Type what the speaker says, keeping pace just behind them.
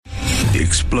The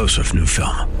explosive new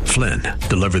film, Flynn,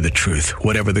 deliver the truth,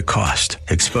 whatever the cost,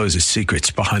 exposes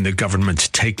secrets behind the government's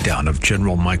takedown of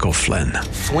General Michael Flynn.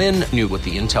 Flynn knew what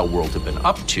the intel world had been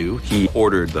up to. He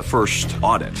ordered the first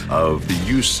audit of the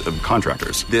use of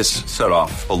contractors. This set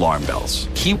off alarm bells.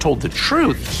 He told the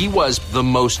truth. He was the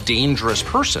most dangerous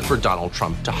person for Donald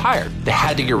Trump to hire. They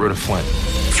had to get rid of Flynn.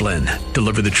 Flynn,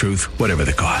 deliver the truth, whatever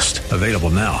the cost. Available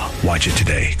now. Watch it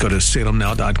today. Go to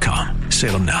salemnow.com.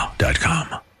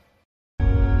 salemnow.com.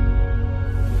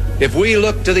 If we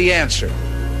look to the answer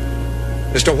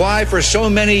as to why for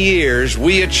so many years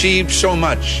we achieved so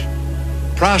much,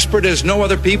 prospered as no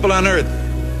other people on earth,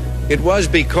 it was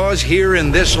because here in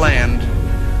this land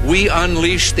we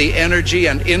unleashed the energy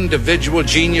and individual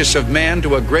genius of man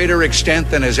to a greater extent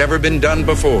than has ever been done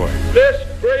before.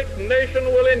 This great nation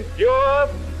will endure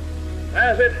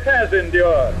as it has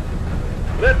endured.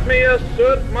 Let me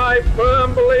assert my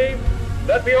firm belief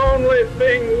that the only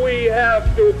thing we have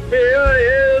to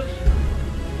fear is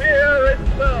fear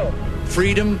itself.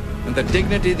 Freedom and the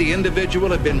dignity of the individual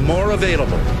have been more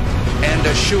available and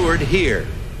assured here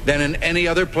than in any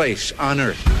other place on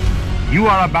earth. You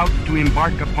are about to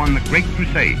embark upon the great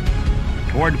crusade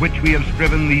toward which we have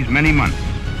striven these many months.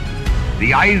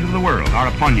 The eyes of the world are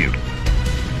upon you.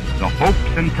 The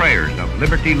hopes and prayers of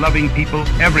liberty-loving people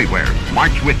everywhere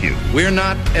march with you. We're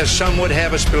not, as some would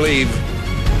have us believe,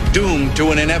 doomed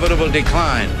to an inevitable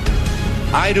decline.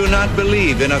 I do not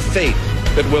believe in a fate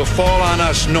that will fall on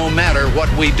us no matter what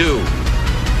we do.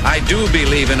 I do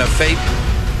believe in a fate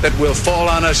that will fall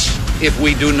on us if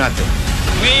we do nothing.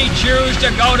 We choose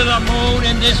to go to the moon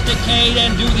in this decade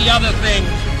and do the other things,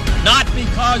 not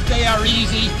because they are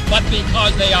easy, but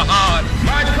because they are hard.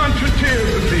 My country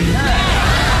tears of thee.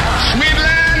 Sweet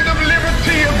land of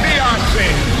liberty of thee I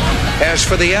sing. As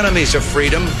for the enemies of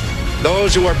freedom,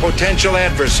 those who are potential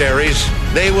adversaries,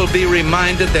 they will be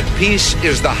reminded that peace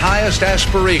is the highest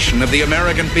aspiration of the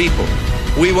American people.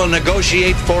 We will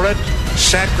negotiate for it,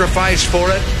 sacrifice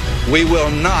for it. We will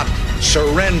not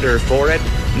surrender for it,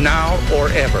 now or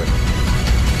ever.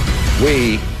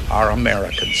 We are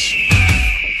Americans.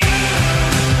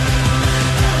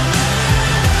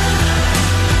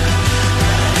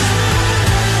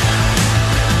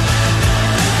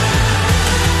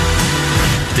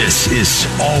 This is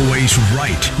Always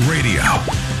Right Radio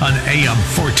on AM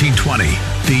 1420,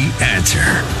 The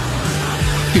Answer.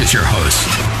 Here's your host,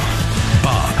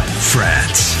 Bob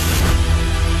Frantz.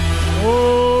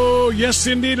 Oh, yes,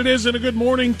 indeed it is, and a good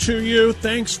morning to you.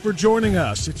 Thanks for joining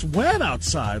us. It's wet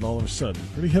outside all of a sudden.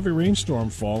 Pretty heavy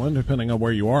rainstorm falling, depending on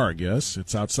where you are, I guess.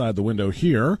 It's outside the window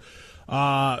here.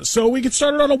 So we get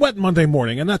started on a wet Monday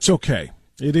morning, and that's okay.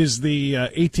 It is the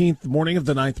 18th morning of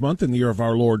the 9th month in the year of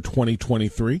our Lord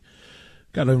 2023.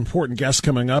 Got an important guest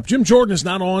coming up. Jim Jordan is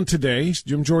not on today.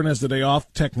 Jim Jordan has the day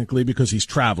off technically because he's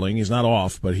traveling. He's not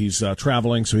off, but he's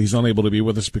traveling, so he's unable to be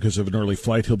with us because of an early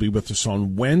flight. He'll be with us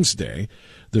on Wednesday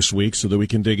this week so that we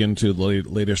can dig into the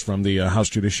latest from the House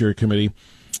Judiciary Committee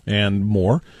and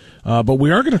more. But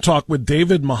we are going to talk with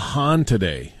David Mahan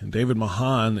today. And David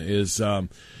Mahan is...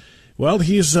 Well,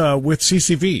 he's with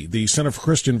CCV, the Center for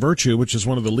Christian Virtue, which is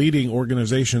one of the leading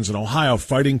organizations in Ohio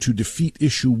fighting to defeat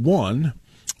Issue 1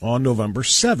 on November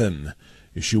 7.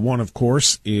 Issue 1, of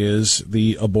course, is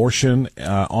the abortion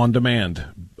on demand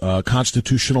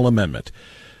constitutional amendment.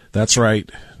 That's right.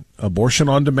 Abortion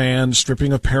on demand,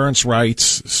 stripping of parents'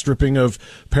 rights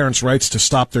to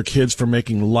stop their kids from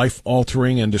making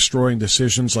life-altering and destroying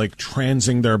decisions like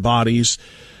transing their bodies,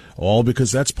 all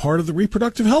because that's part of the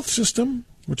reproductive health system,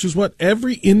 which is what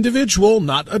every individual,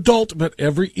 not adult, but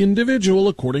every individual,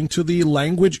 according to the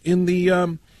language in the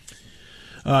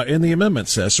amendment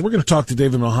says. So we're going to talk to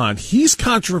David Mahan. He's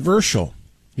controversial.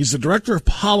 He's the director of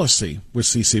policy with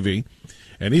CCV,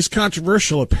 and he's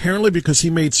controversial apparently because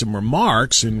he made some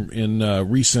remarks in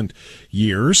recent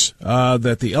years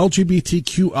that the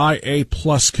LGBTQIA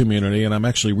plus community, and I'm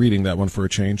actually reading that one for a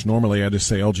change. Normally I just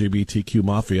say LGBTQ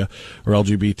mafia or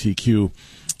LGBTQ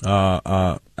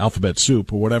alphabet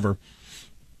soup or whatever.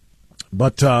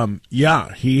 But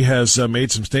he has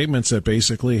made some statements that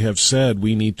basically have said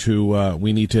we need to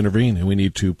intervene and we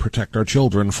need to protect our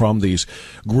children from these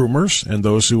groomers and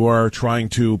those who are trying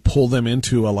to pull them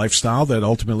into a lifestyle that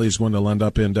ultimately is going to end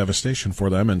up in devastation for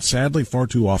them, and sadly far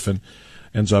too often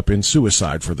ends up in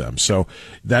suicide for them. So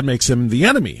that makes him the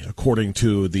enemy, according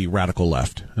to the radical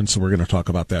left. And so we're going to talk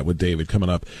about that with David coming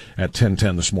up at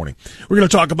 10:10 this morning. We're going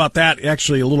to talk about that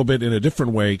actually a little bit in a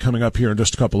different way coming up here in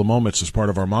just a couple of moments as part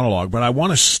of our monologue. But I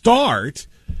want to start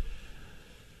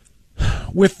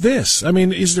with this. I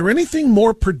mean, is there anything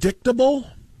more predictable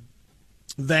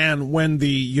than when the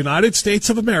United States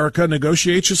of America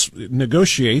negotiates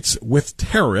with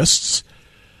terrorists,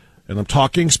 and I'm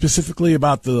talking specifically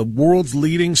about the world's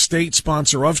leading state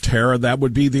sponsor of terror, that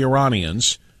would be the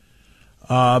Iranians,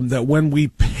 that when we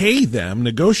pay them,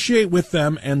 negotiate with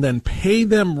them, and then pay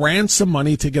them ransom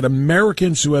money to get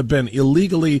Americans who have been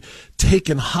illegally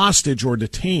taken hostage or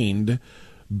detained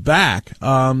back,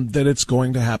 that it's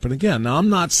going to happen again. Now, I'm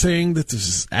not saying that this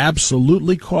is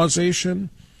absolutely causation,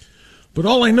 but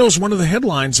all I know is one of the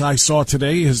headlines I saw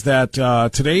today is that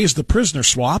today is the prisoner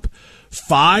swap.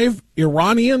 5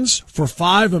 Iranians for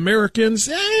 5 Americans,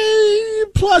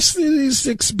 plus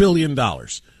 $6 billion.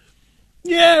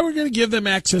 Yeah, we're going to give them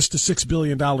access to $6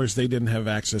 billion they didn't have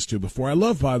access to before. I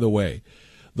love, by the way,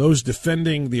 those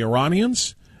defending the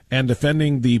Iranians and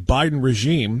defending the Biden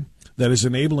regime that is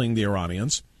enabling the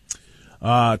Iranians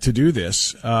to do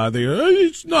this.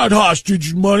 It's not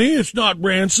hostage money. It's not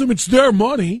ransom. It's their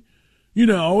money. You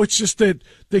know, it's just that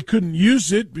they couldn't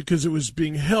use it because it was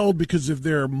being held because of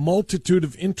their multitude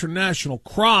of international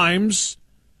crimes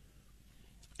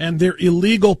and their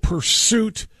illegal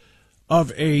pursuit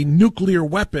of a nuclear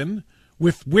weapon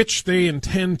with which they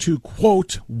intend to,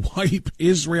 quote, wipe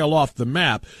Israel off the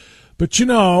map. But, you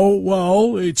know,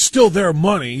 well, it's still their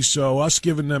money, so us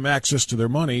giving them access to their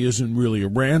money isn't really a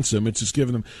ransom. It's just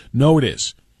giving them. No, it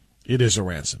is. It is a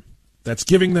ransom. That's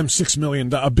giving them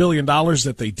 $1 billion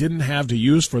that they didn't have to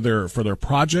use for their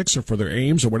projects or for their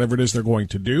aims or whatever it is they're going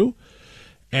to do,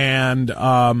 and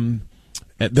that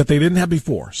they didn't have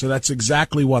before. So that's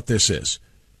exactly what this is.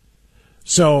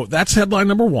 So that's headline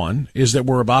number 1, is that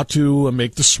we're about to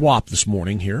make the swap this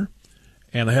morning here.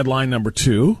 And headline number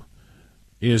 2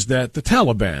 is that the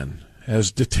Taliban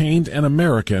has detained an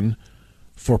American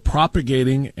for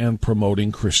propagating and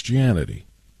promoting Christianity.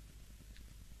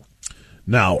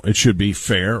 Now, it should be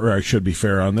fair, or I should be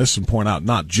fair on this and point out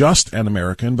not just an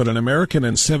American, but an American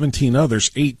and 17 others,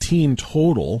 18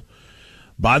 total,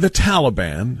 by the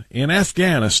Taliban in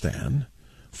Afghanistan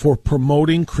for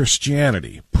promoting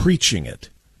Christianity, preaching it.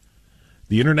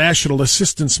 The International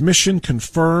Assistance Mission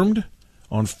confirmed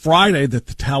on Friday that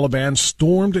the Taliban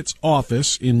stormed its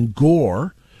office in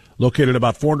Ghor, located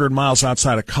about 400 miles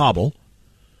outside of Kabul,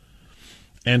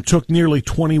 and took nearly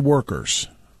 20 workers.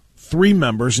 3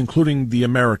 members, including the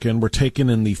American, were taken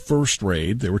in the first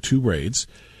raid. There were 2 raids,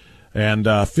 and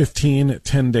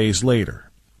 10 days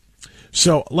later.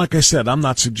 So, like I said, I'm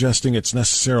not suggesting it's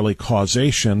necessarily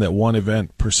causation that one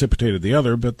event precipitated the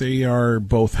other, but they are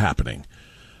both happening.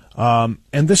 And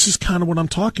this is kind of what I'm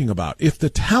talking about. If the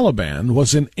Taliban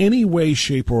was in any way,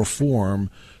 shape, or form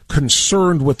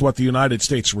concerned with what the United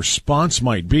States response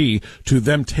might be to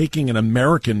them taking an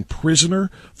American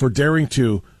prisoner for daring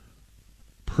to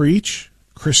preach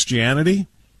Christianity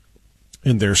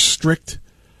in their strict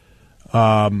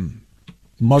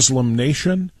Muslim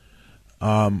nation,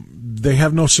 they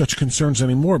have no such concerns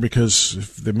anymore, because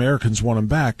if the Americans want them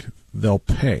back, they'll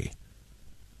pay.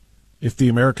 If the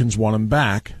Americans want them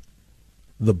back,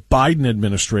 the Biden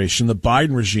administration, the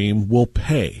Biden regime will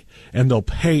pay. And they'll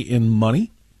pay in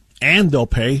money, and they'll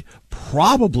pay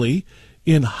probably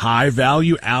in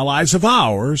high-value allies of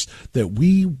ours that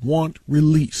we want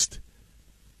released.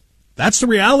 That's the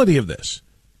reality of this.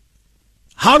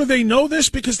 How do they know this?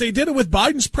 Because they did it with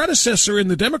Biden's predecessor in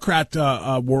the Democrat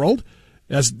world,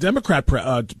 as Democrat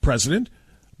president.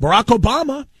 Barack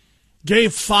Obama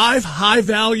gave 5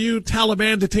 high-value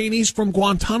Taliban detainees from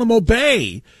Guantanamo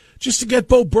Bay just to get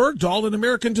Bo Bergdahl and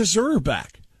American deserter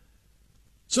back.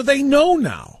 So they know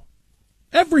now.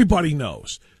 Everybody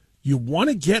knows. You want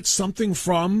to get something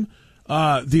from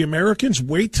the Americans,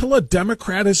 wait till a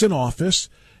Democrat is in office,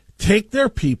 take their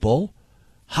people,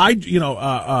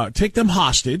 take them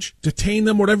hostage, detain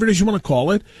them, whatever it is you want to call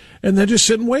it, and then just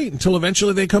sit and wait until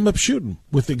eventually they come up shooting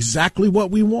with exactly what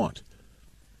we want.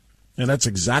 And that's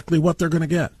exactly what they're going to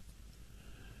get.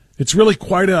 It's really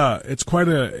quite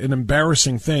an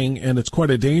embarrassing thing, and it's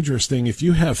quite a dangerous thing if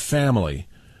you have family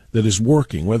that is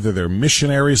working, whether they're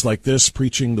missionaries like this,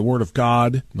 preaching the Word of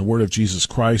God and the Word of Jesus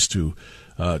Christ to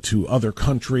other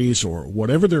countries, or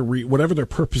whatever their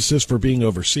purpose is for being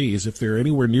overseas. If they're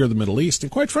anywhere near the Middle East,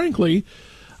 and quite frankly,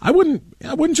 I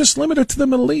wouldn't just limit it to the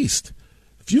Middle East.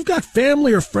 If you've got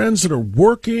family or friends that are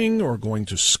working or going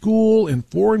to school in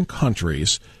foreign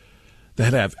countries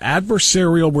that have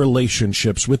adversarial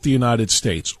relationships with the United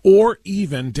States, or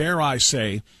even, dare I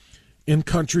say, in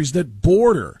countries that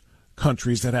border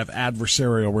countries that have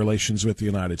adversarial relations with the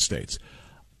United States,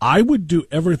 I would do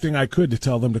everything I could to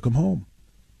tell them to come home.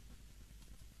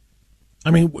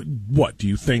 I mean, what, do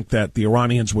you think that the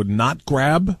Iranians would not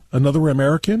grab another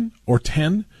American or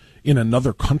 10 in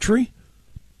another country?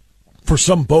 for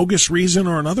some bogus reason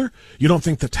or another? You don't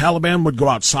think the Taliban would go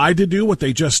outside to do what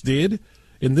they just did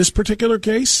in this particular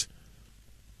case?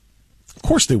 Of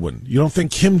course they wouldn't. You don't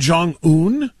think Kim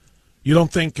Jong-un? You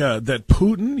don't think that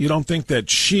Putin? You don't think that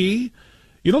Xi?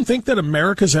 You don't think that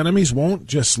America's enemies won't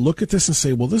just look at this and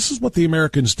say, well, this is what the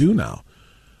Americans do now.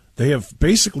 They have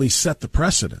basically set the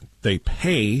precedent. They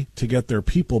pay to get their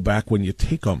people back when you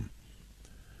take them.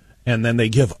 And then they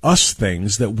give us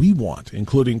things that we want,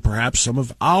 including perhaps some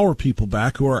of our people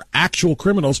back who are actual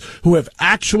criminals who have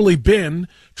actually been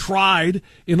tried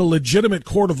in a legitimate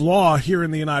court of law here in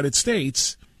the United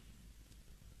States,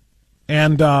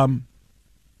 and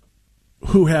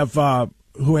who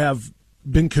have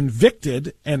been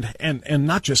convicted and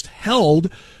not just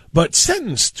held, but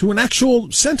sentenced to an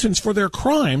actual sentence for their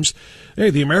crimes. Hey,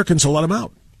 the Americans will let them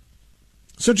out.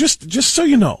 So just so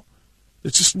you know.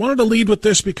 It's just wanted to lead with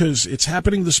this because it's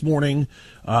happening this morning.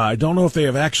 I don't know if they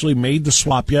have actually made the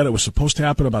swap yet. It was supposed to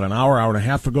happen about an hour and a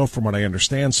half ago, from what I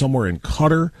understand, somewhere in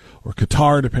Qatar or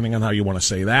Qatar, depending on how you want to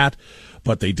say that.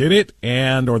 But they did it,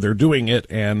 or they're doing it,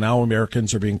 and now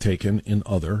Americans are being taken in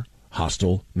other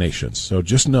hostile nations. So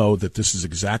just know that this is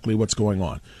exactly what's going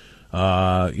on.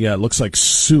 It looks like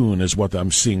soon is what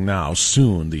I'm seeing now.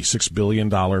 Soon, the $6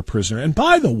 billion prisoner. And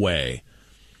by the way,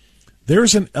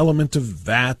 there's an element of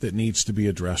that needs to be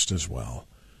addressed as well.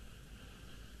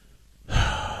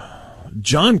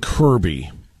 John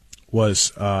Kirby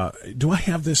was, do I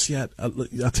have this yet?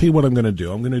 I'll tell you what I'm going to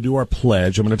do. I'm going to do our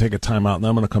pledge. I'm going to take a time out, and then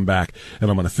I'm going to come back, and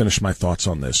I'm going to finish my thoughts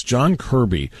on this. John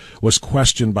Kirby was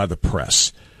questioned by the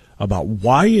press about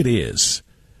why it is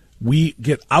we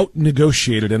get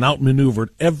out-negotiated and out-maneuvered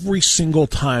every single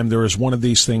time there is one of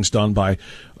these things done by,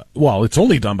 well, it's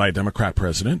only done by a Democrat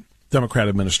president, Democrat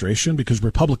administration, because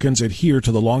Republicans adhere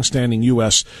to the longstanding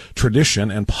U.S.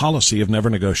 tradition and policy of never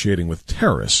negotiating with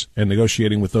terrorists and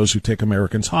negotiating with those who take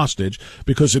Americans hostage,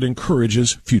 because it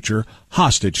encourages future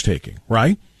hostage-taking,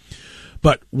 right?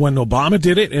 But when Obama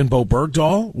did it and Bo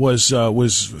Bergdahl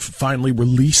was finally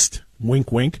released,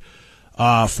 wink, wink,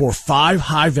 for 5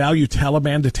 high-value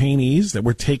Taliban detainees that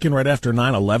were taken right after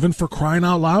 9/11, for crying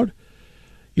out loud,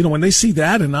 you know, when they see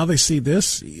that and now they see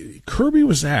this, Kirby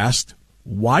was asked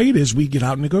why it is we get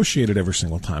out and negotiated every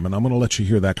single time. And I'm going to let you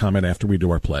hear that comment after we do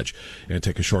our pledge and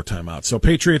take a short time out. So,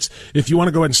 Patriots, if you want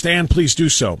to go ahead and stand, please do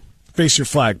so. Face your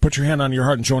flag. Put your hand on your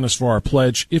heart and join us for our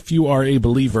pledge. If you are a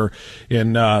believer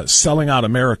in selling out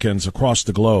Americans across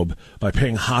the globe by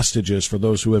paying hostages for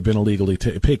those who have been illegally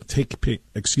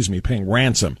paying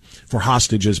ransom for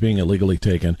hostages being illegally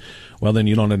taken, well, then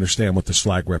you don't understand what this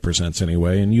flag represents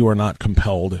anyway, and you are not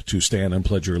compelled to stand and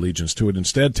pledge your allegiance to it.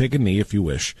 Instead, take a knee if you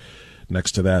wish,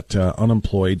 next to that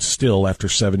unemployed, still after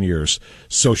 7 years,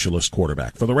 socialist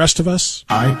quarterback. For the rest of us,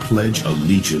 I pledge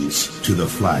allegiance to the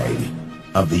flag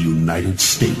of the United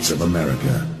States of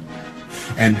America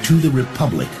and to the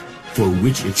republic for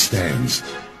which it stands,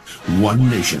 one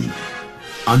nation,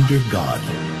 under God,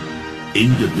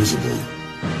 indivisible,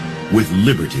 with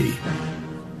liberty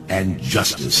and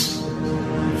justice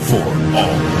for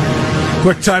all.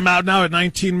 Quick time out now at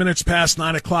 19 minutes past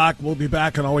 9 o'clock. We'll be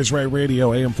back on Always Right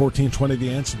Radio, AM 1420, The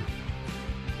Answer.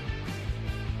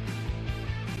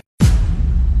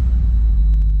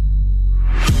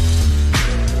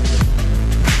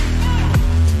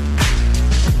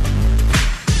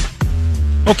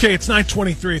 Okay, it's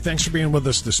 9:23. Thanks for being with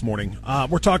us this morning.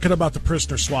 We're talking about the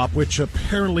prisoner swap, which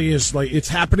apparently is it's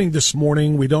happening this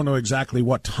morning. We don't know exactly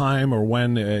what time or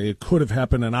when. It could have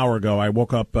happened an hour ago. I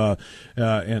woke up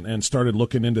and started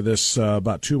looking into this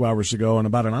about 2 hours ago, and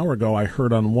about an hour ago I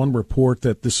heard on one report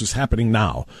that this is happening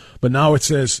now. But now it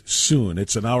says soon.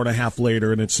 It's an hour and a half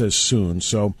later, and it says soon.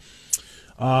 So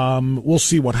we'll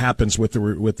see what happens with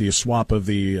the swap of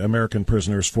the American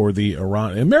prisoners for the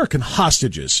American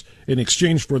hostages in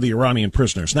exchange for the Iranian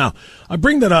prisoners. Now, I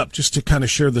bring that up just to kind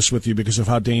of share this with you because of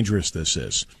how dangerous this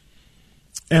is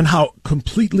and how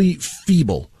completely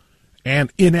feeble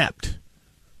and inept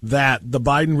that the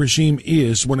Biden regime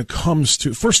is when it comes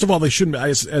to, first of all, they shouldn't,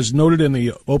 as noted in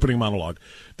the opening monologue,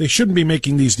 they shouldn't be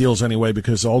making these deals anyway,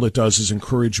 because all it does is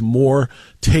encourage more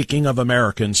taking of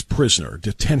Americans prisoner,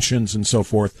 detentions and so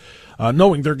forth,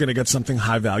 knowing they're going to get something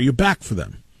high value back for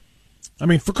them. I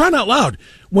mean, for crying out loud,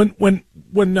 when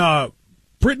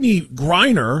Brittany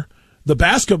Griner, the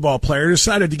basketball player,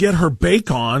 decided to get her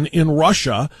bake on in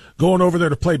Russia, going over there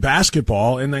to play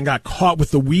basketball, and then got caught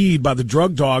with the weed by the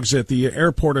drug dogs at the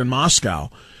airport in Moscow,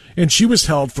 and she was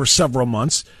held for several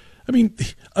months. I mean,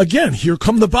 again, here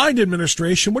come the Biden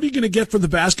administration. What are you going to get for the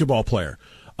basketball player?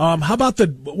 How about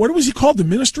what was he called? The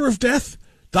Minister of Death?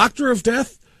 Doctor of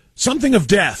Death? Something of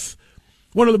death.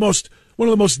 One of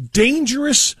the most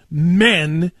dangerous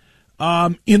men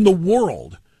in the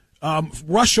world.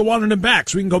 Russia wanted them back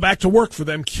so we can go back to work for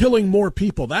them, killing more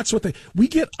people. That's what we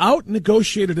get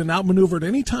out-negotiated and outmaneuvered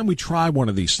anytime we try one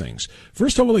of these things.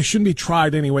 First of all, they shouldn't be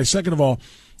tried anyway. Second of all,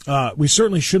 we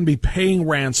certainly shouldn't be paying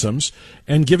ransoms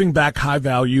and giving back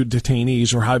high-valued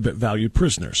detainees or high-valued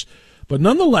prisoners. But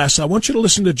nonetheless, I want you to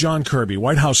listen to John Kirby,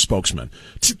 White House spokesman.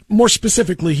 More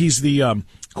specifically, he's the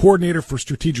coordinator for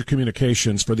strategic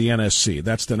communications for the NSC.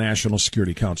 That's the National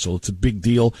Security Council. It's a big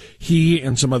deal. He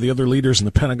and some of the other leaders in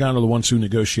the Pentagon are the ones who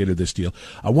negotiated this deal.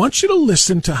 I want you to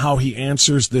listen to how he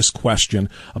answers this question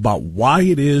about why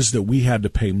it is that we had to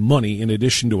pay money in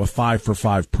addition to a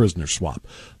 5-for-5 prisoner swap.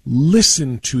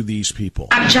 Listen to these people.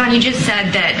 John, you just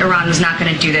said that Iran was not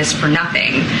going to do this for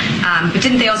nothing. But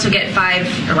didn't they also get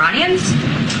 5 Iranians?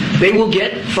 They will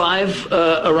get 5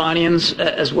 Iranians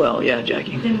as well, yeah,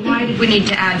 Jackie. Then why did we need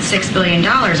to add $6 billion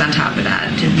on top of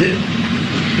that?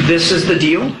 This is the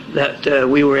deal that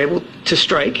we were able to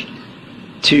strike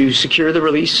to secure the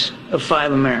release of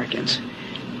 5 Americans.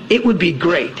 It would be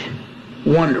great,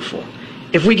 wonderful,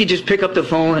 if we could just pick up the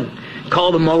phone and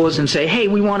call the mullahs and say, hey,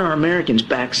 we want our Americans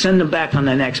back, send them back on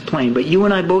the next plane. But you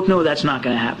and I both know that's not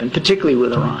going to happen, particularly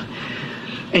with Iran.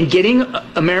 And getting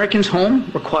Americans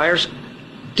home requires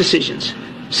decisions,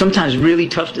 sometimes really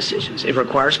tough decisions. It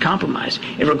requires compromise.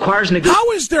 It requires negotiation.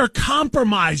 How is there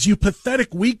compromise, you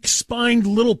pathetic, weak-spined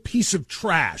little piece of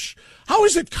trash? How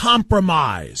is it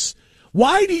compromise?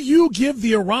 Why do you give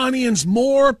the Iranians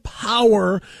more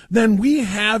power than we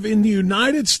have in the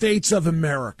United States of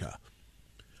America?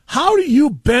 How do you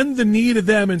bend the knee to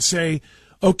them and say,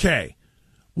 okay,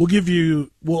 we'll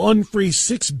unfree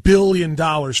 $6 billion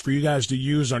for you guys to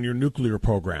use on your nuclear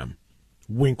program.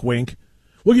 Wink, wink.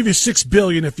 We'll give you $6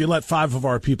 billion if you let 5 of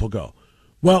our people go.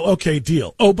 Well, okay,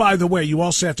 deal. Oh, by the way, you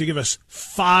also have to give us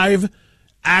 5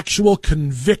 actual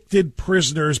convicted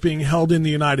prisoners being held in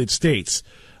the United States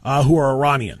who are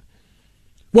Iranian.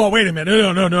 Well, wait a minute.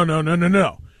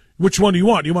 No. Which one do you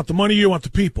want? Do you want the money or you want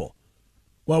the people?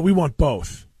 Well, we want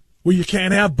both. Well, you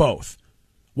can't have both.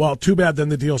 Well, too bad, then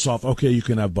the deal's off. Okay, you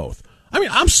can have both. I mean,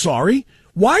 I'm sorry.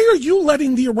 Why are you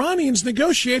letting the Iranians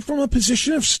negotiate from a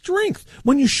position of strength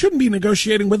when you shouldn't be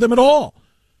negotiating with them at all?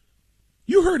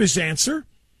 You heard his answer.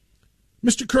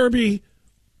 Mr. Kirby,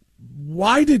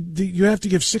 why did you have to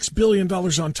give $6 billion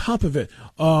on top of it?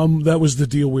 That was the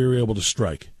deal we were able to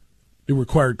strike. It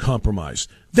required compromise.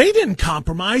 They didn't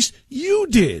compromise. You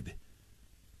did.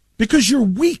 Because you're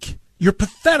weak. You're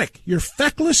pathetic. You're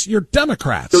feckless. You're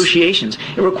Democrats. Negotiations.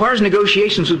 It requires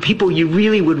negotiations with people you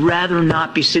really would rather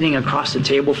not be sitting across the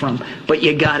table from, but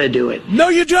you got to do it. No,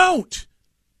 you don't.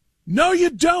 No, you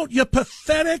don't. You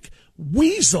pathetic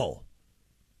weasel.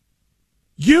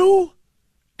 You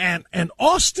and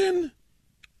Austin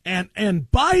and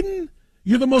Biden,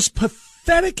 you're the most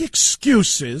pathetic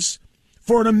excuses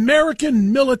for an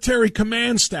American military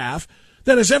command staff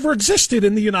that has ever existed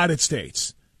in the United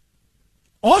States.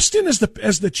 Austin as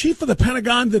the chief of the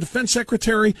Pentagon, the defense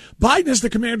secretary, Biden as the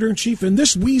commander-in-chief, and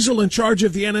this weasel in charge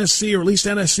of the NSC, or at least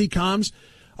NSC comms.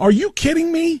 Are you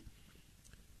kidding me?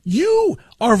 You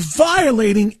are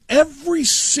violating every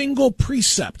single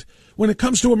precept when it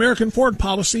comes to American foreign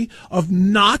policy of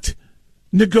not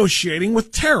negotiating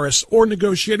with terrorists or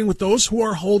negotiating with those who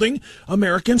are holding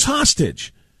Americans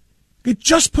hostage. It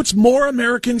just puts more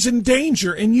Americans in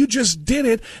danger, and you just did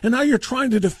it, and now you're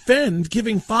trying to defend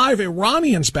giving 5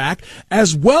 Iranians back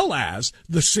as well as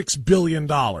the $6 billion.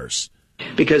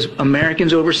 Because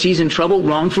Americans overseas in trouble,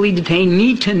 wrongfully detained,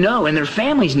 need to know, and their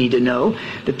families need to know,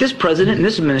 that this president and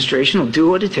this administration will do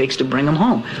what it takes to bring them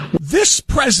home. This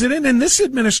president and this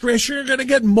administration are going to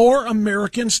get more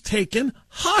Americans taken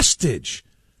hostage.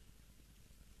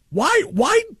 Why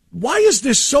is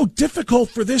this so difficult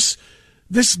for this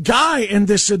guy and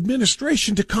this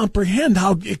administration to comprehend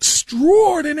how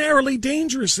extraordinarily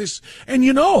dangerous this? And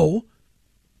you know,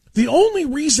 the only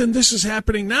reason this is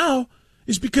happening now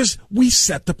is because we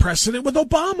set the precedent with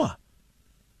Obama.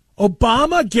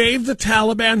 Obama gave the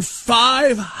Taliban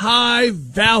 5 high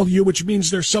value, which means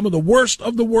they're some of the worst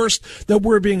that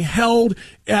were being held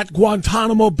at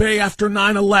Guantanamo Bay after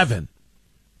 9/11.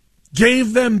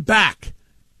 Gave them back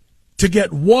to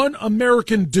get one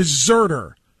American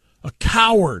deserter, a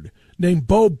coward named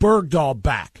Bo Bergdahl,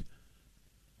 back.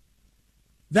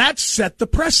 That set the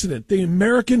precedent. The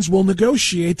Americans will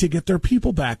negotiate to get their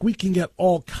people back. We can get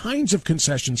all kinds of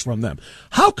concessions from them.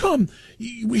 How come?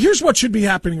 Here's what should be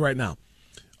happening right now.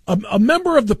 A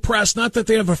member of the press, not that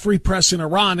they have a free press in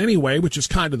Iran anyway, which is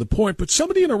kind of the point, but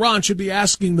somebody in Iran should be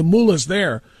asking the mullahs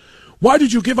there, why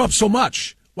did you give up so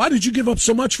much? Why did you give up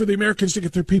so much for the Americans to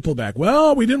get their people back?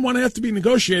 Well, we didn't want to have to be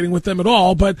negotiating with them at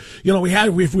all, but,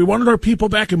 if we wanted our people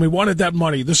back and we wanted that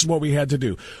money, this is what we had to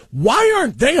do. Why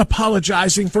aren't they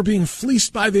apologizing for being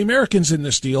fleeced by the Americans in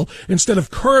this deal instead of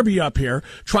Kirby up here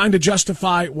trying to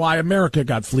justify why America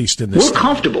got fleeced in this deal? We're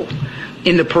comfortable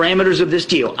in the parameters of this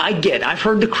deal. I've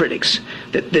heard the critics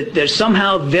that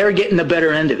they're getting the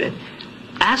better end of it.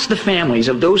 Ask the families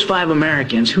of those 5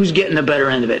 Americans who's getting the better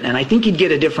end of it, and I think you'd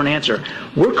get a different answer.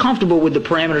 We're comfortable with the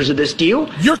parameters of this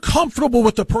deal. You're comfortable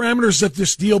with the parameters of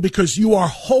this deal because you are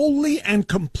wholly and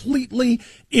completely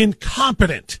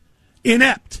incompetent,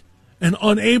 inept, and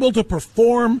unable to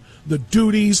perform the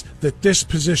duties that this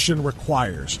position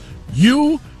requires.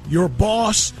 You, your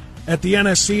boss at the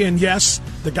NSC, and yes,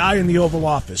 the guy in the Oval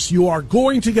Office. You are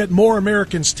going to get more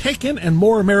Americans taken and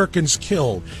more Americans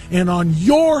killed. And on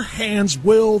your hands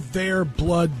will their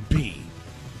blood be.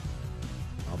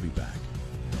 I'll be back.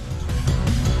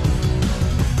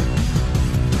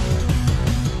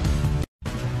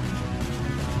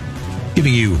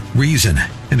 Giving you reason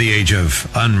in the age of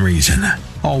unreason.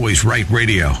 Always Right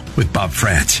Radio with Bob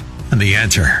Frantz. And The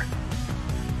Answer.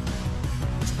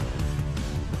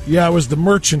 Yeah, it was the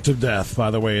merchant of death, by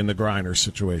the way, in the Griner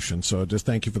situation. So just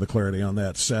thank you for the clarity on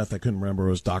that, Seth. I couldn't remember it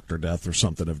was Dr. Death or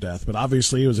something of death. But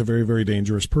obviously he was a very, very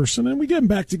dangerous person. And we get him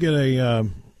back to get a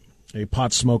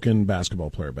pot-smoking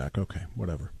basketball player back. Okay,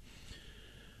 whatever.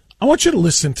 I want you to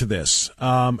listen to this.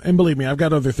 And believe me, I've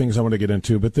got other things I want to get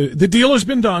into. But the deal has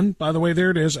been done. By the way,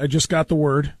 there it is. I just got the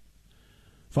word.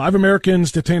 5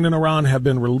 Americans detained in Iran have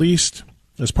been released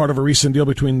as part of a recent deal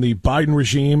between the Biden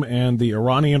regime and the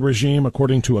Iranian regime.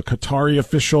 According to a Qatari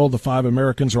official, the 5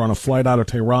 Americans are on a flight out of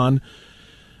Tehran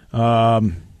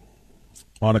on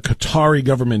a Qatari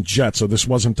government jet. So this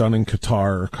wasn't done in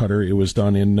Qatar or Qatar. It was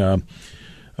done in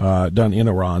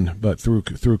Iran, but through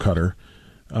Qatar.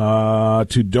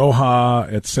 To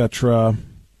Doha, etc.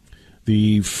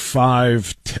 The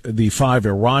five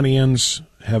Iranians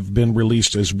have been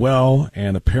released as well,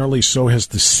 and apparently so has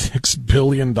the $6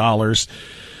 billion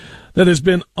that has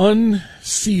been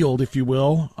unsealed, if you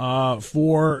will,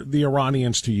 for the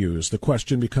Iranians to use. The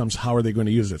question becomes, how are they going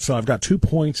to use it? So I've got 2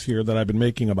 points here that I've been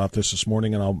making about this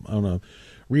morning, and I'm going to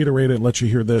reiterate it and let you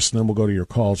hear this, and then we'll go to your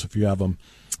calls if you have them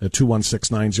at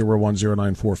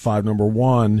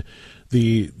 216-901-0945.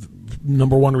 The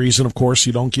number one reason, of course,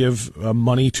 you don't give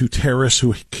money to terrorists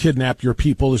who kidnap your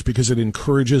people is because it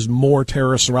encourages more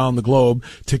terrorists around the globe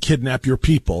to kidnap your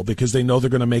people because they know they're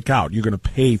going to make out. You're going to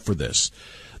pay for this.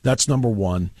 That's number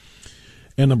one.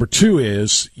 And number two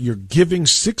is you're giving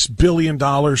 $6 billion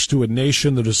to a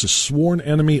nation that is a sworn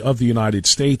enemy of the United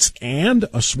States and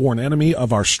a sworn enemy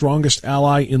of our strongest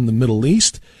ally in the Middle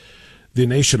East, the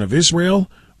nation of Israel,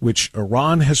 which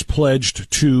Iran has pledged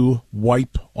to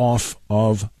wipe off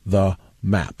of the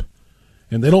map.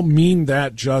 And they don't mean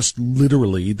that just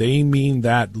literally. They mean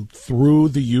that through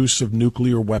the use of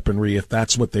nuclear weaponry, if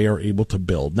that's what they are able to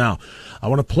build. Now, I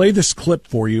want to play this clip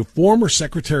for you. Former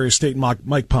Secretary of State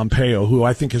Mike Pompeo, who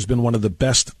I think has been one of the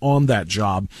best on that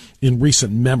job in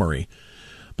recent memory.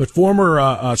 But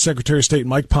former Secretary of State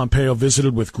Mike Pompeo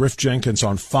visited with Griff Jenkins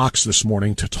on Fox this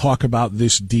morning to talk about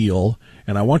this deal.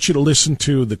 And I want you to listen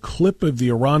to the clip of the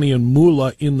Iranian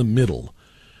mullah in the middle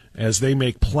as they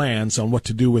make plans on what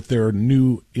to do with their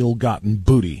new ill-gotten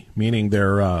booty, meaning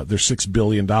their $6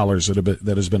 billion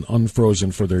that has been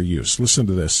unfrozen for their use. Listen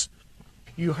to this.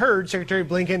 You heard Secretary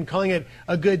Blinken calling it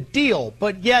a good deal,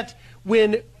 but yet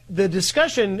when the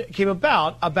discussion came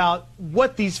about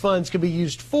what these funds could be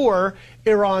used for,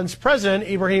 Iran's president,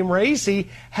 Ibrahim Raisi,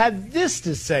 had this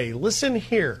to say. Listen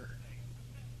here.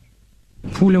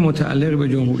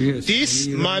 This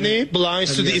money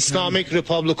belongs to the Islamic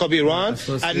Republic of Iran,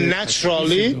 and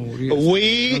naturally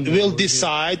we will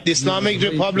decide, the Islamic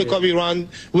Republic of Iran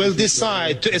will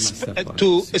decide to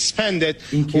spend it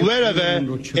wherever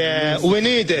we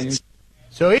need it.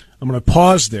 So I'm going to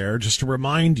pause there just to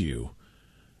remind you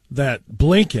that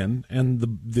Blinken and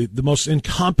the most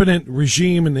incompetent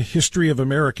regime in the history of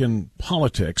American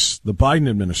politics, the Biden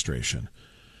administration,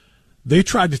 they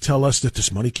tried to tell us that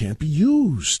this money can't be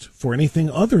used for anything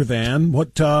other than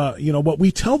what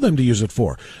we tell them to use it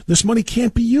for. This money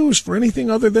can't be used for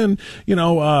anything other than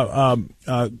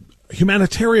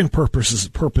humanitarian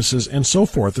purposes and so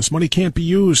forth. This money can't be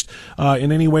used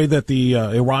in any way that the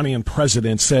Iranian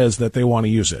president says that they want to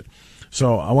use it.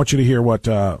 So I want you to hear what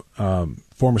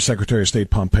former Secretary of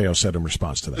State Pompeo said in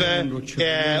response to that.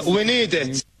 We need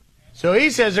it. So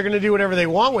he says they're going to do whatever they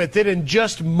want with it. And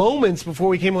just moments before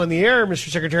we came on the air, Mr.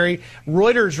 Secretary,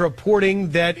 Reuters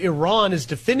reporting that Iran is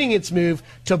defending its move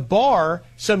to bar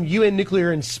some UN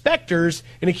nuclear inspectors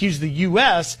and accuse the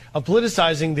U.S. of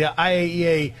politicizing the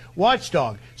IAEA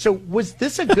watchdog. So was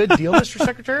this a good deal, Mr.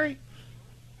 Secretary?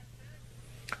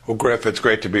 Well, Griff, it's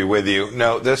great to be with you.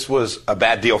 No, this was a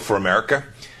bad deal for America.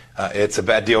 It's a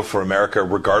bad deal for America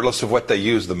regardless of what they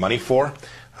use the money for.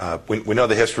 We know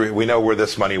the history. We know where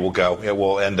this money will go. It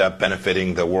will end up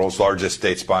benefiting the world's largest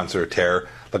state sponsor of terror.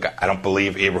 Look, I don't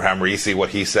believe Abraham Raisi, what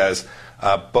he says,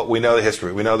 but we know the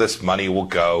history. We know this money will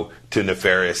go to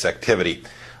nefarious activity.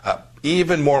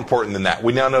 Even more important than that,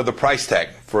 we now know the price tag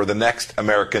for the next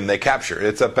American they capture.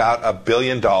 It's about $1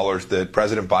 billion that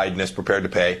President Biden is prepared to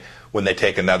pay when they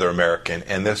take another American,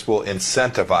 and this will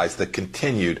incentivize the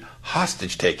continued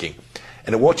hostage taking.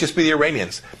 And it won't just be the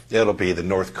Iranians. It'll be the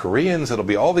North Koreans. It'll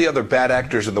be all the other bad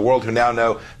actors in the world who now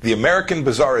know the American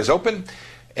bazaar is open.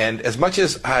 And as much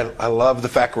as I love the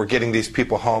fact we're getting these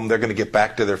people home, they're going to get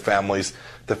back to their families,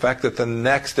 the fact that the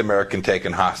next American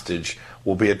taken hostage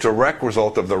will be a direct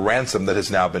result of the ransom that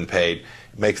has now been paid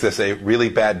makes this a really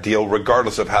bad deal,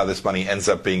 regardless of how this money ends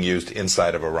up being used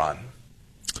inside of Iran.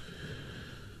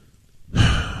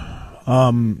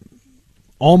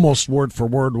 Almost word for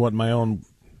word what my own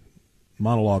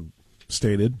monologue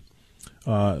stated.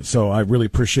 So I really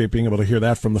appreciate being able to hear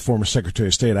that from the former Secretary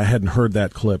of State. I hadn't heard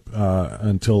that clip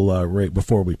until right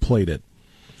before we played it.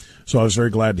 So I was very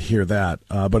glad to hear that.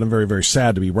 But I'm very, very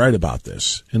sad to be right about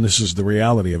this. And this is the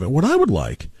reality of it. What I would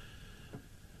like,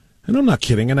 and I'm not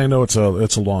kidding, and I know it's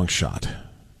a long shot,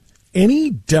 any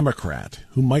Democrat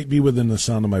who might be within the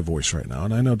sound of my voice right now,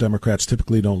 and I know Democrats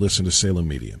typically don't listen to Salem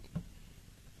media,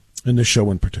 in this show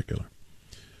in particular,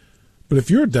 but if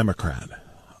you're a Democrat,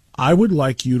 I would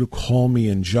like you to call me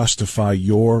and justify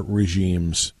your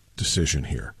regime's decision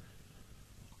here.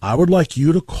 I would like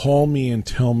you to call me and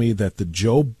tell me that the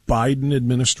Joe Biden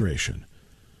administration,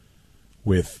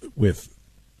 with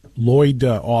Lloyd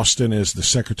Austin as the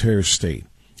Secretary of State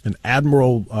and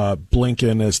Admiral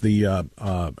Blinken as the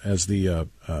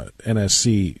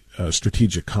NSC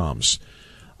strategic comms,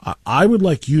 I would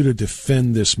like you to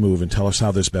defend this move and tell us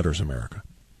how this betters America.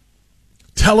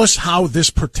 Tell us how this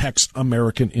protects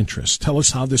American interests. Tell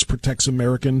us how this protects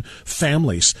American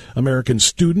families, American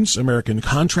students, American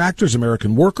contractors,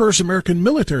 American workers, American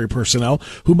military personnel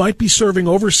who might be serving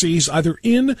overseas either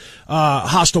in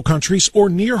hostile countries or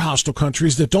near hostile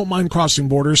countries that don't mind crossing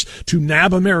borders to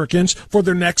nab Americans for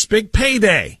their next big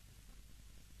payday.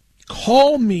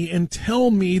 Call me and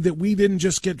tell me that we didn't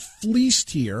just get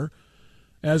fleeced here,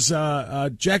 as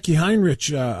Jackie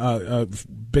Heinrich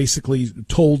basically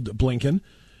told Blinken,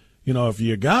 if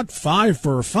you got 5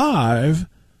 for 5,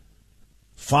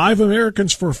 5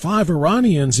 Americans for 5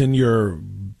 Iranians in your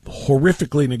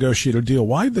horrifically negotiated deal,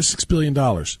 why the $6 billion?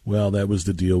 Well, that was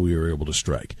the deal we were able to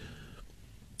strike.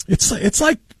 It's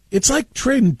like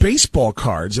trading baseball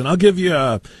cards, and I'll give you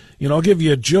a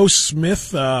Joe Smith,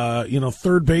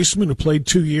 third baseman who played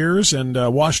 2 years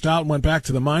and washed out and went back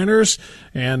to the minors,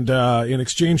 and in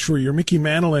exchange for your Mickey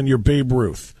Mantle and your Babe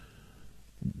Ruth.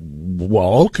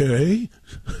 Well, okay.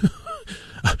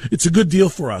 It's a good deal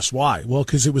for us. Why? Well,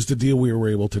 because it was the deal we were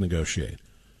able to negotiate.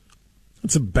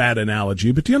 It's a bad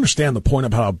analogy, but do you understand the point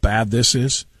of how bad this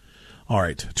is? All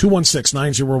right,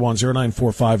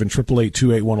 216-901-0945 and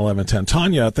 888-281-1110.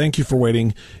 Tanya, thank you for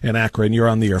waiting in Akron. You're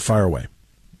on the air. Fire away.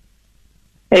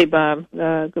 Hey, Bob.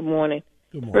 Good morning.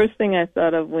 Good morning. First thing I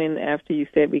thought of after you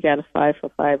said we got a 5 for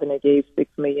 5 and they gave $6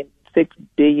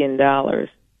 billion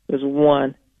was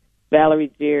one,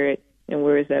 Valerie Jarrett, and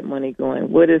where is that money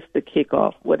going? What is the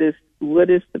kickoff? What is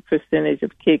the percentage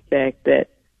of kickback that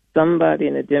somebody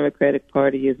in the Democratic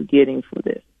Party is getting for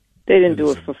this? They didn't do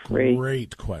it for free.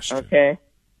 Great question. Okay.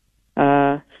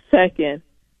 Second,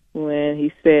 when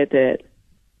he said that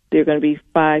there are going to be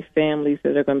 5 families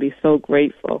that are going to be so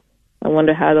grateful, I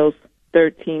wonder how those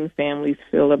 13 families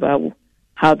feel about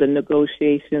how the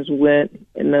negotiations went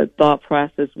and the thought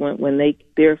process went when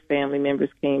their family members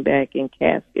came back in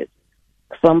caskets.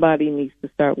 Somebody needs to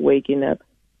start waking up.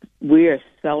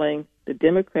 The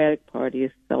Democratic Party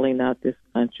is selling out this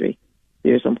country.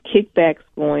 There's some kickbacks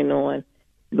going on.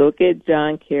 Look at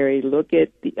John Kerry. Look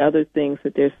at the other things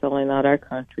that they're selling out our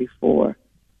country for.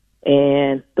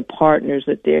 And the partners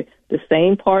that the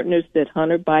same partners that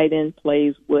Hunter Biden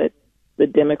plays with, the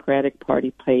Democratic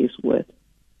Party plays with.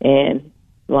 And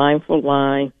line for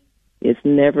line, it's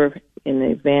never in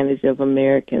the advantage of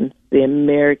Americans. The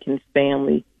American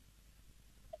family,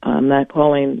 I want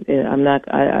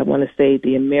to say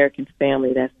the American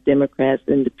family, that's Democrats,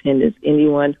 independents,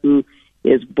 anyone who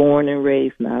is born and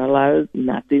raised.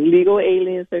 Not the illegal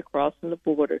aliens that are crossing the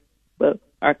border, but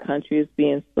our country is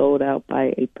being sold out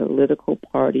by a political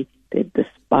party that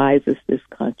despises this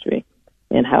country.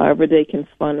 And however they can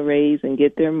fundraise and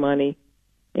get their money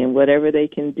and whatever they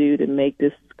can do to make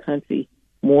this country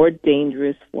more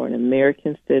dangerous for an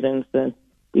American citizen.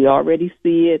 We already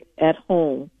see it at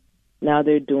home. Now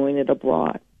they're doing it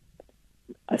abroad.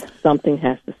 Something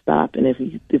has to stop. And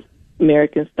if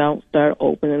Americans don't start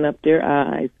opening up their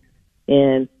eyes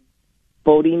and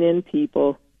voting in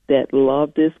people that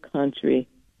love this country,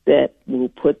 that will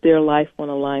put their life on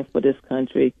the line for this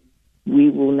country, we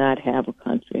will not have a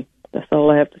country. That's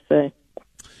all I have to say.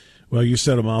 Well, you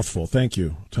said a mouthful. Thank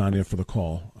you, Tanya, for the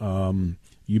call.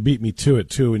 You beat me to it,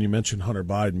 too, and you mentioned Hunter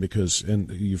Biden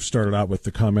and you've started out with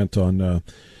the comment on,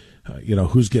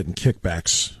 who's getting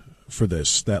kickbacks for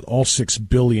this, that all $6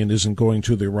 billion isn't going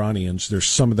to the Iranians. There's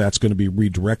some of that's going to be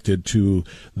redirected to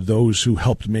those who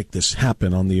helped make this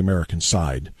happen on the American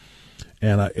side.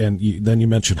 And then you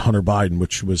mentioned Hunter Biden,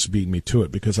 which was beating me to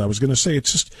it, because I was going to say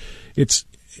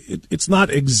it's not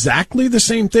exactly the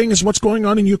same thing as what's going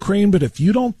on in Ukraine, but if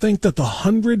you don't think that the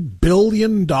 $100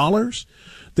 billion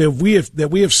that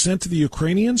we have sent to the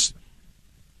Ukrainians,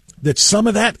 that some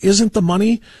of that isn't the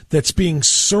money that's being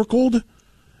circled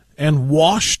and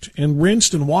washed and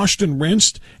rinsed and washed and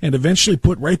rinsed and eventually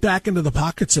put right back into the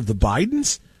pockets of the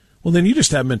Bidens, well, then you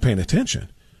just haven't been paying attention.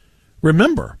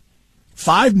 Remember,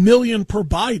 $5 million per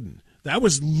Biden. That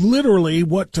was literally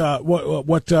what the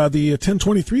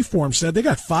 1023 form said. They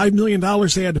got $5 million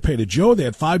they had to pay to Joe. They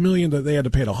had $5 million that they had to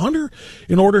pay to Hunter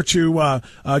in order to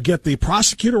get the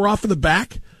prosecutor off of the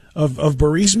back of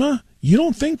Burisma. You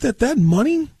don't think that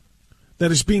money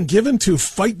that is being given to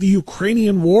fight the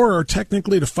Ukrainian war, or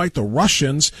technically to fight the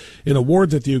Russians in a war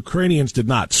that the Ukrainians did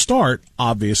not start,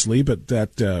 obviously, but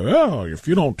that if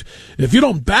you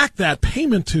don't back that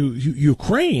payment to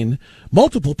Ukraine,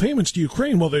 multiple payments to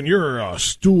Ukraine, well, then you're a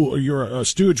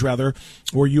stooge,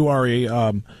 or you are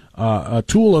a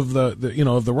tool of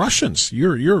the Russians.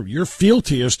 Your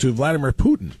fealty is to Vladimir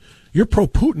Putin. You're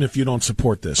pro-Putin if you don't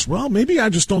support this. Well, maybe I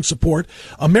just don't support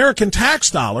American tax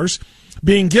dollars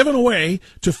being given away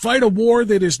to fight a war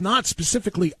that is not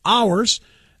specifically ours,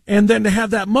 and then to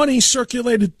have that money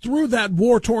circulated through that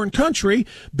war-torn country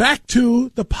back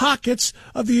to the pockets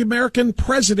of the American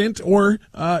president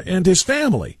and his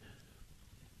family.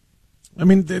 I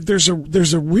mean, there's a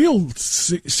real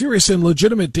serious and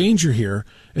legitimate danger here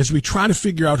as we try to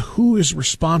figure out who is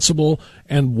responsible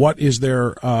and what is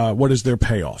their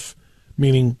payoff.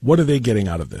 Meaning, what are they getting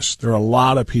out of this? There are a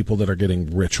lot of people that are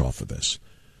getting rich off of this.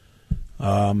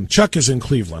 Chuck is in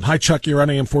Cleveland. Hi, Chuck. You're on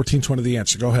AM 1420 The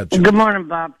Answer. Go ahead, Chuck. Good morning,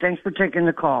 Bob. Thanks for taking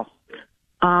the call.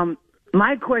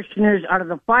 My question is, out of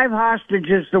the 5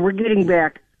 hostages that we're getting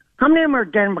back, how many of them are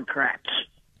Democrats?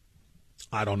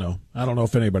 I don't know. I don't know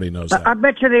if anybody knows that. I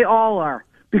bet you they all are.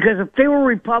 Because if they were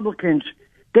Republicans,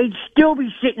 they'd still be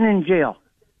sitting in jail.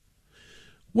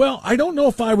 Well, I don't know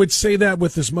if I would say that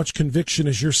with as much conviction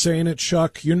as you're saying it,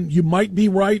 Chuck. You might be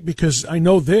right, because I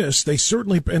know this. They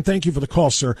certainly, and thank you for the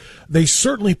call, sir, they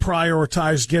certainly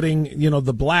prioritize getting,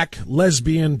 the black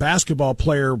lesbian basketball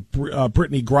player,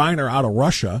 Brittany Griner, out of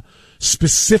Russia,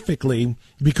 specifically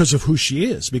because of who she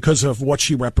is, because of what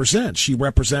she represents. She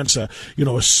represents a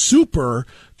super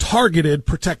targeted,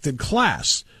 protected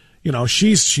class.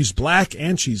 She's black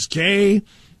and she's gay.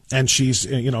 And she's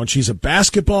a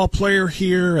basketball player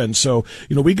here. And so,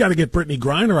 we got to get Brittany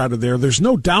Griner out of there. There's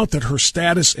no doubt that her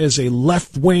status as a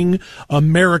left-wing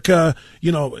America,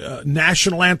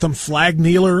 national anthem flag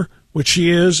kneeler, which she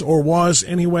is or was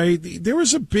anyway, there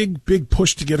was a big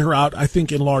push to get her out, I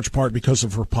think in large part because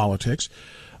of her politics.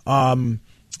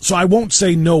 So I won't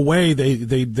say no way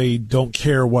they don't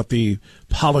care what the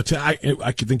politics.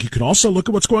 I think you can also look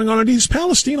at what's going on in East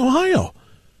Palestine, Ohio.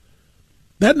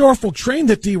 That Norfolk train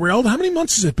that derailed, how many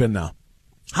months has it been now?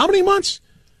 How many months?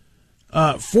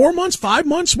 4 months, 5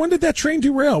 months? When did that train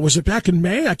derail? Was it back in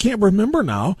May? I can't remember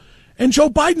now. And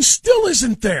Joe Biden still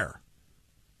isn't there.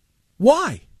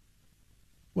 Why?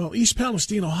 Well, East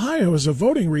Palestine, Ohio is a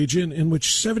voting region in which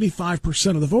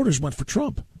 75% of the voters went for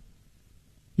Trump.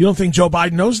 You don't think Joe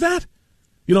Biden knows that?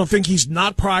 You don't think he's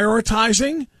not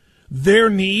prioritizing their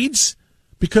needs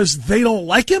because they don't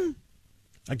like him?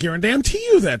 I guarantee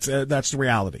you that's the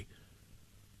reality.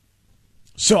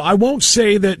 So I won't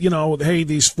say that, hey,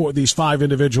 these 5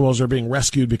 individuals are being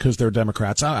rescued because they're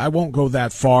Democrats. I won't go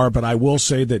that far, but I will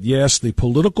say that, yes, the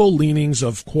political leanings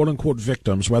of quote-unquote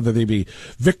victims, whether they be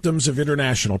victims of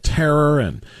international terror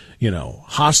and,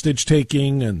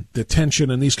 hostage-taking and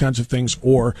detention and these kinds of things,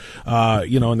 or,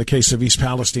 in the case of East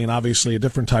Palestine, obviously a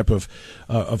different type of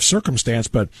circumstance.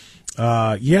 But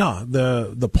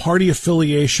The party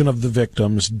affiliation of the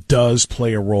victims does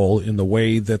play a role in the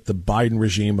way that the Biden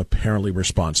regime apparently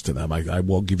responds to them. I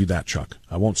will give you that, Chuck.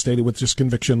 I won't state it with just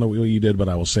conviction the way you did, but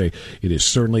I will say it is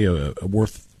certainly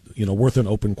worth an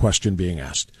open question being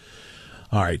asked.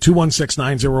 All right,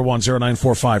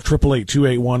 216-901-0945,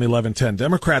 888-281-1110.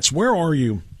 Democrats, where are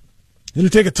you? Going to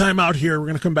take a time out here. We're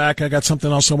going to come back. I got something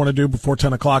else I want to do before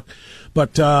 10 o'clock.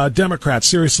 But Democrats,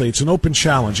 seriously, it's an open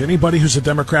challenge. Anybody who's a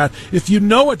Democrat, if you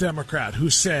know a Democrat who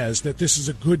says that this is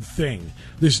a good thing,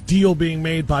 this deal being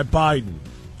made by Biden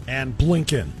and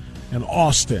Blinken and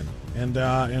Austin and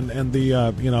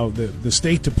the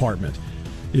State Department,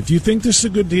 if you think this is a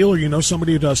good deal or you know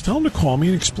somebody who does, tell them to call me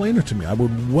and explain it to me. I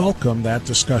would welcome that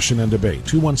discussion and debate.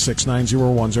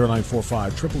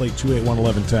 216-901-0945,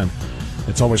 888-281-1110.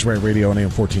 It's Always Right Radio on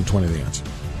AM 1420, The Answer.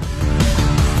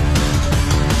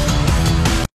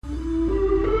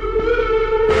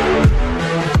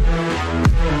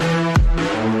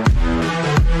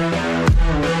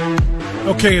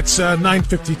 Okay, it's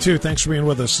 9:52. Thanks for being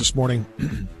with us this morning.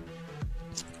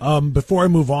 Before I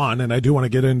move on, and I do want to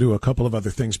get into a couple of other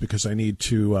things because I need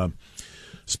to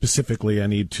specifically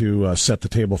set the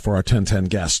table for our 1010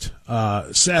 guest,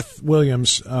 Seth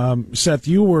Williams. Seth,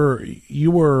 you were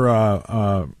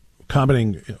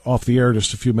commenting off the air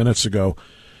just a few minutes ago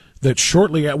that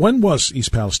shortly when was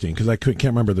East Palestine? Because I can't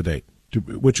remember the date.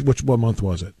 What month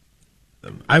was it?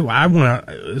 I went out.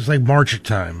 It was like March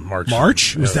time.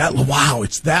 March? Was that? Wow,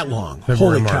 it's that long.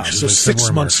 February, Holy cow! March. So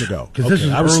 6 months ago. Because this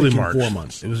was early March. 4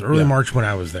 months. It was early March when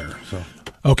I was there. So.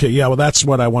 Okay, yeah, well, that's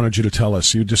what I wanted you to tell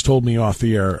us. You just told me off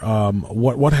the air.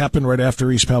 What happened right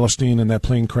after East Palestine and that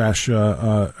plane crash,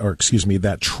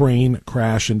 that train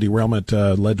crash and derailment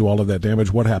led to all of that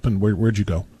damage? What happened? Where'd you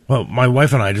go? Well, my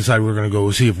wife and I decided we were going to go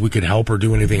see if we could help or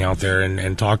do anything out there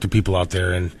and talk to people out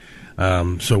there. And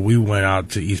so we went out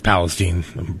to East Palestine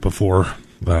before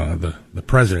the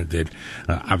president did.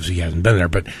 Obviously, he hasn't been there,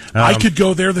 but I could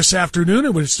go there this afternoon.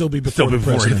 It would still be before the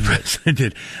president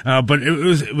did. But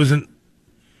it was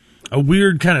a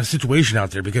weird kind of situation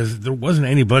out there because there wasn't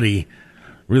anybody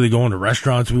really going to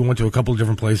restaurants. We went to a couple of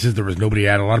different places. There was nobody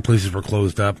at. A lot of places were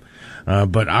closed up.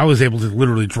 But I was able to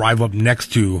literally drive up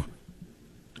next to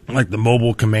like the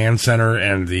mobile command center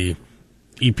and the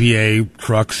EPA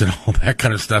trucks and all that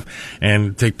kind of stuff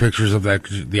and take pictures of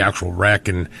the actual wreck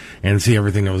and see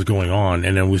everything that was going on.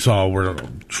 And then we saw where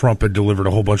Trump had delivered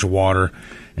a whole bunch of water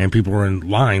and people were in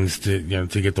lines to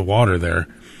get the water there.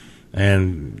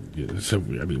 And so,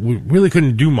 I mean, we really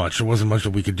couldn't do much. There wasn't much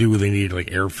that we could do. They needed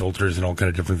like air filters and all kind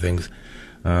of different things.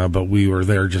 But we were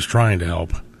there just trying to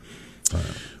help.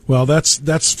 Well, that's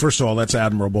first of all, that's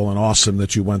admirable and awesome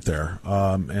that you went there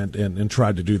and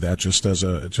tried to do that just as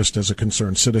a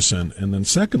concerned citizen. And then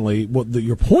secondly,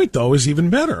 your point though is even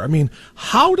better. I mean,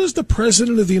 how does the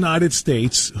president of the United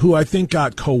States, who I think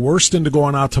got coerced into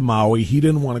going out to Maui, he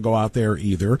didn't want to go out there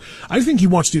either. I think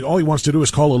all he wants to do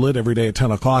is call a lid every day at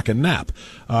 10 o'clock and nap,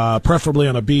 preferably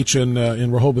on a beach in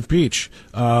Rehoboth Beach,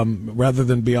 rather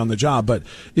than be on the job. But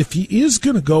if he is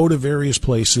going to go to various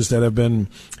places that have been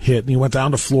hit, and he went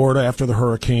down to Florida after the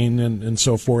hurricane and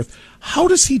so forth, how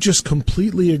does he just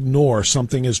completely ignore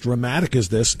something as dramatic as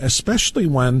this, especially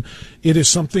when it is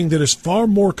something that is far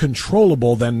more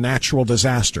controllable than natural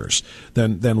disasters,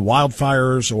 than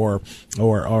wildfires or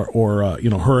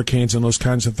hurricanes and those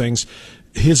kinds of things?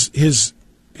 His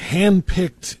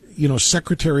hand-picked,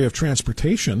 Secretary of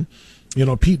Transportation,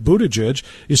 Pete Buttigieg,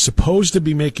 is supposed to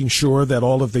be making sure that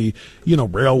all of the,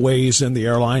 railways and the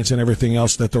airlines and everything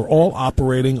else, that they're all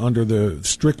operating under the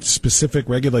strict, specific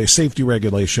safety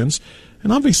regulations.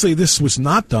 And obviously this was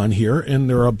not done here, and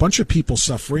there are a bunch of people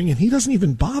suffering, and he doesn't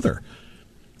even bother.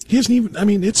 He hasn't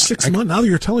even, it's 6 months. Now that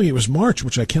you're telling me it was March,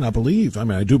 which I cannot believe. I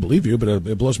mean, I do believe you, but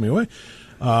it blows me away.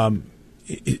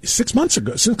 6 months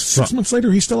ago, six months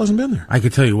later, he still hasn't been there. I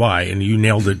could tell you why, and you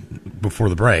nailed it before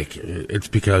the break. It's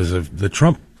because of the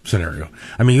Trump scenario.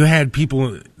 I mean, you had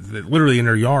people that literally in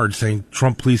their yards saying,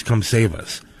 "Trump, please come save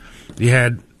us." You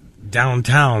had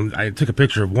downtown, I took a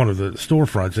picture of one of the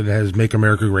storefronts, and it has "Make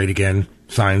America Great Again"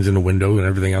 signs in the window and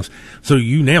everything else. So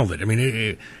you nailed it. I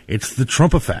mean, it's the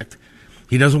Trump effect.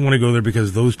 He doesn't want to go there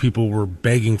because those people were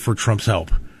begging for Trump's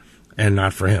help and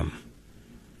not for him.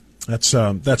 That's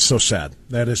so sad.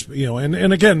 That is,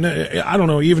 and again, I don't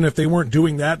know, even if they weren't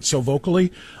doing that so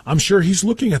vocally, I'm sure he's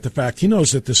looking at the fact, he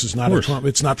knows that this is not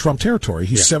it's not Trump territory.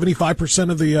 He's 75%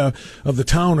 of the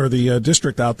town or the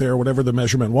district out there, whatever the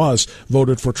measurement was,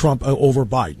 voted for Trump over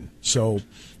Biden. So,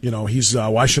 he's,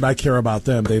 why should I care about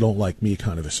them? They don't like me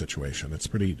kind of a situation. It's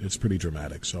pretty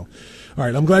dramatic. So, all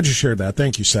right. I'm glad you shared that.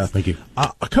 Thank you, Seth. Thank you.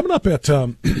 Coming up at,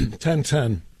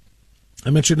 10:10. I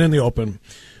mentioned in the open,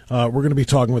 we're going to be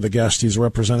talking with a guest. He's a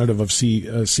representative of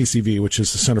CCV, which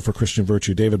is the Center for Christian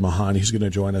Virtue, David Mahan. He's going to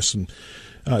join us. And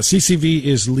CCV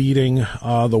is leading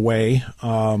the way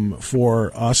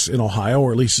for us in Ohio,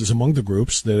 or at least is among the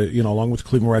groups that, along with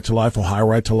Cleveland Right to Life, Ohio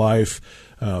Right to Life,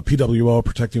 PWO,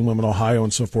 Protecting Women Ohio,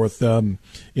 and so forth, in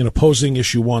opposing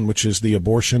Issue 1, which is the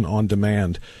Abortion on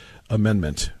Demand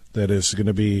Amendment that is going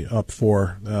to be up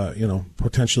for,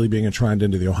 potentially being enshrined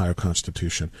into the Ohio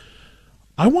Constitution.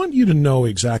 I want you to know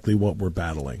exactly what we're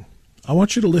battling. I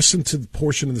want you to listen to the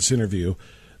portion of this interview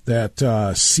that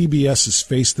CBS's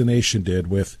Face the Nation did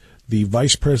with the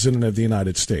Vice President of the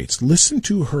United States. Listen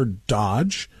to her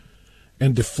dodge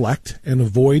and deflect and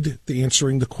avoid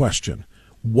answering the question.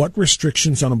 What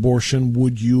restrictions on abortion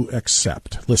would you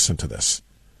accept? Listen to this.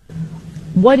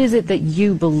 What is it that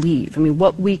you believe? I mean,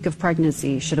 what week of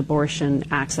pregnancy should abortion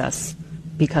access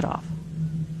be cut off?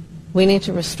 We need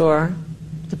to restore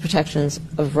the protections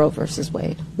of Roe versus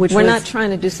Wade. We're not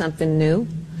trying to do something new.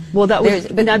 Well, that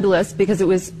was nebulous because it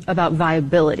was about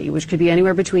viability, which could be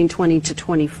anywhere between 20 to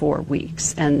 24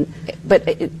 weeks. No. Let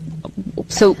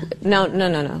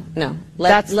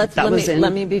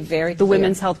me be very clear. The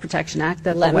Women's Health Protection Act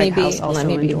that the White House also endorsed. Let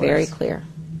me be very clear.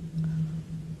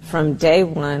 From day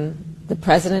one, the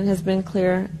President has been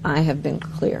clear. I have been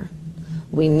clear.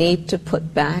 We need to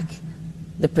put back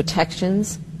the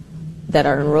protections that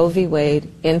are in Roe v.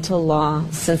 Wade into law.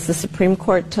 Since the Supreme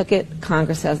Court took it,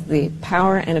 Congress has the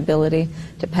power and ability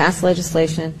to pass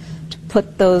legislation to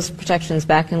put those protections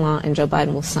back in law, and Joe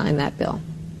Biden will sign that bill.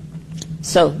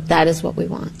 So that is what we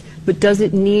want. But does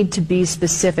it need to be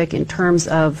specific in terms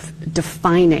of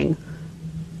defining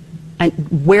and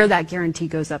where that guarantee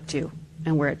goes up to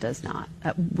and where it does not?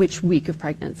 At which week of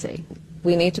pregnancy?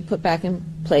 We need to put back in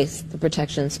place the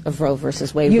protections of Roe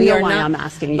versus Wade. You know why I'm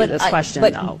asking you this question,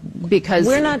 though, because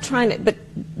we're not trying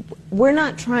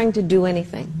to do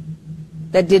anything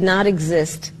that did not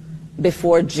exist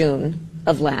before June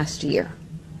of last year.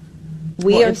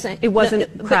 It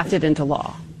wasn't crafted into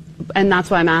law, and that's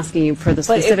why I'm asking you for the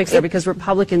specifics there, because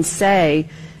Republicans say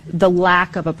the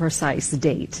lack of a precise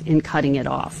date in cutting it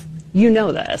off. You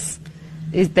know this.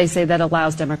 They say that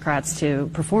allows Democrats to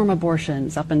perform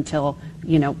abortions up until,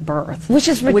 birth. Which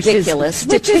is ridiculous.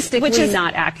 Which is statistically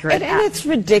not accurate. And it's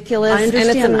ridiculous. I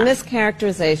understand and it's a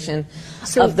mischaracterization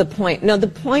of the point. No, the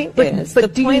point is...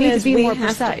 But do you need to be more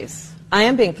precise? I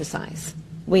am being precise.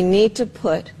 We need to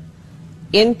put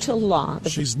into law...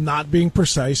 She's not being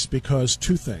precise because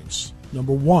two things.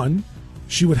 Number one,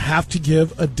 she would have to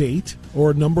give a date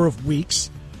or a number of weeks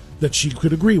that she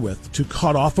could agree with to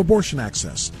cut off abortion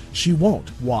access. She won't.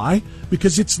 Why?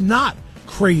 Because it's not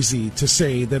crazy to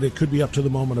say that it could be up to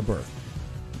the moment of birth.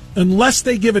 Unless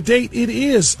they give a date, it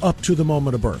is up to the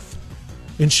moment of birth.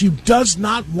 And she does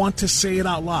not want to say it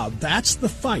out loud. That's the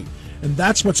fight. And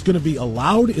that's what's going to be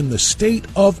allowed in the state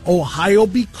of Ohio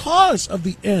because of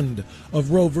the end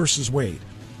of Roe versus Wade.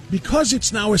 Because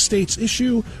it's now a state's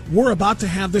issue, we're about to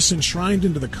have this enshrined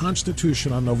into the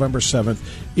Constitution on November 7th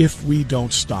if we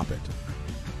don't stop it.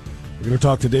 We're going to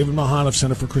talk to David Mahan of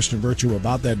Center for Christian Virtue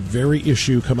about that very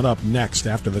issue coming up next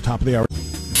after the top of the hour.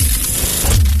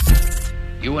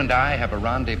 You and I have a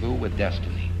rendezvous with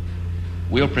destiny.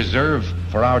 We'll preserve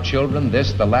for our children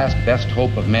this, the last best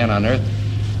hope of man on earth,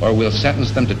 or we'll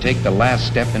sentence them to take the last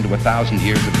step into 1,000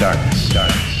 years of darkness.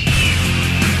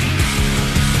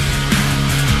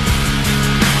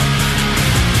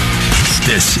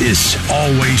 This is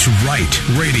Always Right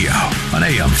Radio on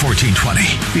AM 1420.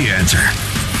 The Answer.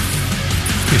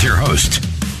 With your host,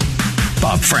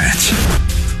 Bob Frantz.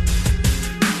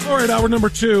 All right, hour number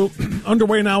 2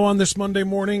 underway now on this Monday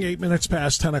morning, 8 minutes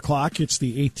past 10 o'clock. It's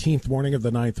the 18th morning of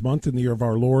the 9th month in the year of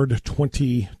our Lord,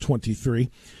 2023.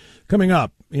 Coming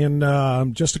up in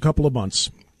just a couple of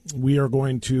months, we are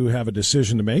going to have a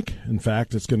decision to make. In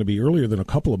fact, it's going to be earlier than a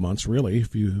couple of months, really.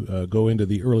 If you go into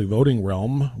the early voting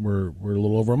realm, we're a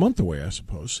little over a month away, I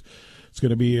suppose. It's going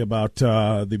to be about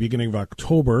the beginning of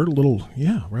October.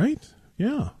 Yeah,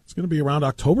 it's going to be around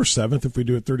October 7th if we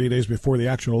do it 30 days before the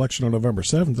actual election on November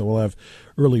 7th. We'll have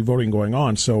early voting going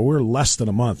on, so we're less than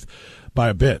a month by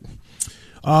a bit.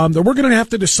 That we're going to have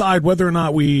to decide whether or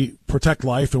not we protect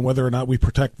life and whether or not we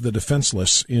protect the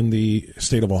defenseless in the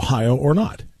state of Ohio or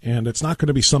not. And it's not going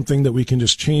to be something that we can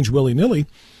just change willy-nilly,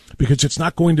 because it's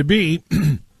not going to be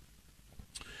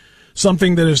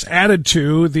something that is added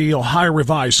to the Ohio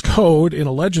Revised Code in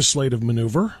a legislative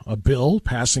maneuver, a bill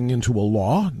passing into a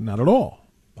law. Not at all.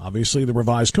 Obviously, the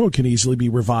revised code can easily be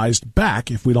revised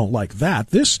back if we don't like that.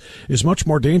 This is much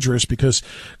more dangerous because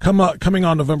coming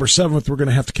on November 7th, we're going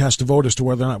to have to cast a vote as to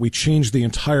whether or not we change the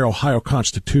entire Ohio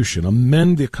Constitution,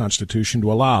 amend the Constitution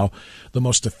to allow the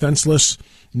most defenseless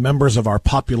members of our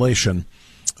population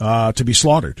to be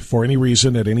slaughtered for any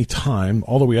reason at any time,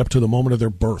 all the way up to the moment of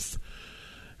their birth.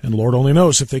 And Lord only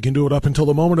knows if they can do it up until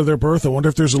the moment of their birth. I wonder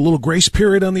if there's a little grace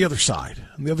period on the other side.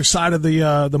 On the other side of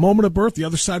the moment of birth, the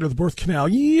other side of the birth canal.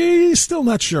 Yeah, still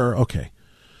not sure. Okay.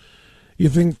 You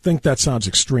think that sounds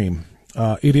extreme.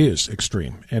 It is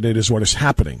extreme, and it is what is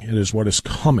happening. It is what is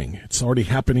coming. It's already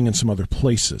happening in some other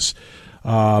places.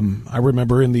 I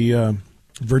remember in the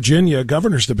Virginia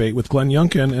governor's debate with Glenn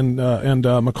Youngkin and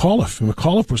McAuliffe. And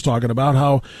McAuliffe was talking about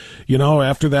how,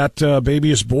 after that baby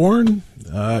is born,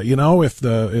 if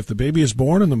the baby is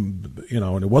born and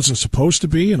and it wasn't supposed to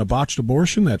be in a botched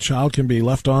abortion, that child can be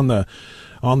left on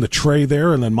the tray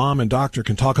there, and then mom and doctor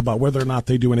can talk about whether or not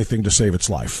they do anything to save its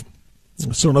life.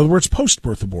 So in other words,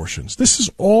 post-birth abortions. This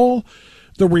is all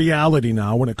the reality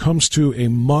now when it comes to a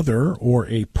mother or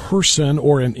a person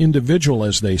or an individual,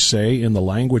 as they say in the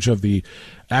language of the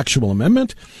actual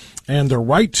amendment, and the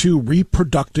right to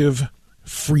reproductive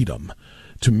freedom,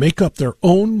 to make up their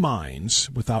own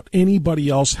minds without anybody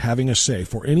else having a say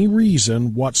for any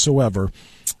reason whatsoever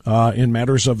in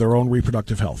matters of their own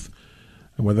reproductive health.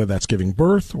 And whether that's giving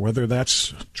birth or whether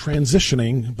that's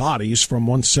transitioning bodies from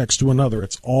one sex to another,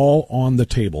 it's all on the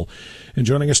table. And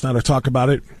joining us now to talk about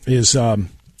it is one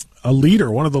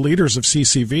of the leaders of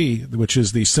CCV, which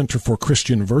is the Center for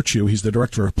Christian Virtue. He's the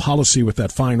director of policy with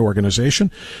that fine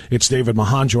organization. It's David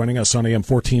Mahan joining us on AM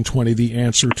 1420, The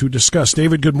Answer, to discuss.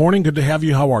 David, good morning. Good to have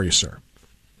you. How are you, sir?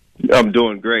 I'm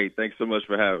doing great. Thanks so much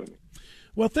for having me.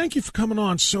 Well, thank you for coming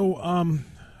on. So,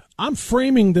 I'm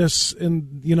framing this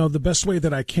in, the best way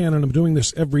that I can, and I'm doing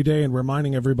this every day and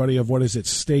reminding everybody of what is at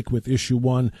stake with Issue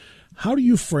 1. How do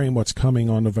you frame what's coming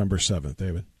on November 7th,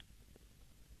 David?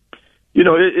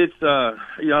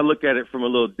 I look at it from a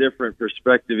little different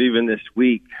perspective. Even this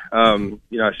week,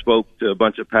 I spoke to a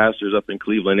bunch of pastors up in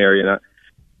Cleveland area,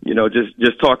 and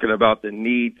just talking about the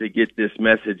need to get this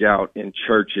message out in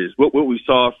churches. What we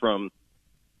saw from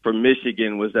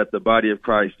Michigan was that the body of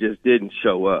Christ just didn't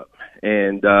show up.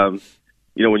 And,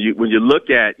 when you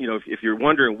look at, if you're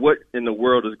wondering what in the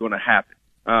world is going to happen,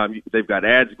 they've got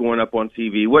ads going up on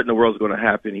TV. What in the world is going to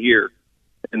happen here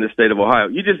in the state of Ohio?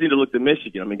 You just need to look to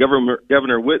Michigan. I mean, Governor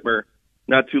Whitmer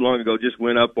not too long ago just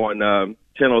went up on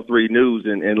Channel 3 News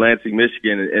in Lansing,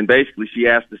 Michigan, and basically she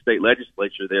asked the state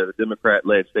legislature there, the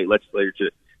Democrat-led state legislature,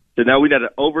 to now we got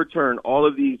to overturn all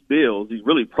of these bills, these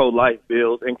really pro-life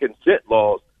bills and consent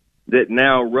laws that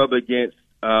now rub against,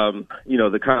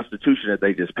 the Constitution that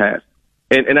they just passed.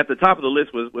 And at the top of the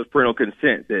list was parental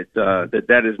consent,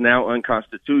 that is now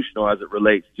unconstitutional as it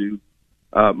relates to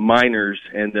minors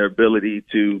and their ability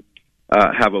to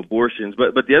have abortions.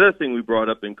 But the other thing we brought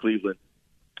up in Cleveland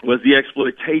was the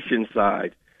exploitation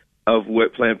side of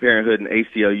what Planned Parenthood and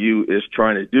ACLU is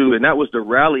trying to do, and that was to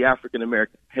rally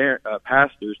African-American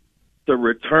pastors to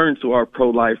return to our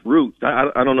pro-life roots.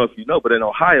 I don't know if you know, but in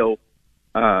Ohio,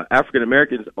 African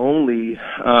Americans only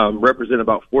represent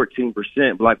about 14%,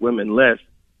 black women less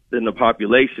than the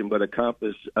population, but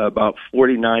encompass about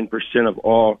 49% of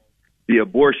all the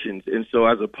abortions. And so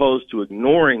as opposed to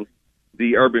ignoring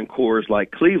the urban cores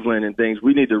like Cleveland and things,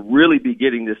 we need to really be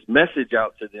getting this message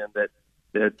out to them that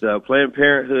Planned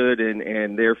Parenthood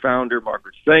and their founder,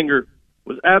 Margaret Sanger,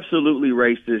 was absolutely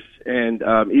racist. And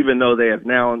even though they have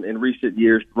now in recent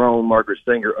years thrown Margaret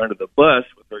Sanger under the bus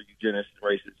with her eugenist and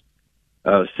racist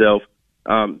self,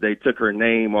 they took her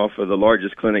name off of the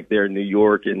largest clinic there in New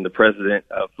York, and the president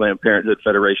of Planned Parenthood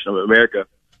Federation of America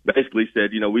basically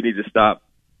said, we need to stop,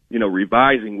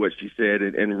 revising what she said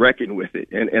and reckon with it.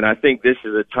 And I think this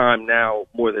is a time now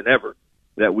more than ever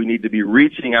that we need to be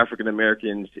reaching African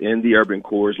Americans in the urban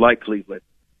cores like Cleveland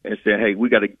and saying, hey, we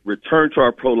got to return to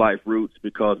our pro-life roots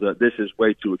because this is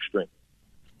way too extreme.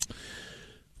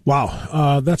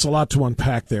 Wow, that's a lot to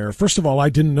unpack there. First of all, I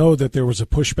didn't know that there was a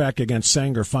pushback against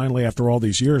Sanger finally after all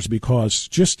these years, because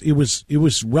it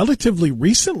was relatively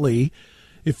recently,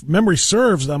 if memory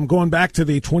serves. I'm going back to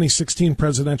the 2016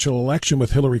 presidential election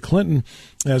with Hillary Clinton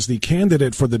as the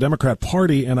candidate for the Democrat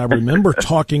Party, and I remember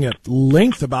talking at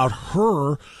length about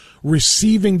her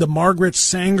receiving the Margaret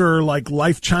Sanger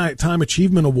Lifetime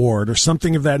Achievement Award or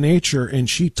something of that nature, and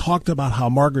she talked about how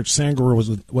Margaret Sanger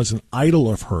was an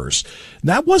idol of hers.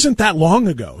 That wasn't that long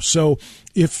ago. So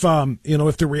if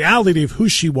the reality of who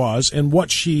she was and what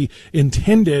she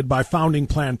intended by founding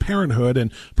Planned Parenthood,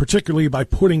 and particularly by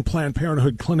putting Planned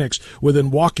Parenthood clinics within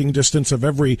walking distance of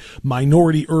every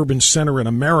minority urban center in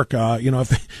America,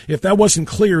 if that wasn't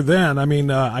clear then,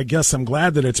 I guess I'm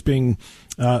glad that it's being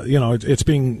it's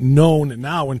being known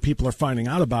now when people are finding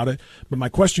out about it. But my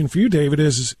question for you, David,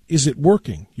 is it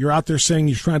working? You're out there saying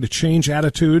you're trying to change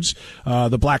attitudes.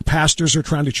 The black pastors are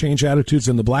trying to change attitudes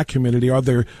in the black community. Are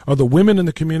the women in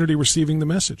the community receiving the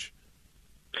message?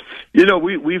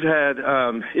 We've had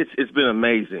it's been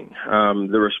amazing,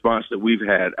 the response that we've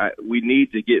had. We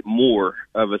need to get more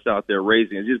of us out there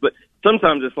raising it. But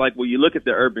sometimes it's like, well, you look at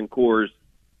the urban cores,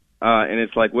 and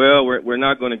it's like, well, we're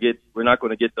not going to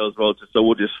get those votes, so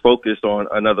we'll just focus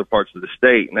on other parts of the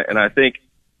state. And I think,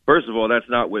 first of all, that's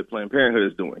not what Planned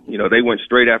Parenthood is doing. They went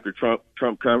straight after Trump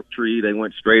country. They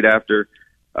went straight after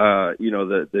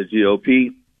the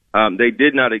GOP. They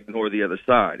did not ignore the other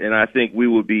side. And I think we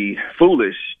would be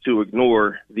foolish to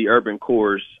ignore the urban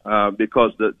cores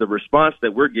because the response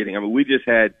that we're getting, we just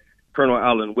had Colonel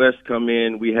Allen West come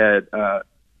in. We had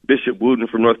Bishop Wooten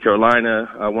from North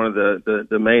Carolina, one of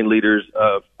the main leaders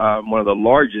of one of the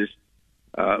largest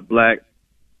black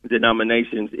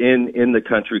denominations in the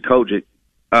country, Kojic.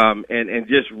 And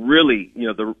just really,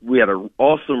 we had an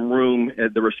awesome room.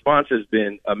 And the response has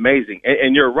been amazing.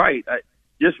 And you're right.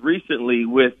 Just recently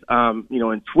with,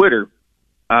 in Twitter,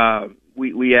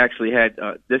 we actually had,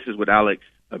 this is what Alex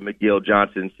McGill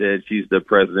Johnson said. She's the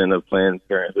president of Planned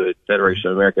Parenthood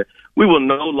Federation of America. We will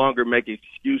no longer make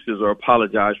excuses or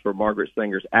apologize for Margaret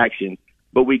Sanger's actions,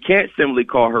 but we can't simply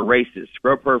call her racist,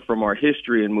 scrub her from our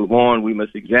history and move on. We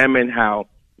must examine how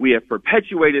we have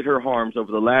perpetuated her harms over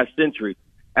the last century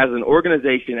as an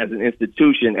organization, as an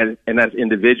institution, and as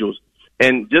individuals.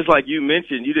 And just like you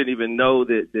mentioned, you didn't even know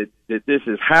that this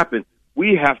has happened.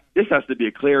 This has to be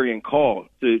a clarion call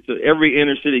to every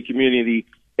inner city community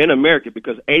in America,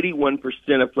 because 81%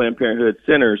 of Planned Parenthood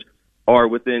centers are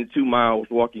within 2 miles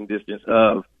walking distance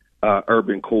of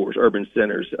urban cores, urban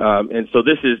centers. And so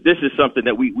this is something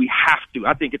that we have to,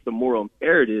 I think it's a moral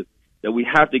imperative that we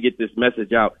have to get this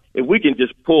message out. If we can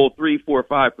just pull 3, 4,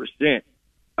 5%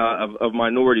 of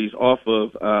minorities off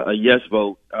of a yes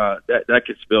vote, that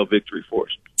could spell victory for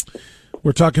us.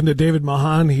 We're talking to David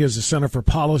Mahan. He is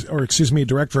the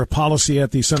Director of Policy at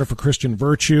the Center for Christian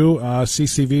Virtue.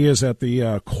 CCV is at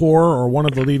the core, or one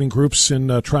of the leading groups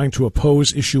in trying to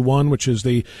oppose Issue 1, which is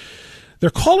they're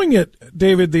calling it,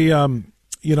 David, the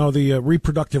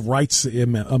Reproductive Rights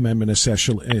Amendment.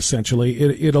 Essentially,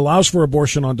 it allows for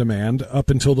abortion on demand up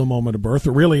until the moment of birth.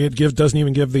 Really, doesn't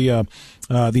even give the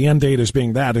end date as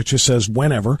being that. It just says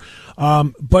whenever.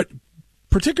 But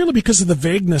particularly because of the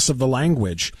vagueness of the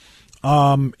language,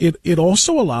 it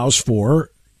also allows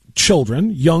for children,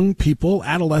 young people,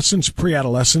 adolescents,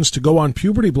 pre-adolescents to go on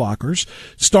puberty blockers,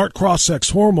 start cross-sex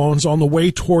hormones on the way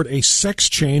toward a sex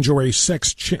change or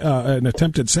an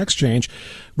attempted sex change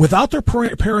without their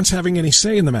parents having any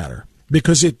say in the matter,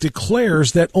 because it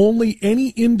declares that only any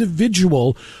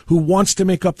individual who wants to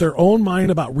make up their own mind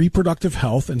about reproductive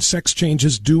health, and sex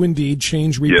changes do indeed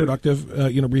change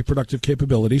reproductive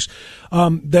capabilities,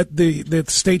 that the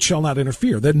state shall not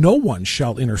interfere, that no one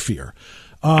shall interfere.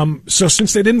 So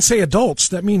since they didn't say adults,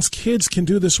 that means kids can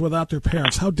do this without their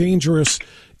parents. How dangerous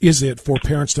is it for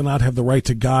parents to not have the right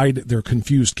to guide their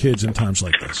confused kids in times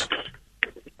like this?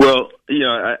 Well,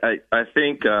 I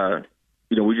think,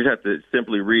 we just have to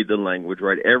simply read the language,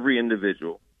 right? Every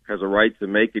individual has a right to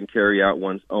make and carry out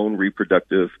one's own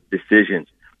reproductive decisions.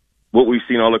 What we've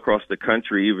seen all across the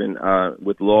country, even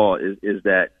with law, is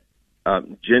that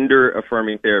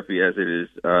gender-affirming therapy, as it is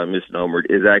misnomered,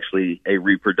 is actually a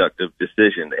reproductive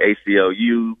decision. The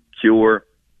ACLU, CURE,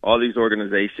 all these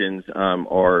organizations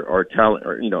are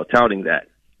touting that.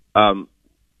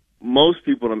 Most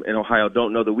people in Ohio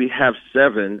don't know that we have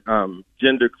 7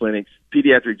 gender clinics,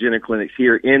 pediatric gender clinics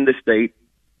here in the state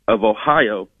of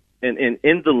Ohio. And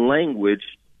in the language,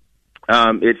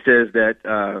 it says that,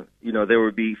 there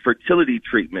would be fertility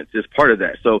treatments as part of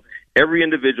that. So every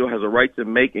individual has a right to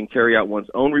make and carry out one's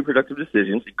own reproductive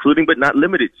decisions, including but not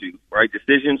limited to, right,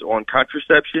 decisions on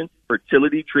contraception,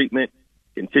 fertility treatment,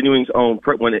 continuing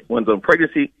one's own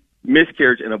pregnancy,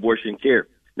 miscarriage, and abortion care.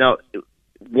 Now,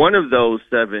 one of those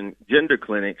 7 gender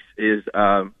clinics is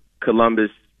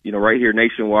Columbus, right here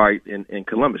nationwide in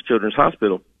Columbus Children's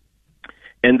Hospital.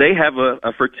 And they have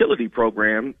a fertility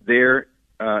program there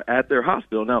at their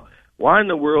hospital. Now, why in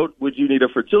the world would you need a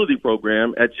fertility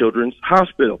program at Children's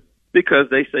Hospital? because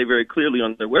they say very clearly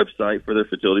on their website for their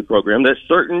fertility program that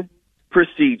certain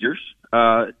procedures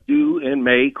do and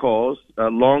may cause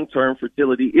long-term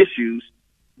fertility issues,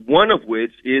 one of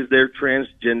which is their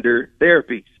transgender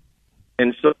therapies.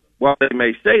 And so while they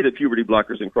may say that puberty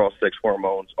blockers and cross-sex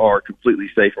hormones are completely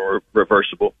safe and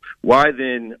reversible, why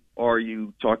then are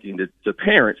you talking to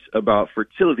parents about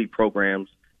fertility programs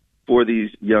for these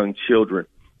young children?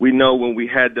 We know when we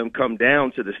had them come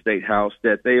down to the State House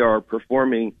that they are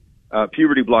performing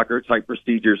puberty blocker type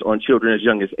procedures on children as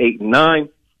young as 8 and 9,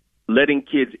 letting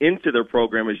kids into their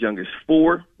program as young as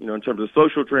 4, in terms of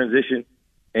social transition.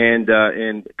 And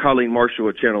Colleen Marshall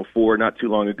at Channel 4 not too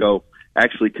long ago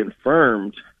actually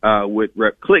confirmed what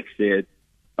Rep. Click said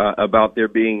about there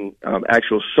being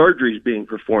actual surgeries being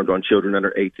performed on children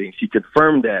under 18. She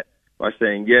confirmed that by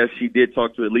saying, yes, she did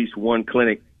talk to at least one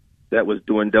clinic that was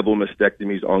doing double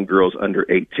mastectomies on girls under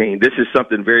 18. This is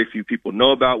something very few people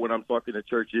know about when I'm talking to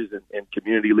churches and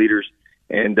community leaders,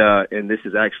 and this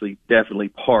is actually definitely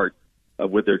part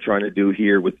of what they're trying to do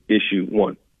here with issue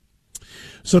 1.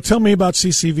 So tell me about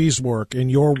CCV's work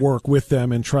and your work with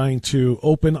them in trying to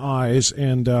open eyes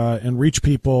and reach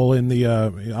people in the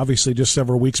obviously just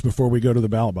several weeks before we go to the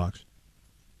ballot box.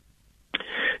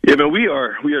 Yeah, man, we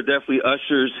are definitely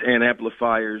ushers and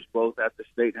amplifiers both at the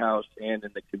State House and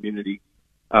in the community,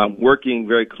 working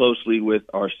very closely with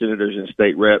our senators and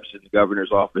state reps in the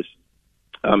governor's office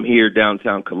here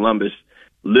downtown Columbus,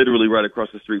 literally right across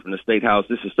the street from the State House.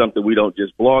 This is something we don't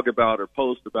just blog about or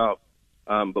post about,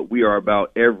 but we are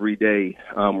about every day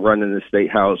running the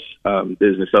State House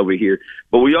business over here.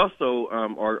 But we also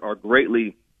are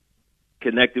greatly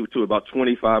connected to about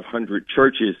 2,500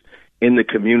 churches in the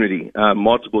community,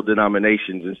 multiple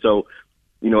denominations. And so,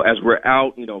 as we're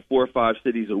out, 4 or 5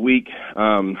 cities a week,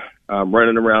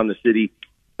 running around the city,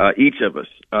 each of us,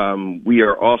 we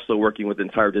are also working with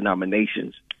entire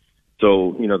denominations.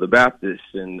 So, the Baptists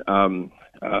and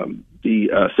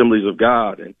the Assemblies of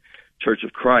God and Church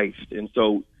of Christ. And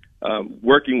so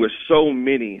working with so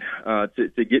many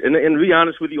to get, and to be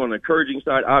honest with you, on the encouraging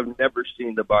side, I've never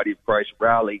seen the body of Christ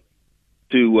rally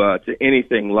to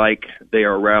anything like they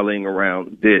are rallying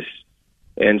around this.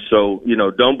 And so,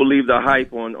 don't believe the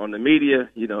hype on the media.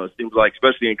 It seems like,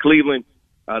 especially in Cleveland,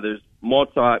 there's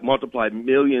multiplied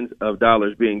millions of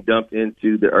dollars being dumped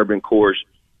into the urban cores.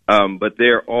 But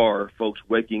there are folks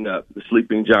waking up. The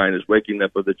sleeping giant is waking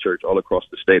up of the church all across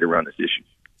the state around this issue.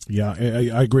 Yeah,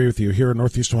 I agree with you. Here in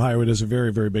Northeast Ohio, it is a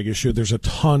very, very big issue. There's a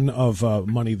ton of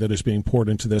money that is being poured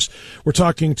into this. We're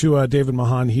talking to David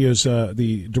Mahan. He is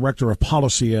the Director of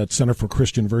Policy at Center for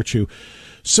Christian Virtue.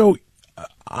 So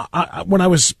when I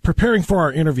was preparing for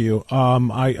our interview,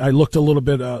 I looked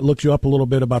you up a little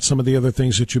bit about some of the other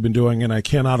things that you've been doing, and I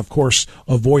cannot, of course,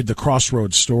 avoid the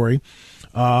Crossroads story.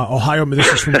 Ohio,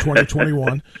 this is from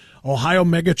 2021. Ohio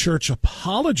megachurch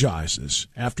apologizes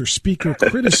after speaker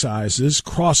criticizes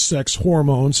cross-sex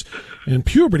hormones and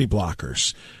puberty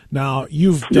blockers. Now,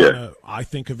 you've done, I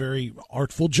think, a very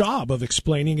artful job of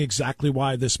explaining exactly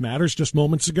why this matters just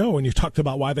moments ago. And you talked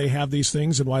about why they have these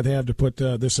things and why they have to put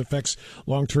this affects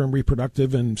long-term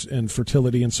reproductive and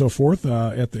fertility and so forth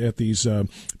at these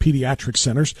pediatric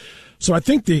centers. So I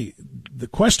think the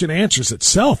question answers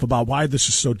itself about why this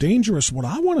is so dangerous. What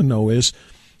I want to know is,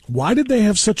 why did they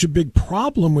have such a big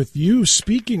problem with you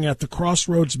speaking at the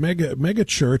Crossroads mega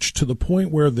church to the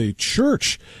point where the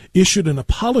church issued an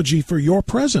apology for your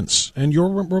presence and your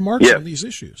remarks on these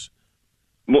issues?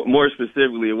 More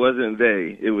specifically, it wasn't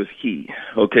they, it was he.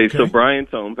 Okay. So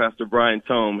Pastor Brian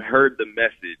Tome heard the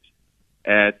message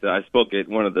I spoke at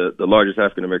one of the largest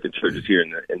African-American churches here in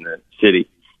the city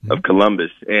of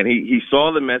Columbus. And he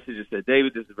saw the message and said,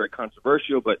 David, this is very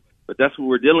controversial, but that's what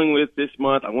we're dealing with this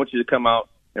month. I want you to come out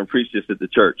and preach this at the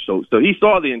church. So he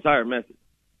saw the entire message.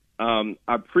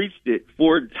 I preached it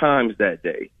 4 times that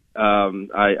day.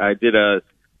 I did a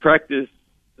practice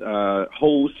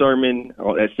whole sermon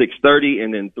at 6:30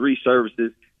 and then 3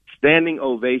 services, standing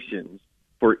ovations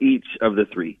for each of the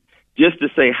 3, just to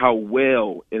say how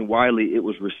well and widely it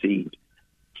was received.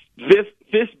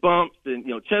 Fist bumps and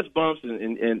chest bumps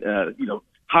and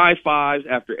high fives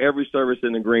after every service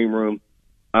in the green room.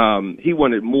 He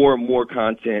wanted more and more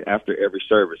content after every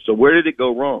service. So where did it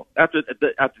go wrong? After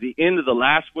the end of the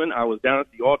last one, I was down at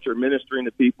the altar ministering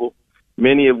to people,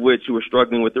 many of which who were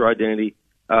struggling with their identity,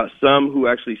 some who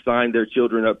actually signed their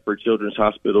children up for Children's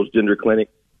Hospital's gender clinic,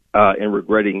 and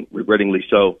regrettingly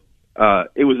so.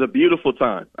 It was a beautiful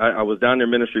time. I was down there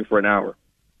ministering for an hour.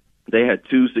 They had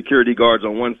 2 security guards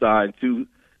on one side, 2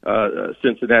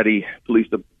 Cincinnati police,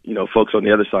 folks on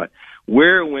the other side.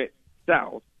 Where it went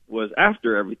south was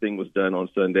after everything was done on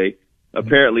Sunday.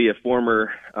 apparently a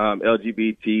former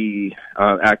LGBT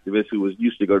activist who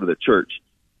used to go to the church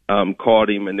called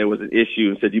him, and there was an issue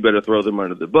and said, you better throw them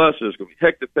under the bus, there's going to be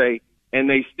heck to pay. And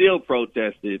they still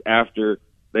protested after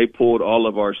they pulled all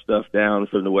of our stuff down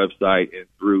from the website and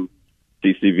threw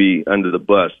CCV under the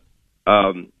bus.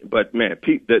 But man,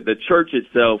 the church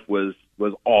itself was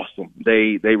awesome.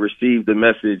 They received the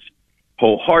message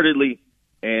wholeheartedly,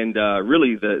 and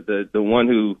really the one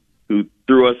who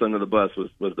threw us under the bus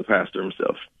was the pastor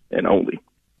himself, and only.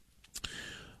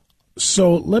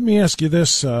 So let me ask you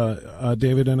this,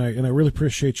 David, and I really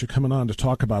appreciate you coming on to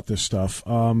talk about this stuff.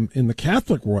 In the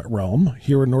Catholic realm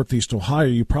here in Northeast Ohio,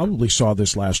 you probably saw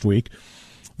this last week.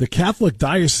 The Catholic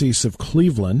Diocese of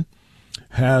Cleveland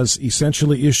has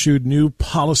essentially issued new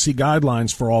policy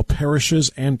guidelines for all parishes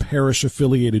and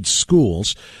parish-affiliated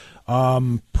schools,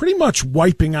 pretty much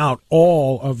wiping out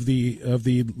all of the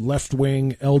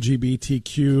left-wing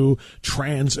LGBTQ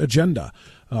trans agenda.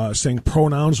 Saying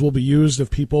pronouns will be used of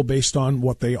people based on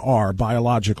what they are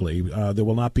biologically. There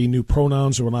will not be new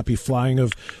pronouns. There will not be flying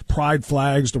of pride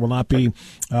flags. There will not be,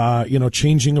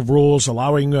 changing of rules,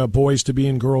 allowing boys to be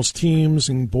in girls' teams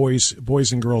and boys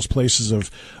and girls' places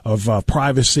of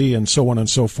privacy, and so on and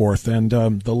so forth. And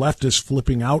the left is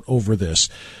flipping out over this.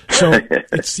 So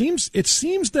it seems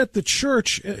that the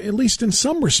church, at least in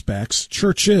some respects,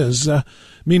 churches,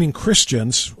 meaning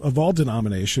Christians of all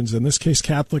denominations, in this case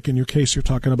Catholic, in your case you're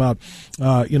talking about,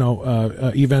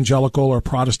 evangelical or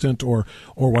Protestant or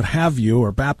what have you,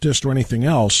 or Baptist or anything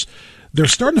else, they're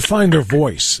starting to find their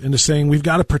voice into saying we've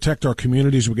got to protect our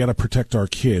communities, we've got to protect our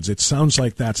kids. It sounds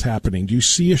like that's happening. Do you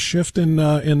see a shift in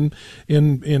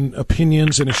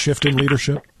opinions and a shift in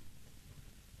leadership?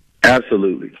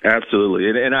 Absolutely.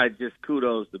 And I just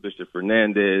kudos to Bishop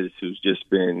Fernandez, who's just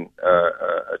been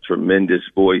a tremendous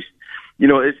voice.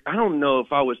 I don't know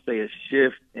if I would say a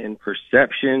shift in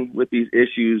perception with these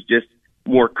issues, just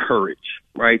more courage,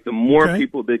 right? The more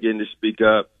people begin to speak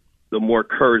up, the more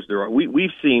courage there are. We've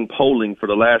seen polling for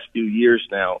the last few years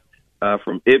now,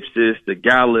 from Ipsos to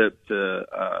Gallup to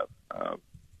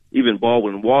even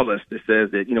Baldwin-Wallace, that says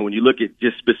that, when you look at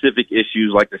just specific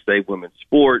issues like, say, women's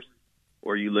sports,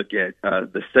 or you look at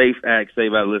the SAFE Act,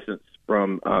 Save Adolescents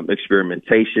from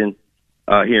Experimentation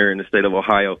here in the state of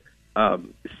Ohio,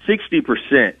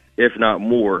 60%, if not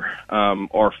more,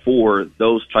 are for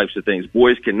those types of things.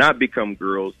 Boys cannot become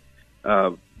girls.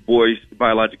 Boys,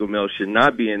 biological males, should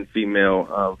not be in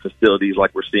female facilities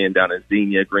like we're seeing down in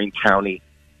Xenia, Greene County,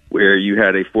 where you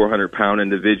had a 400-pound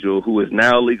individual who is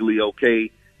now legally okay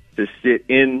to sit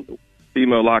in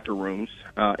female locker rooms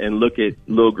and look at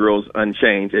little girls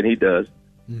unchanged, and he does.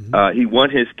 Mm-hmm. He won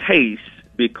his case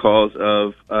because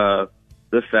of the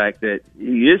fact that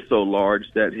he is so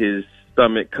large that his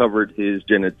stomach covered his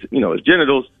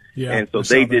genitals, and so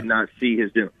they did not see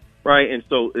his genitals, right? And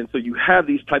so you have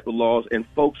these type of laws, and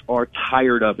folks are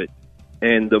tired of it.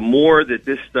 And the more that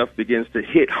this stuff begins to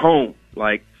hit home,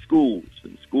 like schools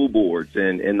and school boards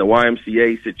and the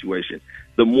YMCA situation,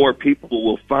 the more people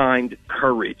will find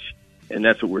courage, and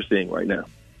that's what we're seeing right now.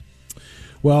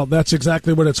 Well, that's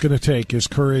exactly what it's going to take, is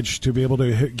courage to be able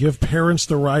to give parents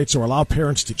the rights, or allow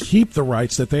parents to keep the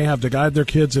rights that they have to guide their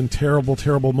kids in terrible,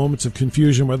 terrible moments of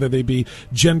confusion, whether they be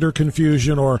gender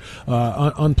confusion or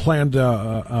unplanned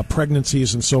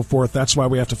pregnancies and so forth. That's why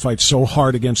we have to fight so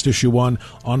hard against Issue 1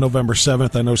 on November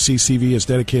 7th. I know CCV is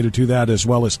dedicated to that, as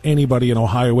well as anybody in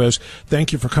Ohio is.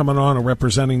 Thank you for coming on and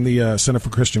representing the Center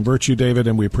for Christian Virtue, David,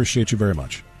 and we appreciate you very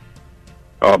much.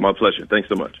 Oh, my pleasure. Thanks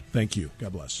so much. Thank you.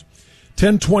 God bless.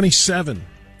 1027.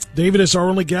 David is our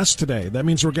only guest today. That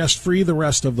means we're guest-free the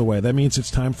rest of the way. That means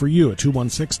it's time for you at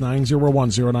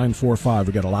 216-901-0945.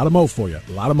 We got a lot of Mo for you.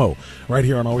 A lot of Mo. Right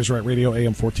here on Always Right Radio,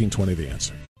 AM 1420, The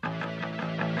Answer.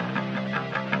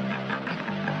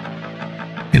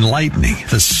 Enlightening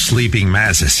the sleeping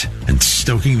masses and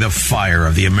stoking the fire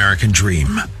of the American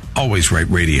dream. Always Right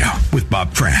Radio with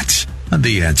Bob Frantz on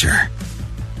The Answer.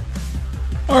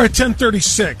 All right,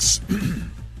 1036.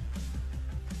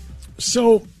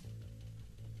 So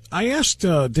I asked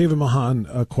David Mahan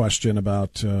a question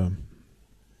about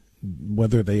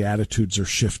whether the attitudes are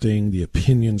shifting, the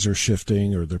opinions are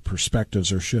shifting, or the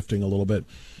perspectives are shifting a little bit.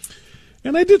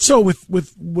 And I did so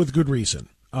with good reason.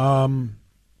 First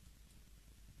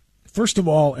of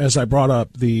all, as I brought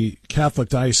up, the Catholic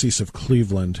Diocese of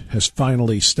Cleveland has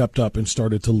finally stepped up and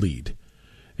started to lead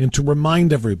and to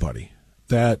remind everybody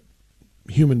that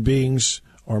human beings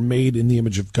are made in the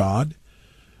image of God,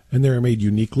 and they are made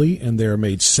uniquely, and they are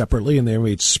made separately, and they are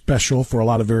made special for a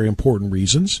lot of very important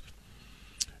reasons,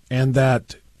 and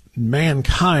that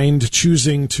mankind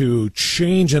choosing to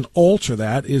change and alter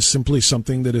that is simply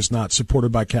something that is not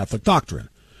supported by Catholic doctrine.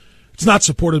 It's not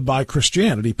supported by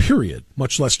Christianity, period,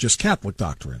 much less just Catholic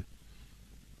doctrine.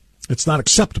 It's not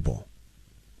acceptable.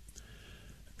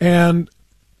 And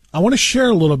I want to share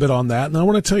a little bit on that, and I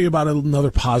want to tell you about another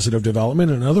positive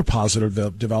development, and another positive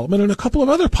development, and a couple of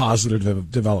other positive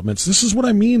developments. This is what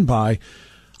I mean by,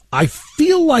 I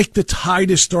feel like the tide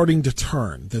is starting to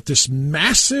turn, that this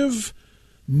massive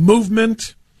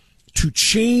movement to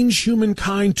change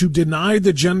humankind, to deny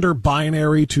the gender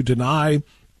binary, to deny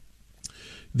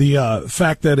the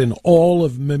fact that in all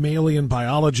of mammalian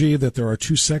biology that there are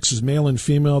two sexes, male and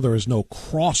female, there is no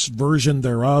cross version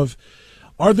thereof.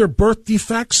 Are there birth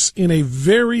defects in a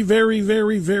very, very,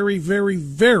 very, very, very,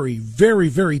 very, very,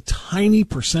 very tiny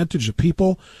percentage of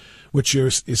people, which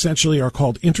essentially are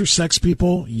called intersex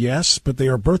people? Yes, but they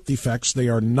are birth defects. They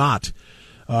are not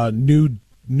new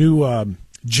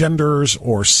genders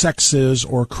or sexes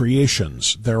or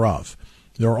creations thereof.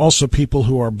 There are also people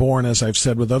who are born, as I've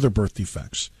said, with other birth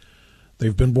defects.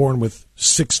 They've been born with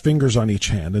 6 fingers on each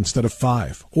hand instead of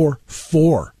 5 or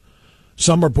 4.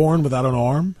 Some are born without an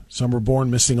arm. Some are born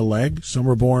missing a leg. Some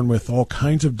are born with all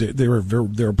kinds of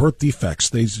they're birth defects.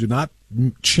 They do not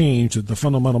change the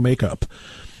fundamental makeup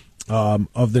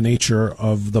of the nature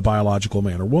of the biological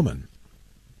man or woman.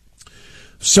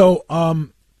 So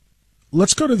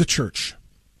let's go to the church.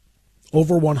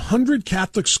 Over 100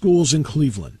 Catholic schools in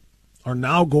Cleveland are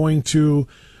now going to,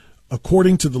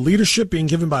 according to the leadership being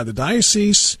given by the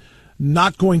diocese,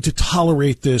 not going to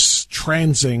tolerate this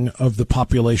transing of the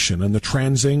population and the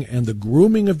transing and the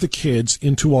grooming of the kids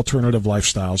into alternative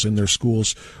lifestyles in their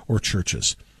schools or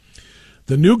churches.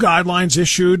 The new guidelines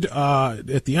issued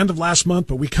at the end of last month,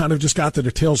 but we kind of just got the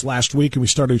details last week and we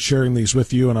started sharing these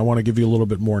with you, and I want to give you a little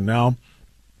bit more now.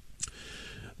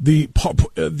 The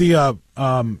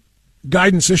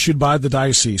guidance issued by the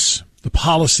diocese, the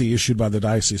policy issued by the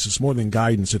diocese, it's more than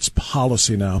guidance, it's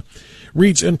policy now,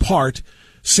 reads in part,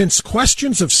 since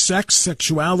questions of sex,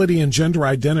 sexuality, and gender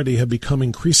identity have become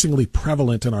increasingly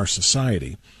prevalent in our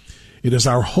society, it is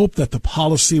our hope that the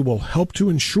policy will help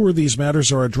to ensure these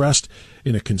matters are addressed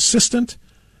in a consistent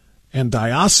and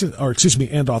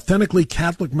authentically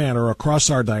Catholic manner across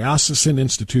our diocesan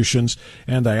institutions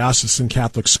and diocesan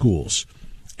Catholic schools,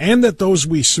 and that those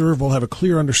we serve will have a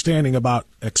clear understanding about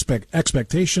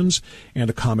expectations and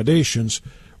accommodations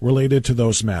related to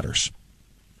those matters.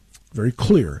 Very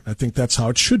clear. I think that's how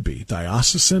it should be.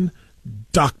 Diocesan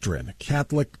doctrine,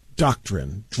 Catholic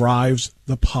doctrine, drives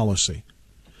the policy.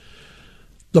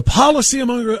 The policy,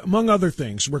 among other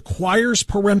things, requires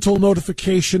parental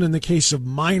notification in the case of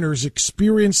minors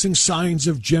experiencing signs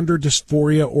of gender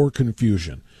dysphoria or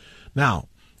confusion. Now,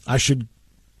 I should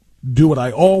do what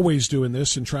I always do in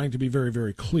this in trying to be very,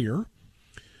 very clear.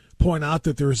 Point out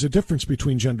that there is a difference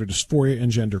between gender dysphoria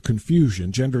and gender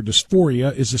confusion. Gender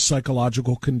dysphoria is a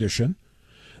psychological condition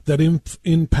that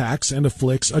impacts and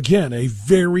afflicts, again, a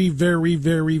very, very,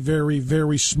 very, very,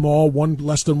 very small,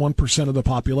 less than 1% of the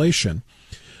population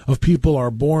of people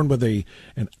are born with an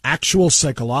actual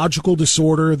psychological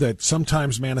disorder that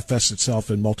sometimes manifests itself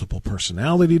in multiple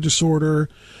personality disorder,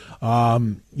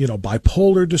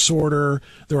 bipolar disorder.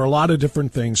 There are a lot of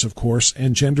different things, of course,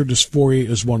 and gender dysphoria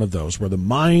is one of those, where the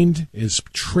mind is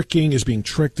being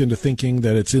tricked into thinking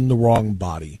that it's in the wrong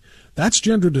body. That's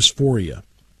gender dysphoria.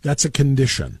 That's a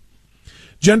condition.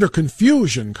 Gender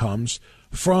confusion comes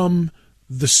from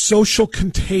the social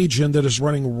contagion that is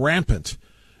running rampant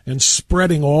and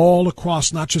spreading all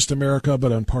across not just America,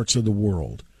 but in parts of the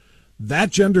world.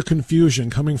 That gender confusion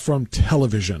coming from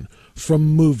television, from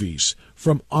movies,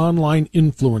 from online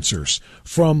influencers,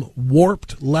 from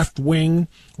warped left-wing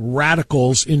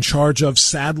radicals in charge of,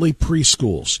 sadly,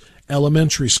 preschools,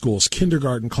 elementary schools,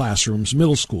 kindergarten classrooms,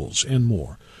 middle schools, and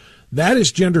more. That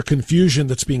is gender confusion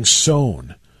that's being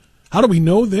sown. How do we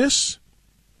know this?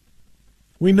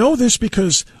 We know this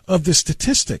because of the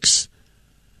statistics.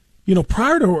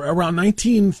 Prior to around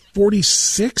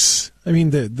 1946, I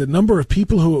mean, the number of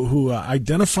people who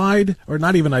identified, or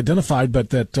not even identified,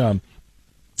 but that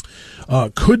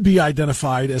could be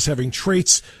identified as having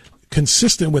traits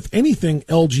consistent with anything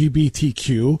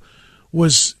LGBTQ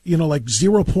was, like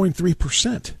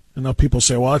 0.3%. And now people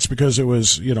say, well, that's because it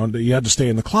was, you had to stay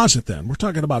in the closet then. We're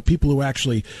talking about people who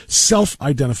actually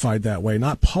self-identified that way,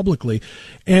 not publicly.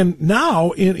 And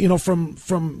now, from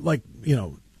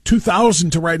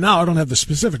 2000 to right now, I don't have the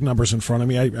specific numbers in front of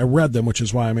me. I read them, which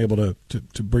is why I'm able to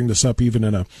bring this up even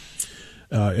in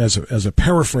as a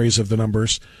paraphrase of the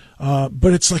numbers.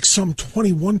 But it's like some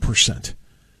 21%.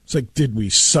 It's like, did we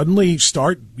suddenly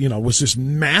start, was this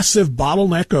massive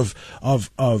bottleneck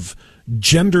of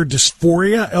gender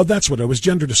dysphoria. Oh, that's what it was,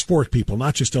 gender dysphoric people,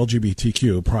 not just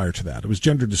LGBTQ prior to that. It was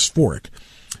gender dysphoric.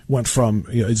 Went from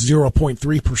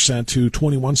 0.3% to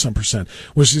 21%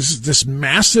 was this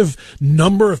massive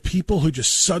number of people who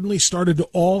just suddenly started to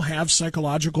all have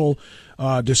psychological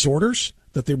disorders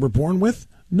that they were born with?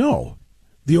 No.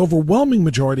 The overwhelming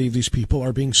majority of these people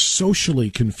are being socially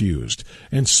confused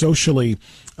and socially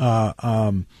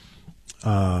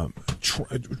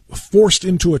forced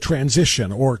into a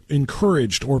transition, or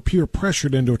encouraged or peer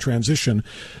pressured into a transition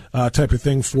type of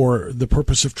thing for the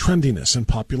purpose of trendiness and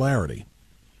popularity.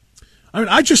 I mean,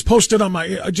 I just posted on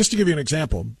my, just to give you an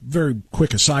example, very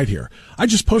quick aside here. I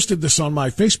just posted this on my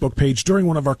Facebook page during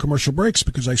one of our commercial breaks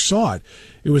because I saw it.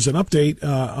 It was an update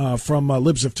from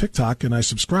Libs of TikTok, and I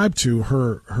subscribed to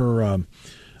her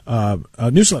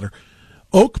newsletter.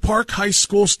 Oak Park High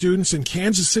School students in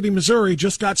Kansas City, Missouri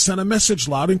just got sent a message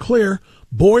loud and clear.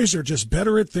 Boys are just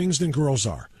better at things than girls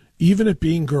are, even at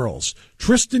being girls.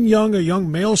 Tristan Young, a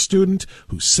young male student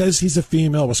who says he's a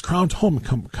female, was crowned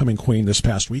homecoming queen this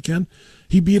past weekend.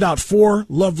 He beat out 4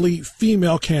 lovely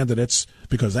female candidates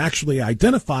because actually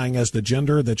identifying as the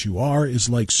gender that you are is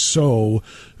like so,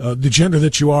 the gender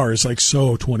that you are is like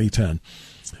so 2010.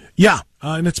 Yeah,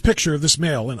 and it's a picture of this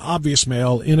male, an obvious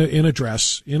male in a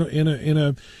dress,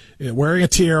 wearing a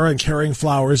tiara and carrying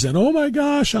flowers, and oh my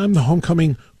gosh, I'm the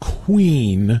homecoming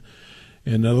queen.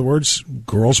 In other words,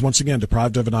 girls once again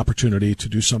deprived of an opportunity to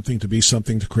do something, to be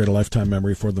something, to create a lifetime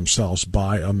memory for themselves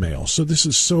by a male. So this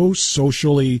is so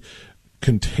socially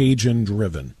contagion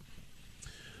driven.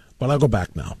 But I'll go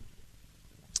back now.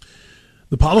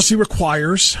 The policy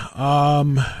requires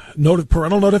parental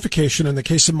notification in the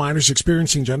case of minors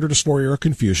experiencing gender dysphoria or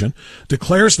confusion,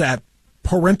 declares that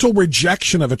parental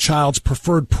rejection of a child's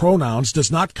preferred pronouns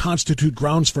does not constitute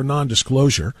grounds for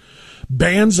non-disclosure.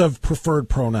 Bans of preferred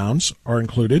pronouns are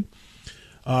included.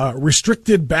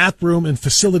 Restricted bathroom and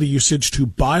facility usage to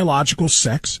biological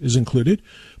sex is included.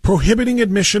 Prohibiting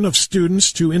admission of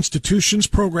students to institutions,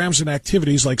 programs, and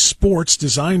activities like sports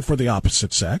designed for the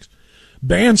opposite sex.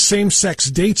 Bans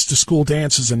same-sex dates to school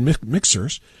dances and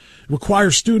mixers.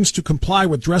 Requires students to comply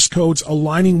with dress codes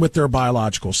aligning with their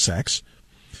biological sex.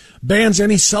 Bans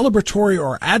any celebratory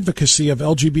or advocacy of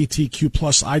LGBTQ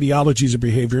plus ideologies or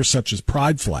behaviors such as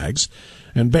pride flags.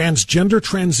 And bans gender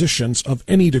transitions of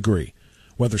any degree,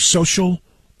 whether social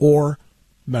or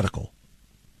medical.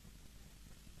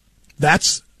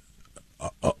 That's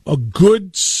a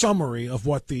good summary of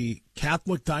what the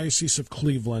Catholic Diocese of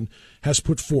Cleveland has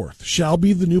put forth. Shall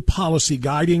be the new policy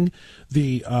guiding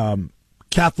the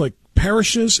Catholic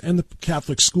parishes and the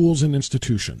Catholic schools and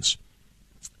institutions.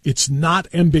 It's not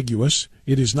ambiguous.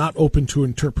 It is not open to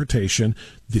interpretation.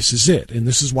 This is it, and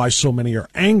this is why so many are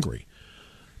angry.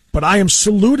 But I am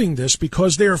saluting this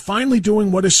because they are finally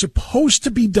doing what is supposed to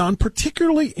be done,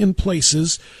 particularly in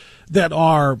places that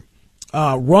are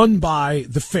run by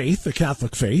the faith, the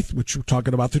Catholic faith, which we're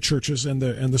talking about the churches and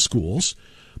the schools,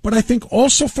 but I think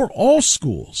also for all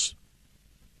schools.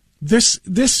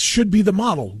 This should be the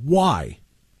model. Why?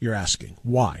 You're asking.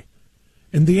 Why?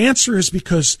 And the answer is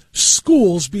because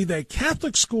schools, be they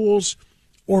Catholic schools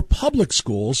or public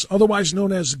schools, otherwise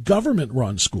known as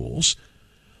government-run schools,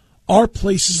 are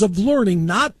places of learning,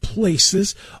 not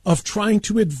places of trying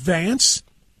to advance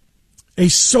a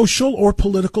social or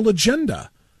political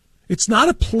agenda. It's not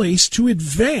a place to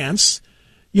advance,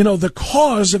 the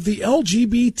cause of the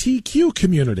LGBTQ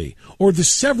community or the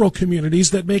several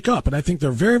communities that make up. And I think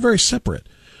they're very, very separate.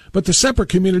 But the separate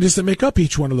communities that make up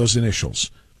each one of those initials.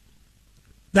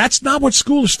 That's not what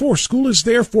school is for. School is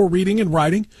there for reading and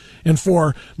writing and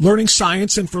for learning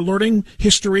science and for learning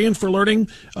history and for learning,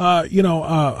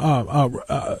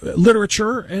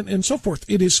 literature and so forth.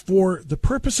 It is for the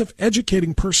purpose of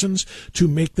educating persons to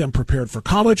make them prepared for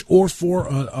college or for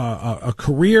a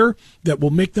career that will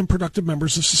make them productive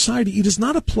members of society. It is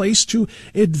not a place to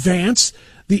advance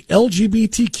the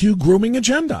LGBTQ grooming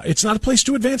agenda. It's not a place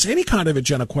to advance any kind of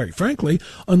agenda, quite frankly,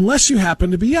 unless you happen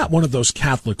to be at one of those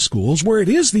Catholic schools where it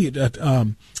is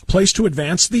the place to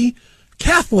advance the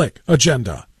Catholic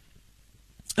agenda.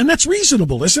 And that's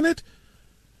reasonable, isn't it?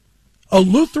 A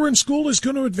Lutheran school is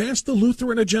going to advance the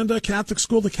Lutheran agenda, Catholic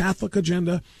school, the Catholic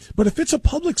agenda. But if it's a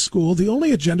public school, the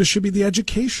only agenda should be the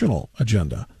educational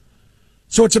agenda.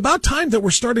 So it's about time that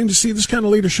we're starting to see this kind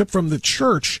of leadership from the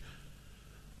church,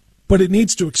 but it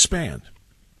needs to expand.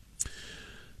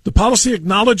 The policy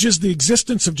acknowledges the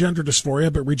existence of gender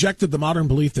dysphoria, but rejected the modern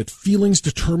belief that feelings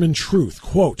determine truth.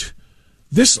 Quote,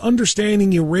 this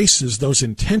understanding erases those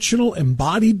intentional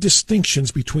embodied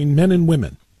distinctions between men and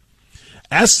women.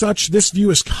 As such, this view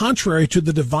is contrary to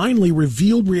the divinely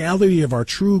revealed reality of our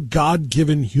true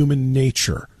God-given human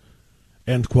nature.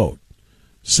 end quote,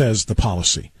 says the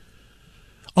policy.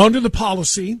 Under the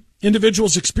policy,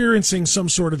 individuals experiencing some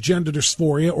sort of gender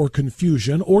dysphoria or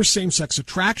confusion or same-sex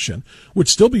attraction would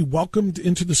still be welcomed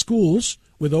into the schools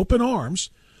with open arms,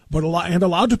 but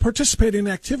allowed to participate in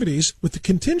activities with the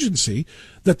contingency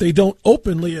that they don't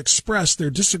openly express their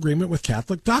disagreement with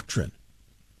Catholic doctrine.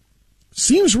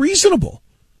 Seems reasonable.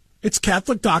 It's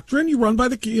Catholic doctrine. You run by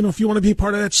the, if you want to be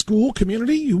part of that school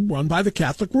community, you run by the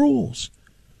Catholic rules.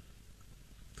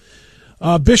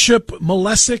 Bishop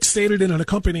Malesic stated in an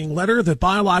accompanying letter that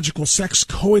biological sex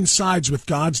coincides with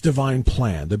God's divine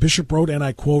plan. The bishop wrote, and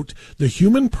I quote, "The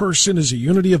human person is a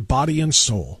unity of body and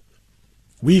soul.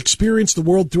 We experience the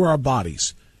world through our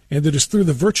bodies, and it is through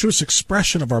the virtuous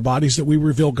expression of our bodies that we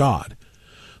reveal God.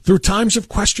 Through times of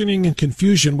questioning and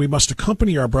confusion, we must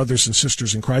accompany our brothers and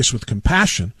sisters in Christ with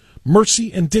compassion,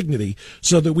 mercy, and dignity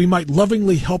so that we might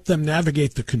lovingly help them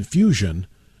navigate the confusion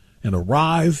and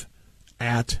arrive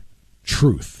at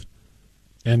truth."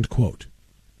 End quote.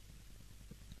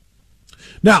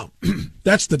 Now,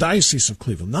 that's the Diocese of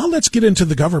Cleveland. Now let's get into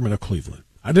the government of Cleveland.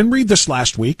 I didn't read this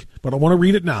last week, but I want to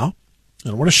read it now.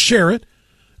 And I want to share it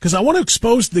because I want to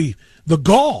expose the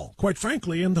gall, quite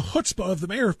frankly, and the chutzpah of the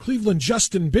mayor of Cleveland,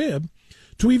 Justin Bibb,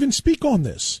 to even speak on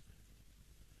this.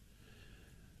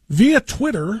 Via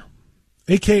Twitter,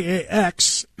 a.k.a.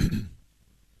 X,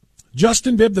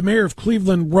 Justin Bibb, the mayor of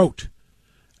Cleveland, wrote,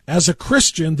 "As a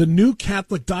Christian, the new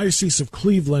Catholic Diocese of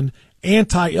Cleveland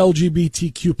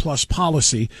anti-LGBTQ plus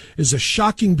policy is a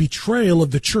shocking betrayal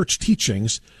of the church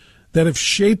teachings that have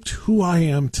shaped who I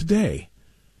am today.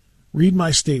 Read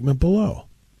my statement below."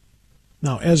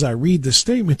 Now, as I read this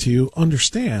statement to you,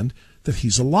 understand that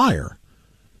he's a liar.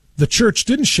 The church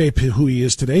didn't shape who he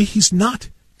is today. He's not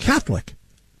Catholic.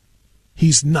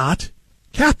 He's not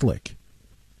Catholic.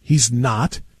 He's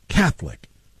not Catholic.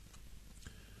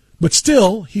 But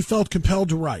still, he felt compelled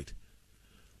to write.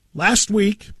 Last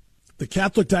week, the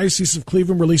Catholic Diocese of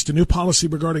Cleveland released a new policy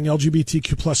regarding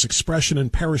LGBTQ plus expression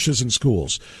in parishes and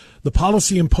schools. The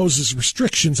policy imposes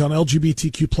restrictions on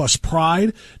LGBTQ plus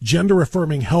pride,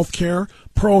 gender-affirming health care,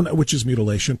 which is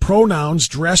mutilation, pronouns,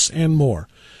 dress, and more.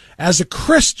 As a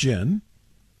Christian,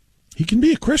 he can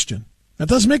be a Christian. That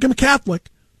doesn't make him a Catholic.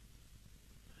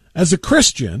 As a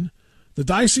Christian, the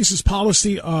diocese's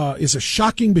policy is a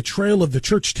shocking betrayal of the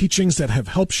church teachings that have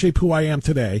helped shape who I am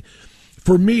today.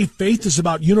 For me, faith is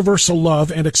about universal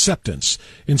love and acceptance.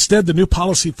 Instead, the new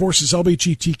policy forces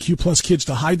LGBTQ plus kids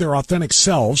to hide their authentic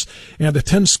selves and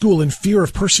attend school in fear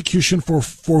of persecution for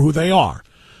who they are.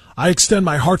 I extend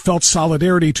my heartfelt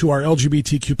solidarity to our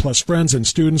LGBTQ plus friends and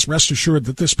students. Rest assured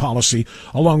that this policy,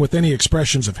 along with any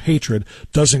expressions of hatred,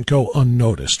 doesn't go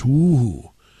unnoticed.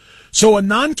 Ooh. So a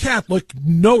non-Catholic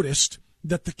noticed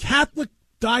that the Catholic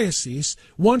diocese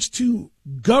wants to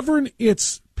govern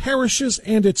its parishes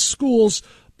and its schools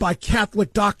by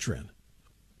Catholic doctrine.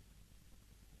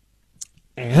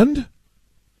 And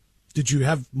did you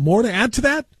have more to add to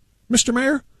that, Mr.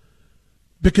 Mayor?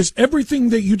 Because everything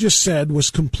that you just said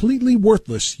was completely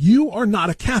worthless. You are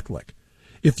not a Catholic.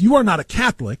 If you are not a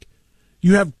Catholic,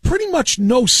 you have pretty much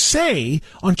no say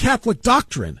on Catholic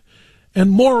doctrine. And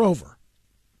moreover,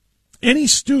 any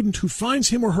student who finds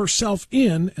him or herself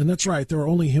in, and that's right, there are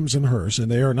only hims and hers,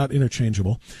 and they are not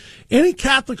interchangeable. Any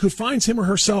Catholic who finds him or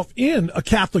herself in a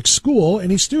Catholic school,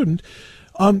 any student,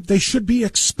 they should be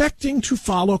expecting to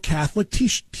follow Catholic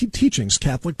teachings,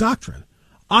 Catholic doctrine.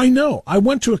 I know. I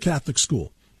went to a Catholic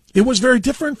school. It was very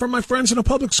different from my friends in a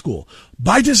public school,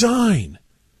 by design.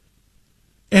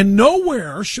 And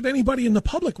nowhere should anybody in the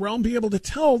public realm be able to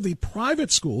tell the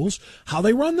private schools how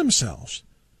they run themselves.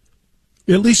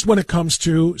 At least when it comes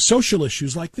to social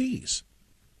issues like these.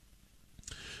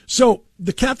 So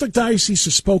the Catholic Diocese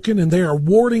has spoken, and they are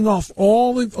warding off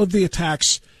all of the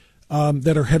attacks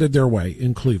that are headed their way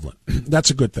in Cleveland. That's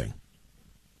a good thing.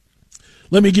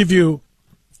 Let me give you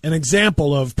an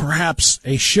example of perhaps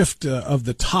a shift of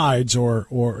the tides, or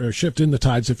a shift in the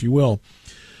tides, if you will,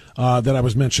 that I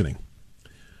was mentioning.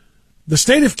 The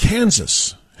state of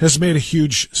Kansas has made a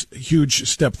huge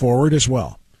step forward as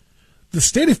well. The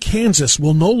state of Kansas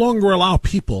will no longer allow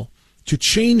people to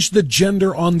change the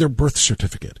gender on their birth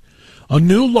certificate. A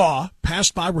new law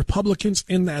passed by Republicans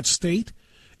in that state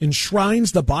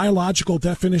enshrines the biological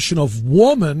definition of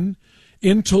woman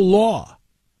into law.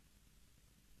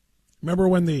 Remember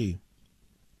when the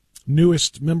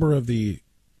newest member of the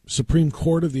Supreme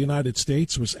Court of the United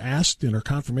States was asked in her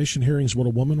confirmation hearings what a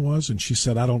woman was, and she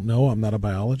said, "I don't know, I'm not a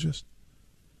biologist"?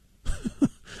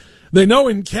 They know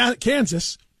in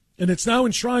Kansas, and it's now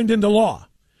enshrined into law.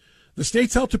 The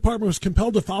state's health department was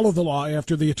compelled to follow the law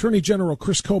after the Attorney General,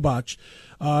 Chris Kobach,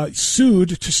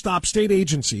 sued to stop state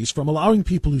agencies from allowing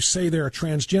people who say they are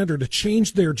transgender to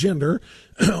change their gender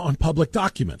on public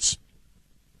documents.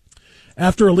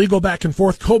 After a legal back and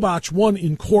forth, Kobach won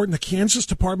in court, and the Kansas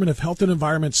Department of Health and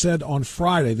Environment said on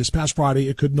Friday, this past Friday,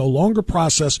 it could no longer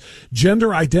process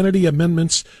gender identity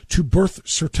amendments to birth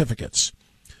certificates.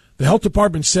 The health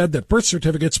department said that birth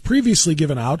certificates previously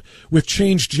given out with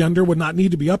changed gender would not need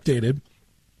to be updated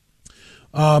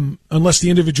unless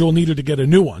the individual needed to get a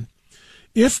new one.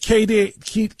 If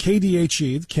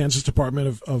KDHE, the Kansas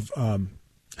Department of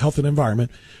Health and Environment,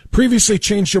 previously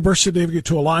changed your birth certificate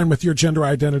to align with your gender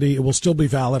identity, it will still be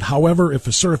valid. However, if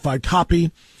a certified copy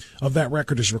of that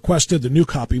record is requested, the new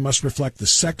copy must reflect the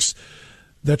sex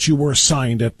that you were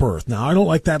assigned at birth. Now, I don't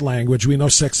like that language. We know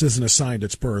sex isn't assigned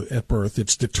at birth.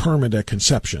 It's determined at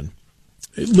conception.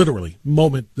 Literally,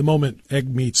 the moment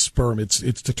egg meets sperm, it's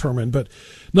determined. But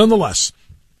nonetheless,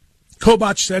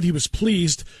 Kobach said he was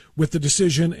pleased with the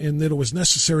decision and that it was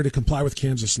necessary to comply with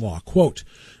Kansas law. Quote,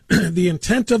 the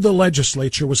intent of the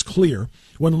legislature was clear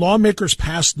when lawmakers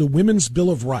passed the Women's Bill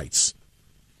of Rights.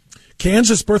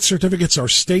 Kansas birth certificates are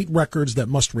state records that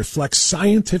must reflect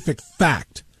scientific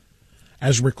fact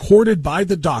as recorded by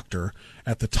the doctor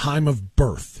at the time of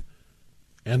birth,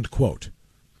 end quote.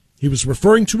 He was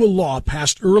referring to a law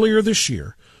passed earlier this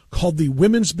year called the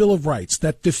Women's Bill of Rights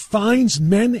that defines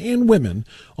men and women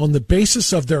on the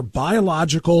basis of their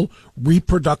biological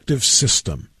reproductive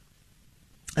system.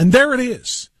 And there it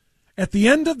is. At the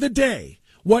end of the day,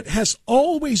 what has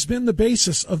always been the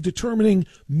basis of determining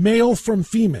male from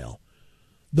female,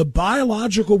 the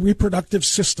biological reproductive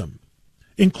system,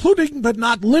 including but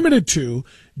not limited to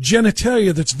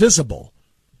genitalia that's visible.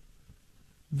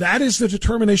 That is the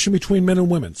determination between men and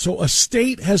women. So a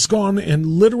state has gone and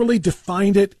literally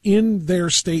defined it in their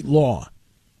state law.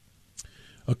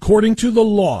 According to the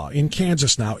law in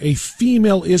Kansas now, a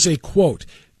female is a, quote,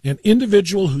 an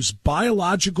individual whose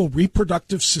biological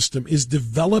reproductive system is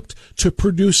developed to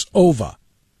produce ova,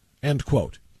 end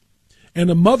quote. And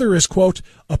a mother is, quote,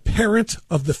 a parent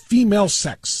of the female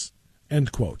sex,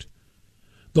 end quote.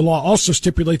 The law also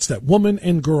stipulates that woman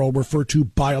and girl refer to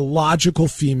biological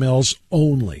females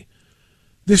only.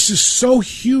 This is so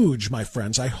huge, my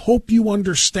friends. I hope you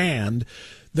understand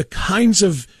the kinds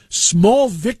of small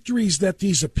victories that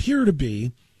these appear to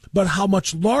be, but how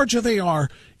much larger they are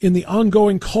in the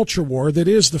ongoing culture war that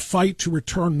is the fight to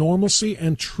return normalcy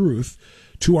and truth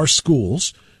to our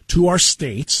schools, to our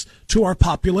states, to our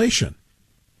population.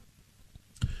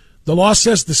 The law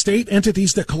says the state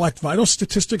entities that collect vital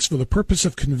statistics for the purpose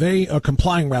of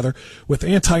complying with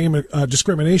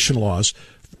anti-discrimination laws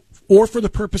or for the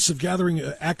purpose of gathering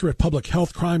accurate public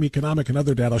health, crime, economic, and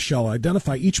other data shall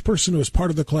identify each person who is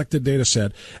part of the collected data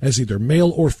set as either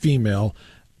male or female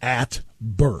at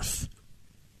birth.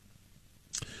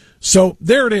 So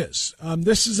there it is.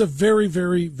 This is a very,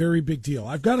 very, very big deal.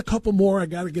 I've got a couple more. I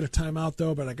got to get a timeout,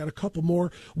 though, but I got a couple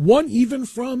more. One even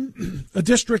from a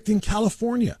district in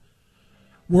California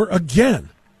where, again,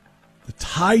 the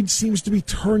tide seems to be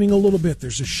turning a little bit.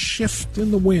 There's a shift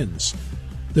in the winds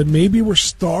that maybe we're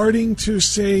starting to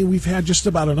say we've had just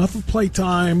about enough of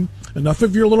playtime, enough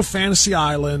of your little fantasy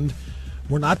island.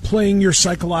 We're not playing your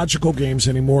psychological games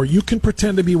anymore. You can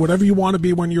pretend to be whatever you want to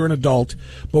be when you're an adult,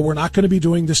 but we're not going to be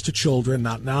doing this to children,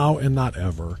 not now and not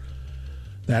ever.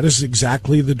 That is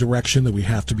exactly the direction that we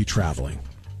have to be traveling.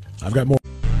 I've got more.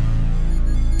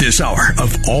 This hour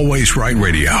of Always Right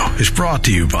Radio is brought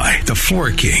to you by The Floor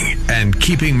King and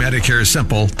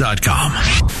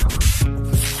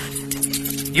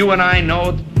KeepingMedicareSimple.com. You and I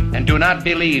know and do not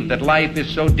believe that life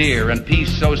is so dear and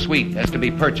peace so sweet as to be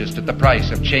purchased at the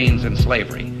price of chains and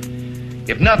slavery.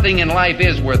 If nothing in life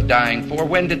is worth dying for,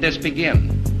 when did this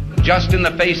begin? Just in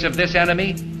the face of this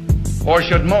enemy? Or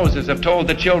should Moses have told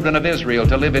the children of Israel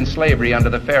to live in slavery under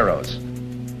the Pharaohs?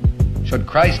 Should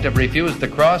Christ have refused the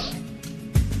cross?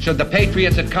 Should the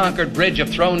patriots at Concord Bridge have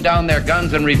thrown down their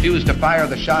guns and refused to fire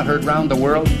the shot heard round the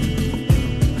world?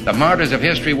 The martyrs of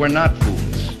history were not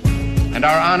fools, and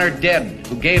our honored dead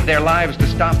who gave their lives to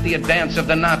stop the advance of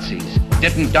the Nazis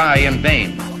didn't die in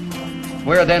vain.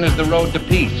 Where then is the road to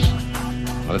peace?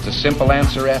 Well, it's a simple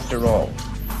answer after all.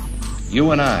 You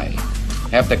and I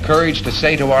have the courage to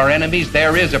say to our enemies,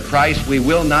 there is a price we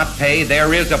will not pay,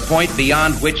 there is a point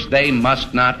beyond which they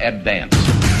must not advance.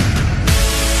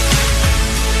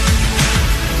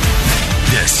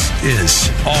 This is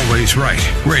Always Right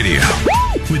Radio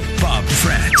with Bob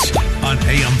Frantz on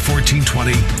AM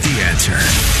 1420, The Answer.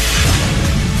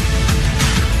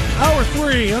 Hour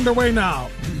 3 underway now.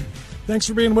 Thanks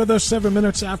for being with us. 7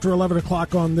 minutes after 11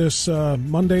 o'clock on this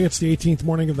Monday. It's the 18th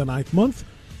morning of the 9th month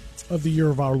of the year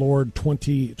of our Lord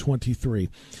 2023.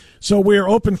 So we're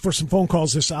open for some phone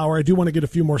calls this hour. I do want to get a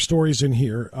few more stories in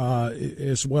here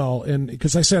as well, and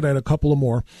because I said I had a couple of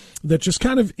more that just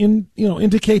kind of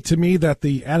indicate to me that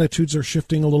the attitudes are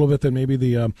shifting a little bit, that maybe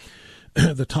the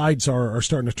the tides are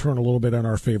starting to turn a little bit in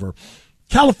our favor.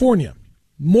 California,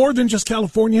 more than just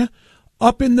California,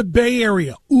 up in the Bay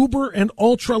Area, uber and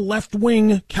ultra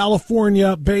left-wing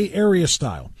California Bay Area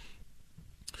style.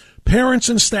 Parents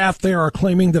and staff there are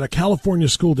claiming that a California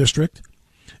school district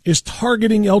is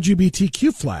targeting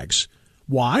LGBTQ flags.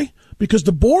 Why? Because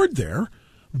the board there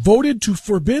voted to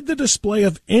forbid the display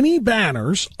of any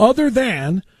banners other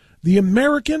than the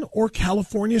American or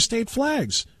California state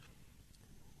flags.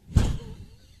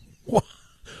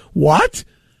 What?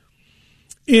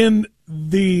 In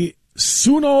the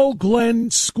Suno Glen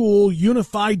School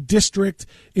Unified District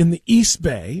in the East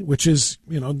Bay, which is,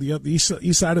 the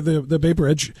east side of the Bay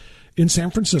Bridge in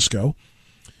San Francisco,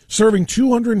 serving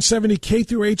 270 K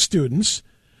through 8 students,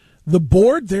 the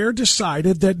board there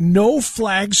decided that no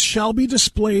flags shall be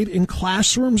displayed in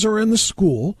classrooms or in the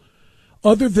school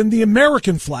other than the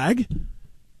American flag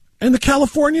and the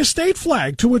California state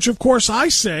flag, to which, of course, I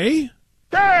say,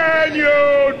 can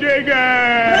you dig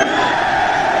it?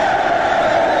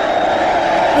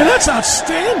 And that's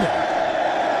outstanding.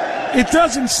 It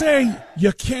doesn't say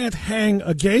you can't hang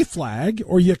a gay flag,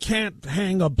 or you can't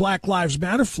hang a Black Lives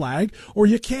Matter flag, or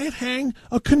you can't hang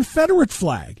a Confederate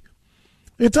flag.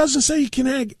 It doesn't say you can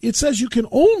hang. It says you can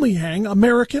only hang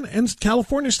American and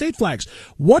California state flags.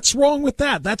 What's wrong with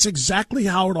that? That's exactly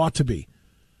how it ought to be.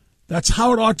 That's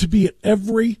how it ought to be at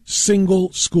every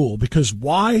single school. Because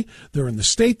why? They're in the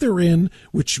state they're in,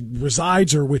 which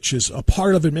resides or which is a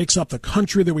part of it, makes up the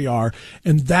country that we are,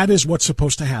 and that is what's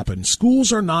supposed to happen.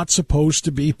 Schools are not supposed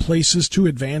to be places to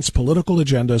advance political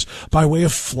agendas by way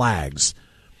of flags.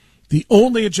 The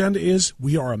only agenda is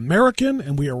we are American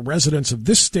and we are residents of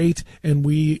this state, and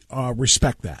we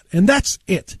respect that. And that's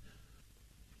it.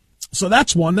 So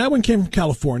that's one. That one came from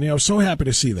California. I was so happy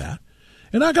to see that.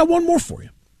 And I got one more for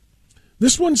you.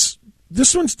 This one's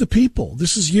the people.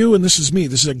 This is you and this is me.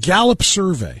 This is a Gallup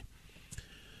survey.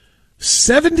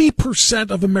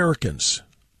 70% of Americans,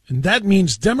 and that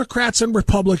means Democrats and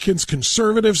Republicans,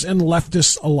 conservatives and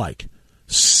leftists alike,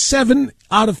 7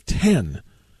 out of 10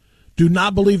 do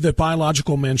not believe that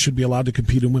biological men should be allowed to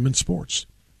compete in women's sports.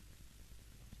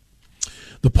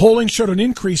 The polling showed an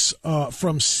increase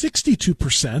from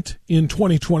 62% in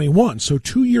 2021. So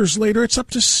 2 years later, it's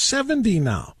up to 70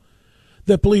 now,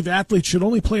 that believe athletes should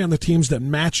only play on the teams that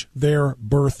match their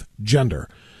birth gender.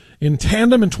 In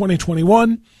tandem, in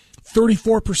 2021,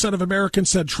 34% of Americans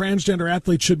said transgender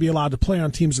athletes should be allowed to play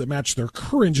on teams that match their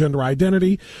current gender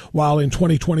identity, while in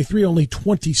 2023, only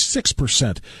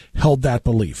 26% held that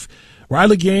belief.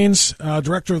 Riley Gaines,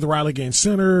 director of the Riley Gaines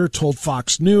Center, told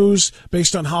Fox News,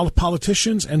 based on how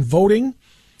politicians and voting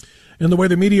and the way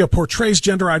the media portrays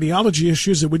gender ideology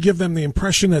issues, it would give them the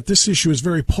impression that this issue is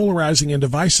very polarizing and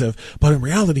divisive, but in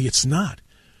reality, it's not.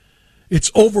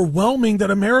 It's overwhelming that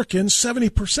Americans,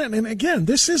 70%, and again,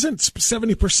 this isn't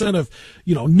 70% of,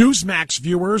 Newsmax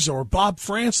viewers or Bob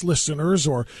Frantz listeners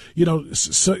or,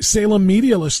 Salem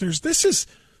media listeners. This is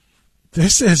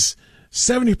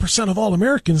 70% of all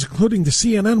Americans, including the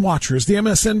CNN watchers, the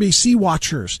MSNBC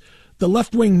watchers, the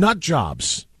left-wing nut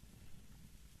jobs.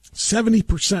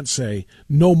 70% say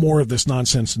no more of this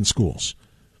nonsense in schools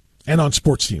and on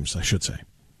sports teams, I should say.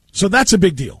 So that's a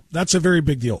big deal. That's a very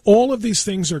big deal. All of these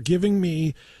things are giving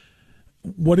me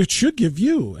what it should give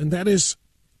you, and that is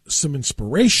some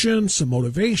inspiration, some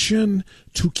motivation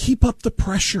to keep up the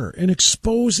pressure and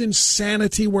expose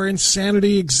insanity where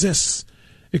insanity exists.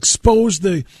 Expose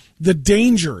the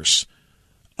dangers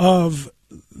of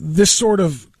this sort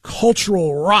of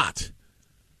cultural rot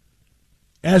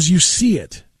as you see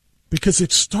it. Because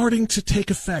it's starting to take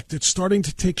effect. It's starting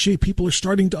to take shape. People are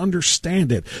starting to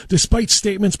understand it. Despite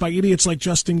statements by idiots like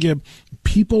Justin Gibb,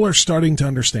 people are starting to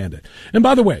understand it. And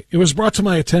by the way, it was brought to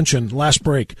my attention last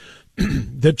break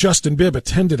that Justin Bibb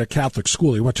attended a Catholic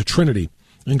school. He went to Trinity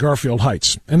in Garfield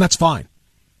Heights, and that's fine.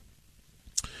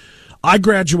 I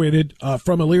graduated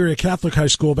from Elyria Catholic High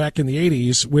School back in the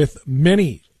 80s with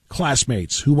many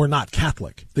classmates who were not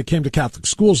Catholic. They came to Catholic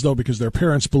schools, though, because their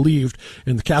parents believed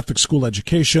in the Catholic school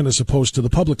education as opposed to the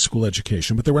public school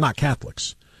education, but they were not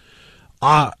Catholics.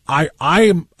 I'm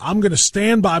going to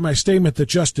stand by my statement that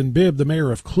Justin Bibb, the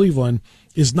mayor of Cleveland,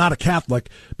 is not a Catholic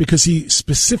because he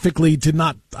specifically did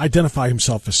not identify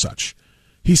himself as such.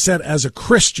 He said, as a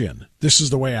Christian, this is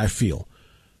the way I feel.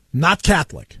 Not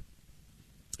Catholic.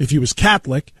 If he was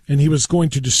Catholic and he was going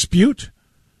to dispute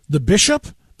the bishop,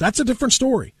 that's a different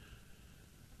story.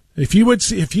 If he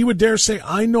would dare say,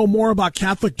 I know more about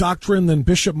Catholic doctrine than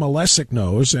Bishop Malesic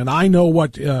knows, and I know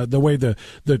what the way the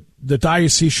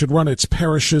diocese should run its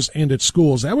parishes and its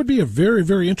schools, that would be a very,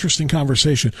 very interesting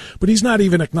conversation. But he's not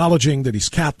even acknowledging that he's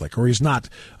Catholic, or he's not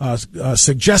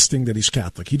suggesting that he's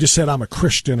Catholic. He just said, I'm a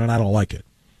Christian and I don't like it.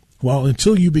 Well,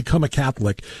 until you become a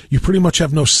Catholic, you pretty much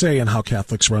have no say in how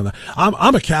Catholics run that.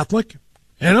 I'm a Catholic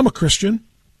and I'm a Christian,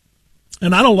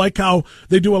 and I don't like how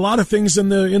they do a lot of things in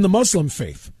the Muslim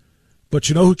faith. But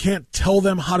you know who can't tell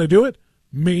them how to do it?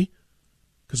 Me,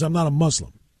 because I'm not a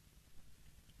Muslim.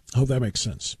 I hope that makes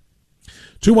sense.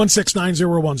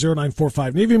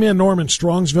 216-901-0945. Navy man Norm in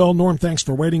Strongsville. Norm, thanks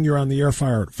for waiting. You're on the air.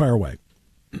 Fire away.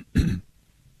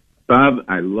 Bob,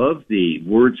 I love the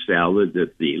word salad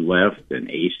that the left and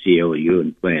ACLU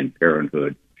and Planned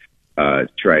Parenthood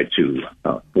try to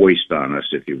foist on us,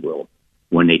 if you will,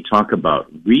 when they talk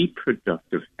about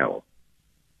reproductive health.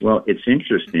 Well, it's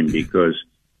interesting because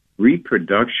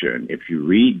reproduction, if you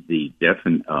read the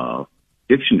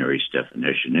dictionary's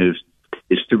definition,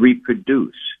 is to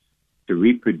reproduce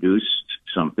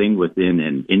something within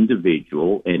an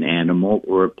individual, an animal,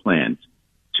 or a plant,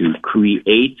 to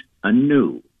create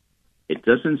anew. It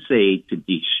doesn't say to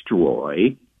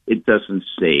destroy. It doesn't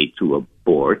say to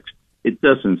abort. It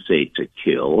doesn't say to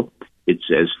kill. It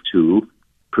says to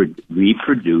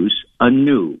reproduce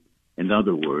anew. In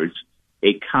other words,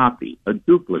 a copy, a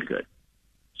duplicate.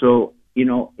 So, you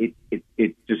know,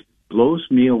 it just blows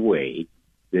me away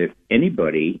that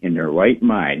anybody in their right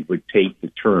mind would take the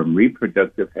term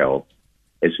reproductive health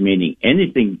as meaning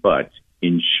anything but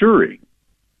ensuring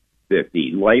that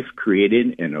the life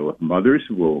created in a mother's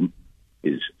womb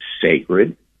is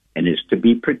sacred and is to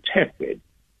be protected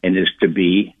and is to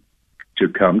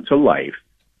come to life,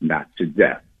 not to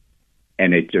death.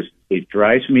 And it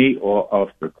drives me off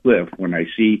the cliff when I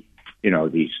see, you know,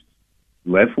 these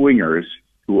left-wingers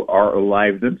who are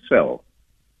alive themselves,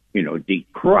 you know,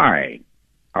 decrying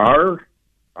our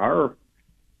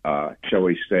shall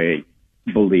we say,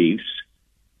 beliefs,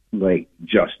 like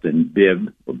Justin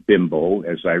Bimbo,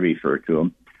 as I refer to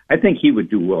him. I think he would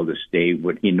do well to stay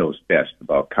what he knows best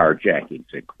about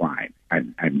carjackings and crime.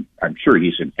 I'm sure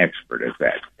he's an expert at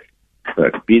that.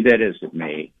 But be that as it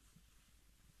may,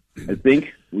 I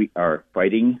think we are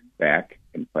fighting back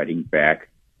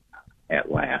at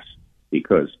last,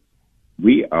 because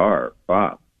we are,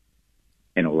 Bob,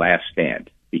 in a last stand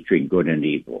between good and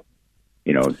evil.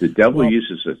 You know, the devil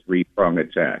uses a three-pronged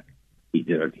attack.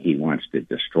 He wants to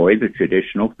destroy the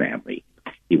traditional family.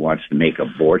 He wants to make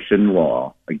abortion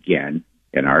law again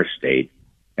in our state.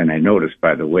 And I noticed,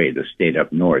 by the way, the state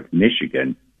up north,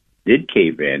 Michigan, did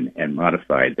cave in and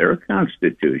modify their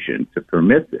constitution to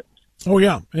permit this. Oh,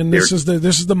 yeah, and this is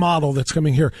the model that's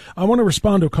coming here. I want to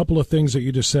respond to a couple of things that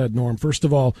you just said, Norm. First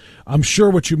of all, I'm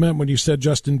sure what you meant when you said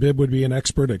Justin Bibb would be an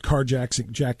expert at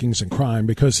carjackings and crime,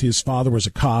 because his father was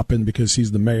a cop and because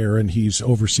he's the mayor and he's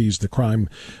oversees the crime,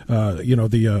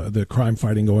 the crime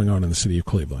fighting going on in the city of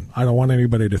Cleveland. I don't want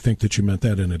anybody to think that you meant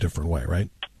that in a different way,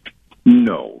 right?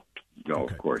 No. No,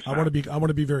 okay. Of course not. I want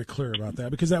to be very clear about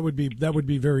that, because that would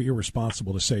be very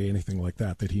irresponsible to say anything like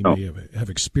that he may have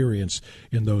experience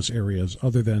in those areas,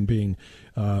 other than being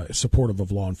supportive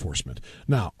of law enforcement.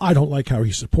 Now, I don't like how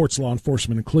he supports law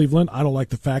enforcement in Cleveland. I don't like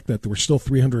the fact that there were still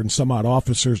 300 and some odd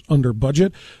officers under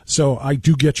budget. So I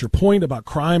do get your point about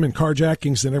crime and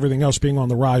carjackings and everything else being on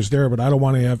the rise there, but I don't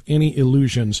want to have any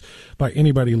illusions by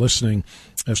anybody listening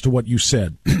as to what you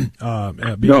said. I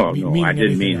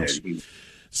didn't mean it.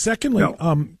 Secondly,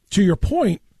 to your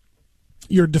point,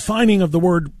 your defining of the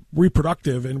word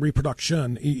reproductive and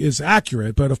reproduction is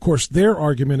accurate, but of course their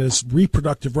argument is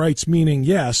reproductive rights, meaning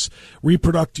yes,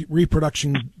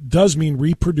 reproduction does mean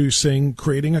reproducing,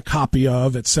 creating a copy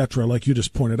of, etc., like you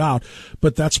just pointed out,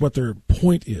 but that's what their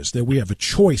point is, that we have a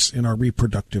choice in our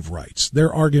reproductive rights.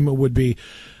 Their argument would be,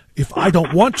 if I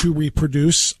don't want to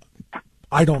reproduce,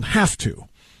 I don't have to.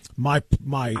 My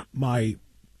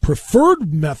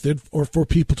preferred method, or for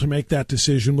people to make that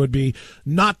decision, would be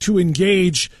not to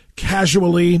engage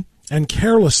casually and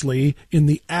carelessly in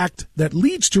the act that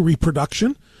leads to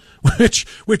reproduction,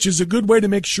 which is a good way to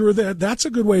make sure that that's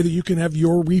a good way that you can have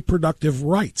your reproductive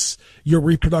rights, your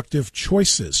reproductive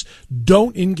choices.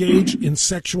 Don't engage in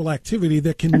sexual activity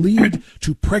that can lead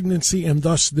to pregnancy and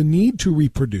thus the need to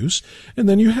reproduce, and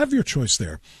then you have your choice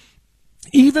there.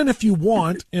 Even if you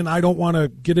want, and I don't want to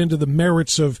get into the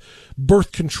merits of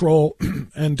birth control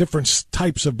and different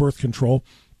types of birth control,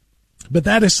 But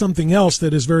that is something else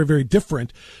that is very, very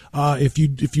different. If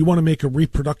you want to make a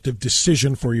reproductive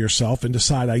decision for yourself and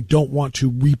decide I don't want to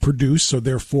reproduce, so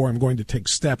therefore I'm going to take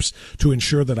steps to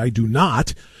ensure that I do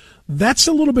not, that's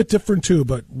a little bit different too.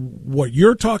 But what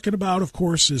you're talking about, of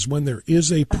course, is when there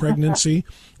is a pregnancy,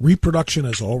 reproduction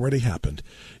has already happened.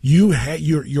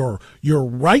 Your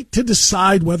right to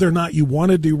decide whether or not you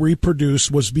wanted to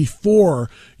reproduce was before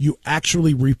you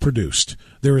actually reproduced.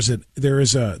 There's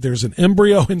an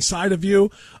embryo inside of you,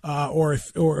 or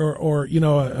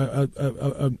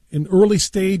an early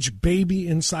stage baby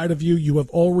inside of you. You have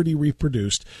already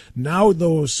reproduced. Now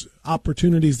those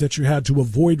opportunities that you had to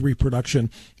avoid reproduction,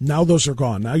 now those are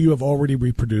gone. Now you have already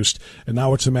reproduced, and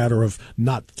now it's a matter of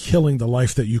not killing the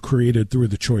life that you created through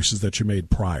the choices that you made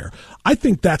prior. I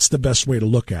think that's the best way to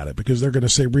look at it, because they're going to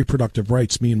say reproductive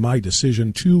rights mean my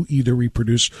decision to either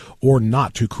reproduce or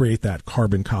not to create that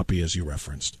carbon copy, as you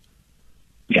referenced.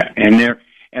 Yeah,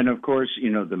 and of course,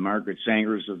 the Margaret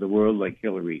Sangers of the world, like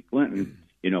Hillary Clinton,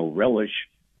 relish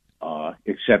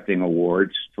accepting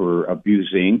awards for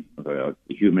abusing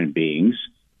human beings,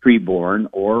 preborn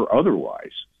or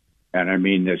otherwise. And I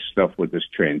mean, this stuff with this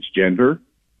transgender,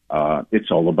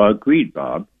 it's all about greed,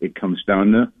 Bob. It comes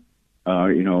down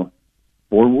to,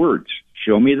 4 words: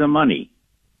 show me the money.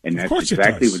 And that's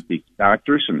exactly what these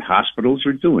doctors and hospitals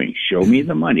are doing. Show me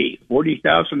the money.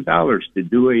 $40,000 to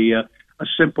do a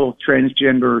simple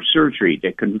transgender surgery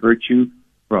that converts you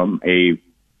from a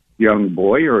young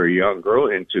boy or a young girl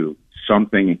into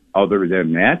something other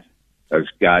than that, as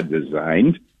God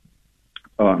designed.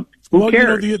 Who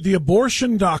cares? The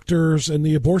abortion doctors and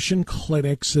the abortion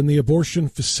clinics and the abortion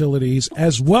facilities,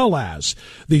 as well as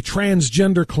the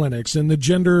transgender clinics and the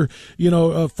gender,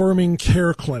 affirming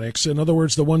care clinics. In other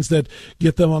words, the ones that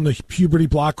get them on the puberty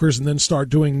blockers and then start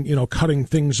doing, cutting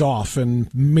things off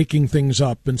and making things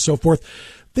up and so forth.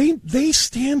 They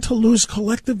stand to lose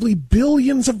collectively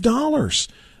billions of dollars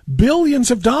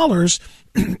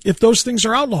if those things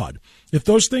are outlawed. If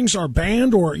those things are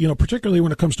banned, or particularly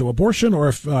when it comes to abortion, or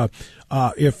if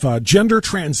gender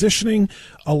transitioning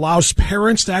allows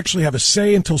parents to actually have a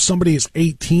say until somebody is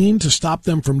 18 to stop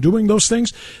them from doing those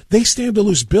things, they stand to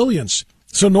lose billions.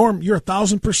 So, Norm, you're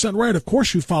 1,000% right. Of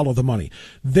course you follow the money.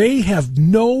 They have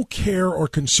no care or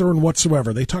concern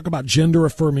whatsoever. They talk about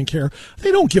gender-affirming care.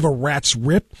 They don't give a rat's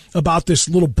rip about this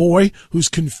little boy who's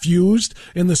confused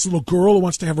and this little girl who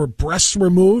wants to have her breasts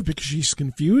removed because she's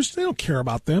confused. They don't care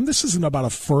about them. This isn't about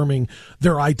affirming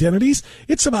their identities.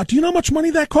 It's about, do you know how much money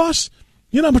that costs?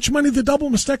 You know how much money the double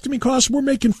mastectomy costs? We're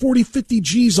making 40, 50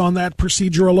 G's on that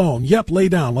procedure alone. Yep, lay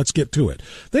down. Let's get to it.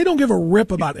 They don't give a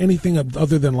rip about anything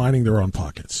other than lining their own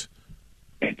pockets.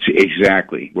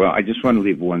 Exactly. Well, I just want to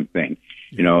leave one thing.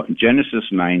 Genesis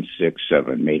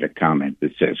 9:6-7 made a comment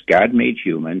that says, God made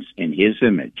humans in his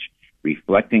image,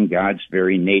 reflecting God's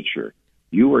very nature.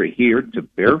 You are here to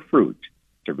bear fruit,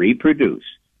 to reproduce,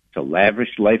 to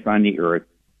lavish life on the earth,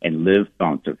 and live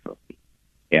bountifully.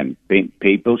 And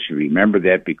people should remember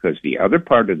that, because the other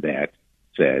part of that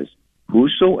says,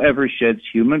 whosoever sheds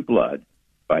human blood,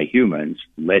 by humans,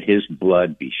 let his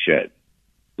blood be shed.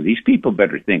 So these people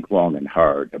better think long and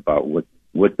hard about what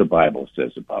the Bible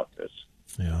says about this.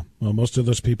 Yeah, well, most of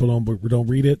those people don't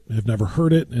read it, have never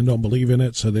heard it, and don't believe in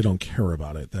it, so they don't care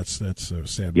about it. That's a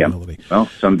sad reality. Well,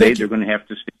 someday they're going to have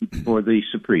to stand before the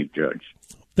Supreme Judge.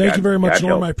 Thank you very much,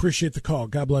 Norm. I appreciate the call.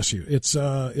 God bless you. It's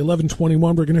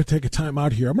 11:21. We're going to take a time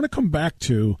out here. I'm going to come back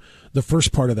to the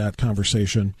first part of that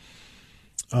conversation,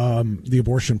 the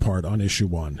abortion part on issue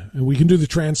 1. And we can do the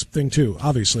trans thing, too.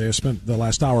 Obviously, I spent the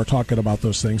last hour talking about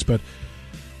those things. But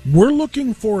we're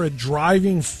looking for a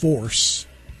driving force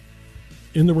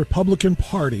in the Republican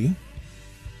Party,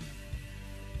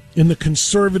 in the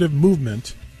conservative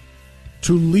movement,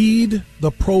 to lead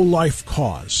the pro-life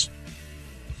cause.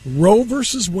 Roe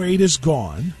versus Wade is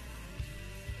gone.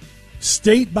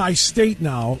 State by state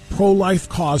now, pro-life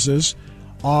causes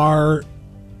are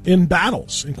in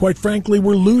battles. And quite frankly,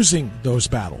 we're losing those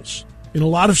battles in a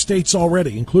lot of states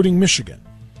already, including Michigan.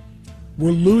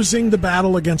 We're losing the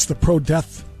battle against the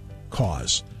pro-death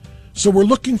cause. So we're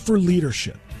looking for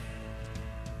leadership.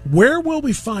 Where will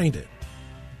we find it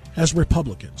as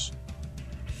Republicans?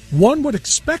 One would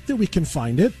expect that we can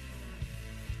find it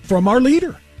from our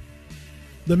leader,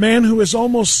 the man who is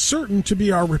almost certain to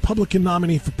be our Republican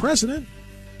nominee for president.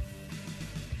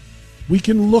 We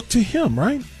can look to him,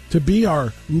 right, to be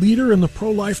our leader in the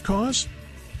pro-life cause.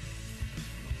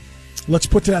 Let's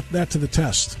put that to the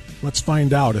test. Let's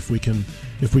find out if we can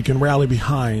rally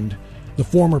behind the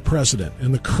former president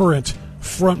and the current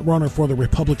front runner for the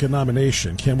Republican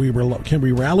nomination. Can we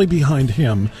rally behind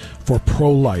him for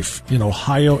pro-life in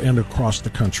Ohio and across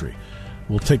the country?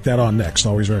 We'll take that on next.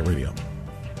 Always Right Radio.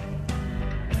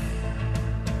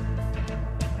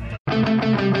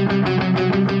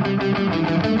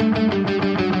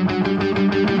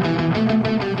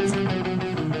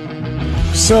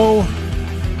 So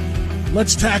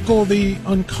let's tackle the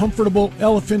uncomfortable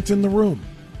elephant in the room.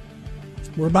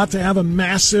 We're about to have a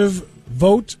massive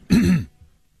vote on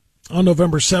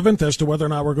November 7th as to whether or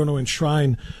not we're going to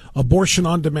enshrine abortion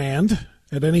on demand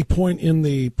at any point in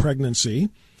the pregnancy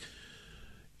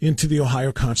into the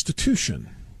Ohio Constitution.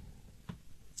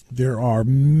 There are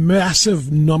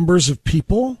massive numbers of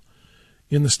people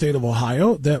in the state of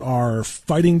Ohio that are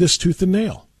fighting this tooth and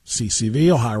nail.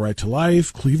 CCV, Ohio Right to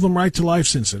Life, Cleveland Right to Life,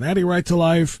 Cincinnati Right to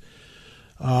Life,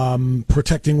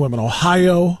 Protecting Women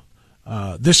Ohio,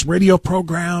 this radio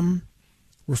program.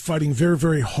 We're fighting very,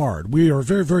 very hard. We are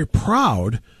very, very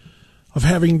proud of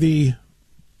having the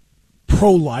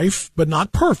pro-life, but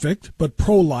not perfect, but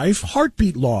pro-life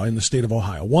heartbeat law in the state of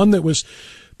Ohio. One that was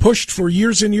pushed for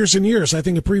years and years and years. I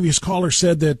think a previous caller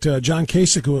said that John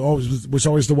Kasich, who was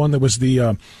always the one that was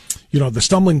the, the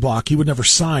stumbling block, he would never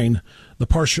sign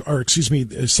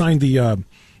sign the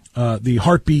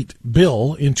heartbeat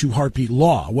bill into heartbeat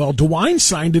law. Well, DeWine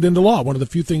signed it into law. One of the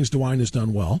few things DeWine has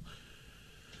done well.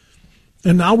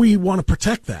 And now we want to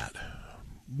protect that.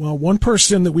 Well, one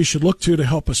person that we should look to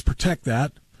help us protect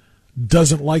that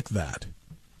doesn't like that.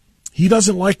 He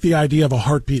doesn't like the idea of a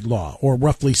heartbeat law or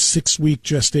roughly 6-week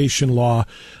gestation law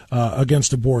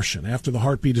against abortion after the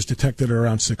heartbeat is detected at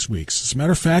around 6 weeks. As a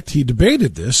matter of fact, he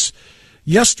debated this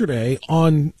yesterday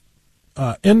on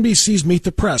NBC's Meet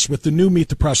the Press with the new Meet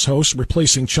the Press host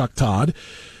replacing Chuck Todd,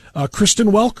 Kristen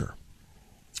Welker.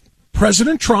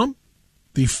 President Trump,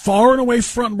 the far and away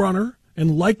front runner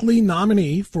and likely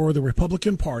nominee for the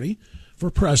Republican Party for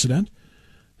president,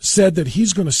 said that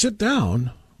he's going to sit down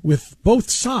with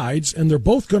both sides and they're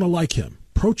both going to like him.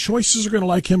 Pro-choicers are going to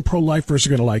like him, pro-lifers are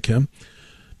going to like him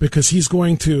because he's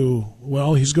going to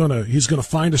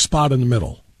find a spot in the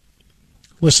middle.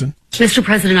 Listen. Mr.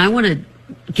 President, I want to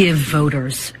give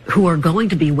voters who are going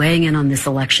to be weighing in on this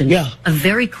election a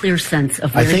very clear sense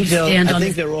of where you stand on this. I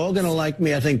think they're all going to like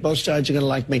me. I think both sides are going to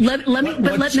like me. What's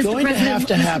going to have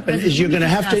to happen is you're going to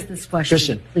have to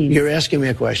listen. You're asking me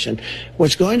a question.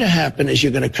 What's going to happen is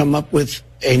you're going to come up with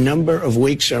a number of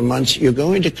weeks or months. You're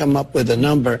going to come up with a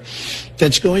number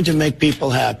that's going to make people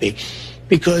happy,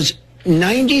 because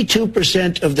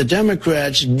 92% of the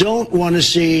Democrats don't want to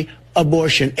see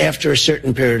abortion after a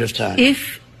certain period of time.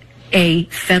 If a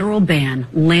federal ban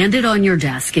landed on your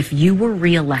desk, if you were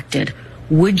reelected,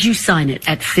 would you sign it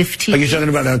at 15 weeks? Are you talking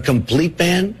about a complete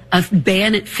ban? A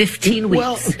ban at 15 weeks.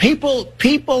 Well,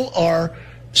 people are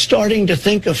starting to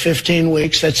think of 15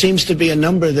 weeks. That seems to be a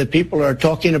number that people are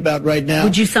talking about right now.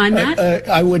 Would you sign that?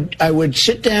 I would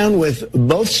sit down with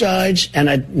both sides and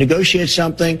I'd negotiate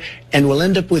something, and we'll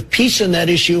end up with peace on that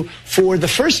issue for the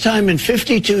first time in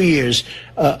 52 years.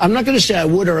 I'm not going to say I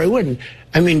would or I wouldn't.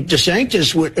 I mean,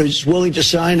 DeSantis is willing to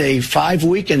sign a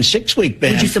 5-week and 6-week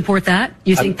ban. Would you support that?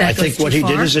 You think that I think what he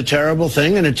did is a terrible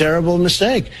thing and a terrible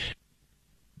mistake.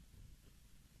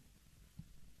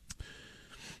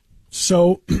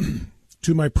 So,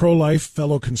 to my pro-life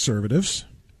fellow conservatives,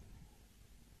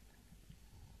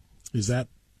 is that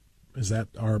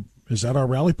our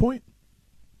rally point?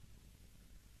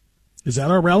 Is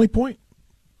that our rally point?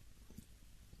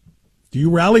 Do you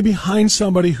rally behind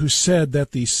somebody who said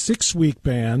that the 6-week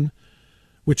ban,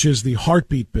 which is the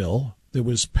heartbeat bill that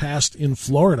was passed in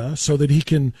Florida so that he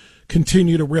can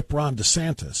continue to rip Ron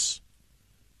DeSantis?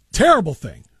 Terrible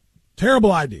thing.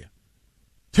 Terrible idea.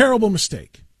 Terrible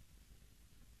mistake.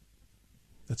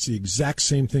 That's the exact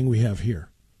same thing we have here.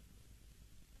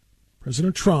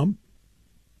 President Trump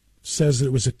says that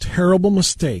it was a terrible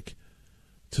mistake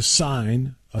to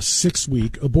sign a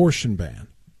 6-week abortion ban,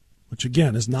 which,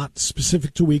 again, is not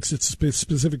specific to weeks. It's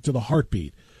specific to the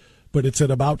heartbeat, but it's at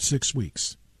about 6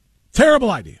 weeks. Terrible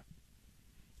idea.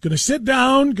 Going to sit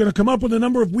down, going to come up with a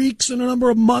number of weeks and a number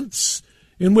of months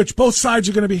in which both sides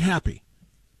are going to be happy.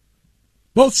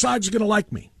 Both sides are going to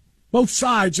like me. Both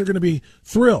sides are going to be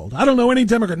thrilled. I don't know any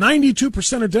Democrat.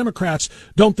 92% of Democrats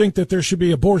don't think that there should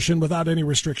be abortion without any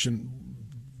restriction.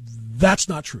 That's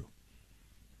not true.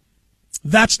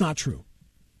 That's not true.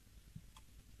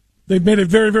 They've made it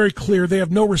very, very clear they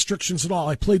have no restrictions at all.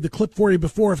 I played the clip for you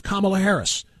before of Kamala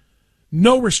Harris.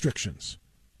 No restrictions.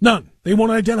 None. They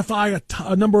won't identify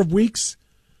a number of weeks.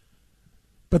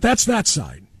 But that's that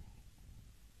side.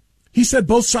 He said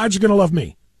both sides are going to love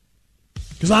me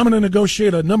because I'm going to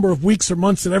negotiate a number of weeks or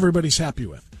months that everybody's happy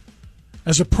with.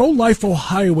 As a pro-life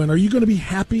Ohioan, are you going to be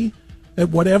happy at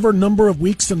whatever number of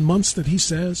weeks and months that he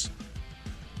says?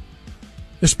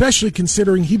 especially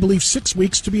considering he believes 6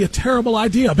 weeks to be a terrible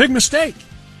idea, a big mistake.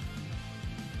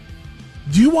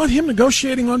 Do you want him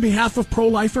negotiating on behalf of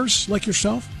pro-lifers like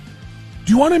yourself?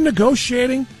 Do you want him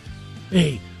negotiating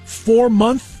a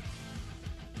 4-month,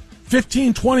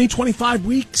 15, 20, 25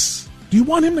 weeks? Do you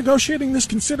want him negotiating this,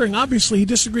 considering obviously he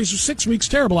disagrees with 6 weeks?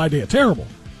 Terrible idea. Terrible.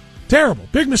 Terrible.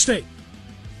 Big mistake.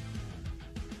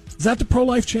 Is that the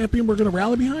pro-life champion we're going to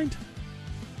rally behind?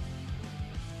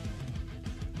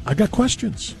 I got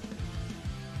questions.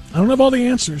 I don't have all the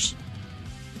answers,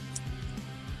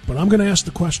 but I'm going to ask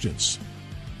the questions.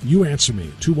 You answer me.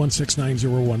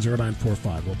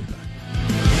 216-901-0945. We'll be back.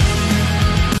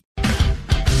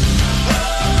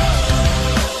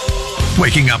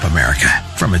 Waking up America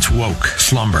from its woke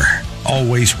slumber.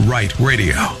 Always Right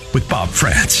Radio with Bob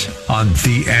Frantz on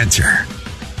The Answer.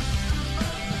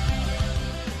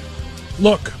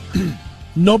 Look,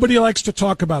 nobody likes to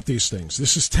talk about these things.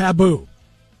 This is taboo.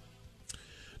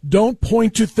 Don't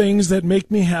point to things that make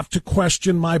me have to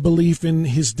question my belief in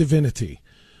his divinity.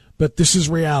 But this is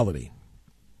reality.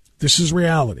 This is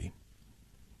reality.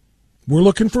 We're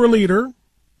looking for a leader.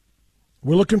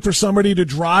 We're looking for somebody to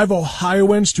drive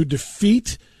Ohioans to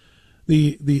defeat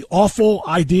the awful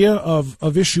idea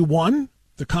of Issue 1,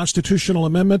 the constitutional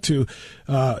amendment to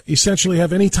essentially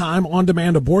have any time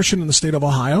on-demand abortion in the state of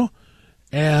Ohio.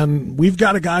 And we've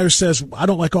got a guy who says, I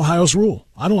don't like Ohio's rule.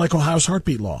 I don't like Ohio's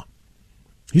heartbeat law.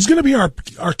 He's going to be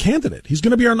our candidate. He's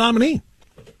going to be our nominee.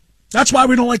 That's why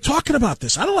we don't like talking about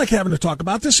this. I don't like having to talk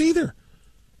about this either.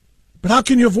 But how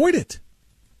can you avoid it?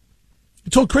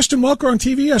 You told Kristen Welker on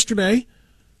TV yesterday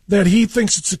that he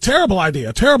thinks it's a terrible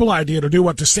idea to do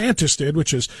what DeSantis did,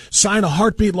 which is sign a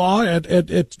heartbeat law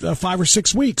at 5 or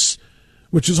 6 weeks,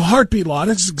 which is a heartbeat law.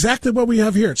 That's exactly what we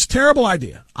have here. It's a terrible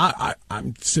idea.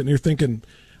 I'm sitting here thinking,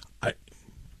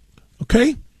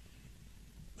 okay,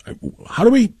 how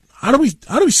do we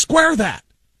square that?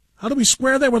 How do we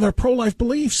square that with our pro-life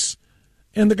beliefs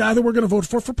and the guy that we're going to vote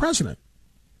for president?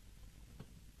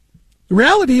 The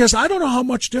reality is, I don't know how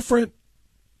much different,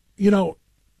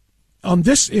 on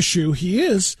this issue he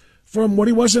is from what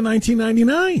he was in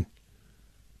 1999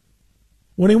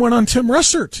 when he went on Tim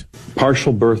Russert.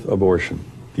 Partial birth abortion,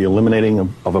 the eliminating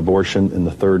of abortion in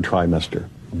the third trimester,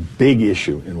 big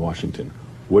issue in Washington.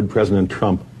 Would President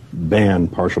Trump ban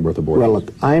partial birth abortion? Well,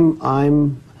 look,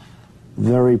 I'm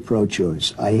very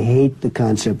pro-choice. I hate the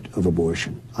concept of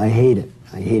abortion. I hate it.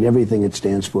 I hate everything it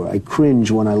stands for. I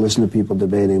cringe when I listen to people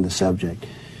debating the subject.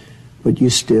 But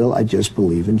I just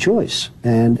believe in choice.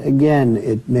 And again,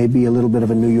 it may be a little bit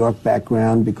of a New York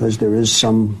background because there is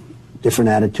some different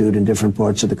attitude in different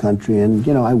parts of the country. And,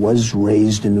 I was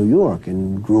raised in New York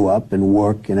and grew up and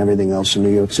work and everything else in New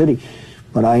York City.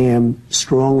 But I am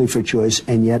strongly for choice,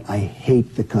 and yet I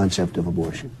hate the concept of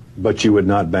abortion. But you would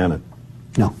not ban it?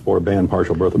 No. Or ban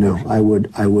partial birth abortion?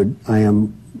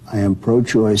 No, I am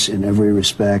pro-choice in every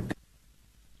respect.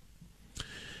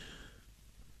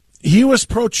 He was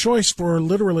pro-choice for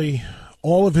literally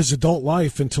all of his adult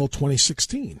life until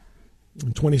 2016.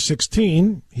 In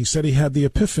 2016, he said he had the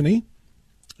epiphany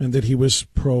and that he was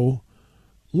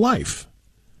pro-life.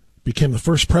 Became the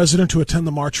first president to attend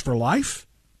the March for Life.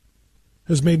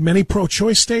 Has made many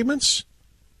pro-choice statements.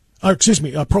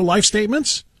 Pro-life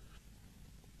statements.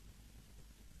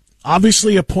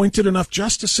 Obviously appointed enough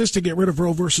justices to get rid of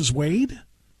Roe versus Wade.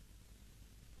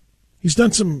 He's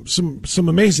done some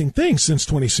amazing things since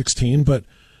 2016, but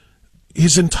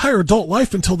his entire adult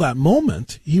life until that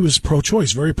moment, he was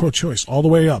pro-choice, very pro-choice, all the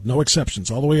way up, no exceptions,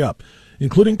 all the way up,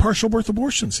 including partial birth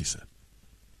abortions, he said.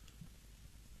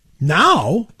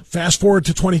 Now, fast forward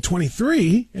to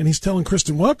 2023, and he's telling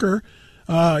Kristen Welker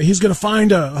he's going to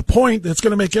find a point that's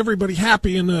going to make everybody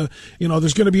happy, and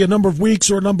there's going to be a number of weeks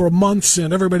or a number of months,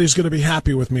 and everybody's going to be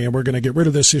happy with me, and we're going to get rid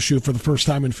of this issue for the first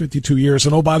time in 52 years.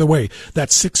 And oh, by the way, that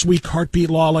 6-week heartbeat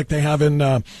law like they have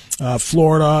in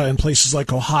Florida and places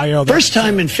like Ohio. First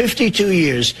time in 52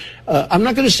 years. I'm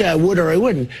not going to say I would or I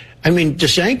wouldn't. I mean,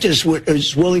 DeSantis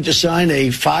is willing to sign a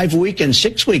 5-week and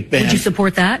 6-week ban. Would you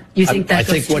support that? You think that I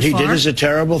think what he did is a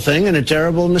terrible thing and a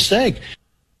terrible mistake.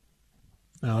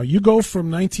 Now, you go from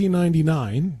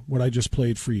 1999, what I just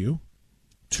played for you,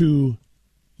 to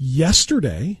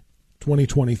yesterday,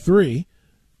 2023.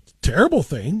 Terrible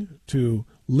thing to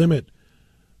limit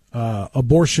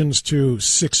abortions to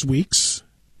 6 weeks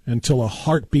until a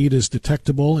heartbeat is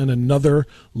detectable and another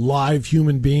live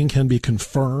human being can be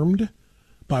confirmed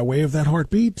by way of that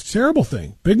heartbeat. Terrible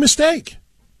thing. Big mistake.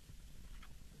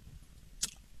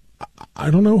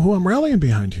 I don't know who I'm rallying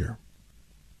behind here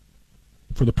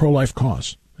for the pro-life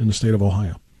cause in the state of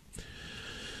Ohio.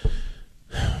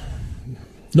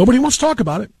 Nobody wants to talk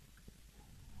about it.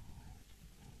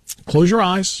 close your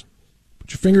eyes,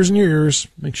 put your fingers in your ears,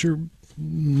 make sure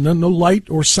no light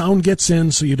or sound gets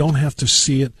in so you don't have to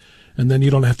see it, and then you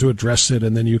don't have to address it,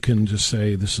 and then you can just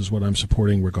say, this is what I'm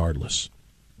supporting regardless.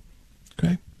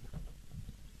 Okay?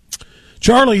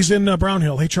 Charlie's in Brown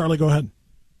Hill. Hey, Charlie, go ahead.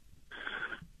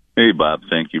 Hey, Bob.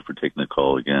 Thank you for taking the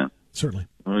call again. Certainly.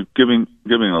 Giving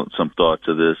some thought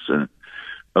to this, and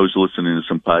I was listening to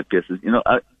some podcasts.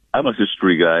 I'm a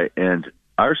history guy, and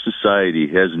our society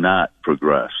has not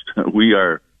progressed. We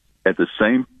are at the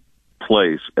same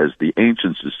place as the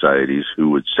ancient societies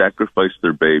who would sacrifice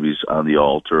their babies on the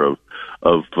altar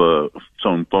of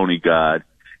some phony god.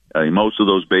 Most of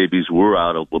those babies were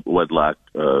out of wedlock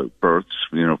births,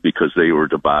 because they were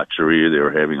debauchery. They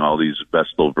were having all these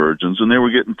Vestal virgins, and they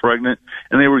were getting pregnant,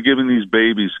 and they were giving these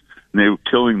babies, and they were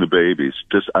killing the babies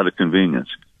just out of convenience.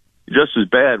 Just as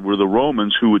bad were the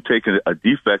Romans, who would take a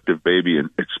defective baby and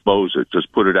expose it,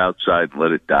 just put it outside and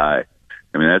let it die.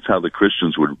 I mean, that's how the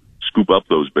Christians would scoop up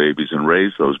those babies and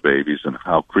raise those babies, and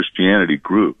how Christianity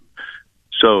grew.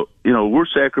 So, we're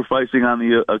sacrificing on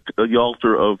the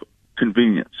altar of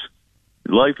convenience.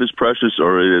 Life is precious,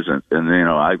 or it isn't. And,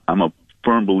 I'm a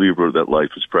firm believer that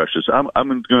life is precious. I'm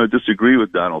going to disagree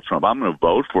with Donald Trump. I'm going to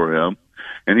vote for him,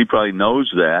 and he probably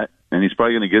knows that, and he's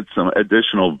probably going to get some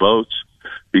additional votes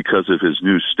because of his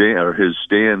new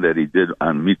stand that he did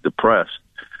on Meet the Press.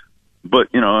 But,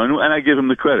 and I give him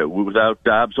the credit. Without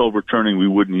Dobbs overturning, we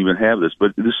wouldn't even have this.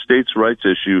 But the states' rights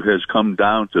issue has come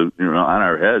down to, on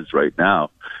our heads right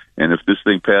now. And if this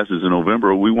thing passes in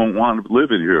November, we won't want to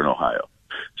live in here in Ohio.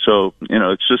 So,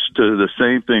 it's just the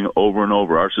same thing over and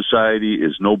over. Our society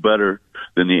is no better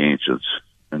than the ancients.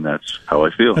 And that's how I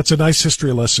feel. That's a nice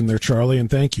history lesson there, Charlie, and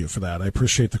thank you for that. I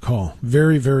appreciate the call.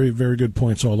 Very, very, very good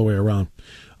points all the way around.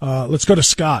 Let's go to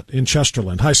Scott in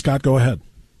Chesterland. Hi, Scott. Go ahead.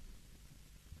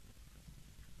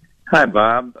 Hi,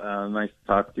 Bob. Nice to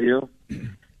talk to you.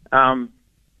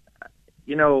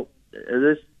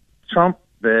 This Trump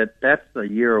bit, that's a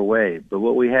year away. But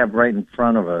what we have right in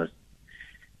front of us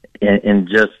in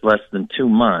just less than 2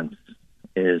 months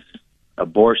is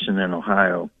abortion in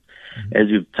Ohio, as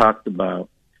you've talked about.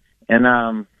 And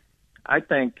I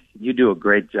think you do a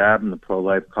great job in the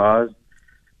pro-life cause,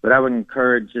 but I would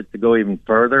encourage it to go even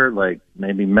further, like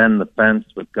maybe mend the fence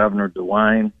with Governor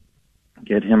DeWine,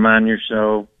 get him on your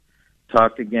show,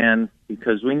 talk again,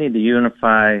 because we need to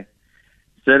unify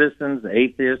citizens,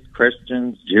 atheists,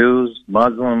 Christians, Jews,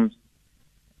 Muslims,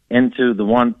 into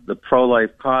the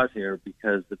pro-life cause here,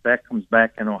 because if that comes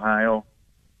back in Ohio,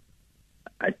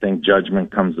 I think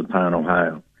judgment comes upon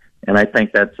Ohio. And I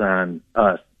think that's on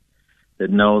us that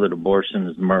know that abortion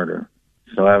is murder.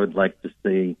 So I would like to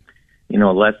see,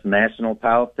 less national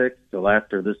politics till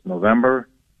after this November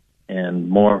and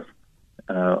more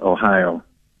Ohio.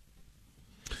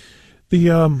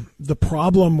 The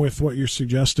problem with what you're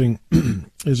suggesting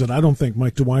is that I don't think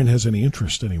Mike DeWine has any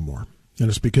interest anymore. And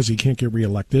it's because he can't get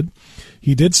reelected.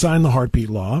 He did sign the heartbeat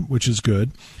law, which is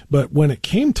good. But when it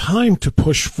came time to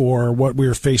push for what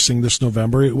we're facing this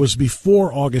November, it was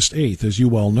before August 8th, as you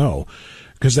well know,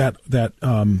 because that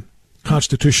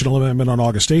constitutional amendment on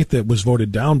August 8th that was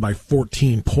voted down by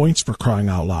 14 points, for crying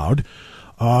out loud,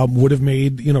 would have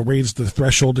raised the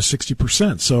threshold to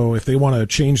 60%. So if they want to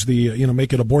change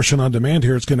make it abortion on demand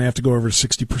here, it's going to have to go over to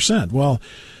 60%. Well,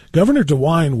 Governor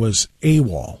DeWine was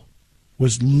AWOL.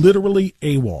 Was literally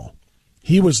AWOL.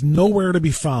 He was nowhere to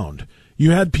be found. You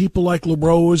had people like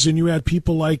LaRose, and you had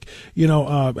people like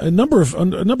a number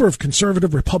of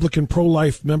conservative Republican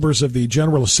pro-life members of the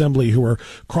General Assembly who were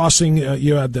crossing.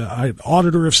 You had I had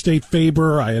Auditor of State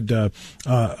Faber. I had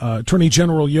Attorney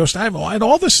General Yost. I had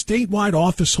all the statewide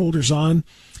office holders on,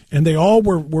 and they all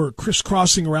were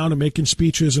crisscrossing around and making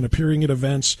speeches and appearing at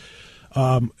events,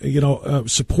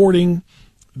 supporting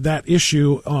that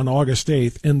issue on August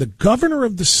 8th, and the governor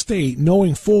of the state,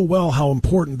 knowing full well how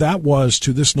important that was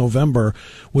to this November,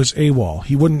 was AWOL.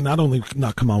 He wouldn't not only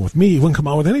not come on with me, he wouldn't come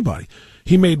on with anybody.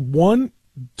 He made one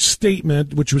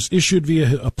statement, which was issued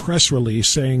via a press release,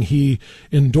 saying he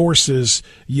endorses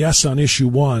yes on issue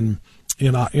 1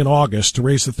 in August to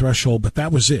raise the threshold, but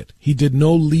that was it. He did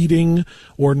no leading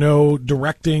or no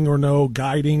directing or no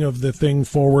guiding of the thing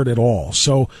forward at all.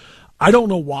 So I don't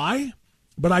know why,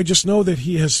 but I just know that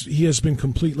he has been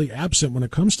completely absent when it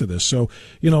comes to this. So,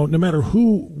 no matter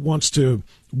who wants to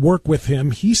work with him,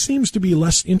 he seems to be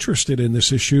less interested in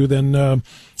this issue than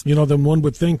one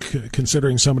would think,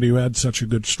 considering somebody who had such a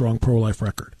good, strong pro-life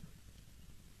record.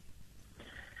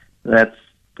 That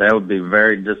would be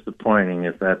very disappointing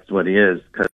if that's what he is.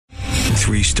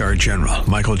 3-star general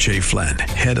Michael J. Flynn,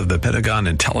 head of the Pentagon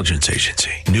Intelligence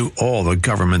Agency, knew all the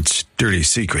government's dirty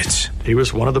secrets. He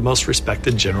was one of the most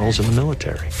respected generals in the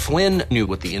military. Flynn knew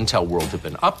what the intel world had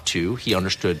been up to. He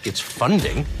understood its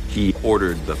funding. He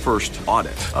ordered the first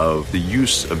audit of the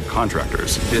use of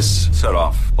contractors. This set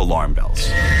off alarm bells.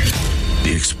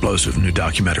 The explosive new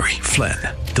documentary, Flynn,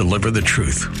 Deliver the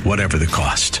Truth, Whatever the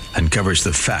Cost, uncovers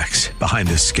the facts behind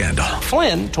this scandal.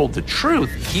 Flynn told the truth.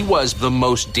 He was the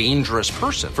most dangerous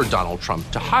person for Donald Trump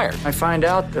to hire. I find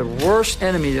out the worst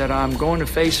enemy that I'm going to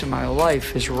face in my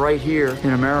life is right here in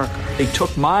America. They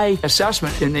took my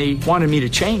assessment and they wanted me to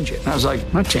change it. And I was like,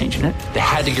 I'm not changing it. They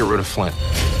had to get rid of Flynn.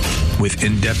 With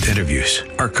in-depth interviews,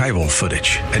 archival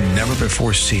footage, and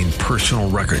never-before-seen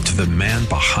personal records of the man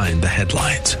behind the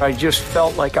headlines. I just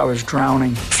felt like I was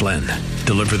drowning. Flynn,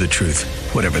 Deliver the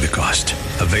Truth, Whatever the Cost.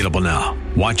 Available now.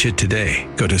 Watch it today.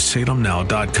 Go to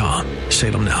salemnow.com.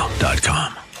 salemnow.com.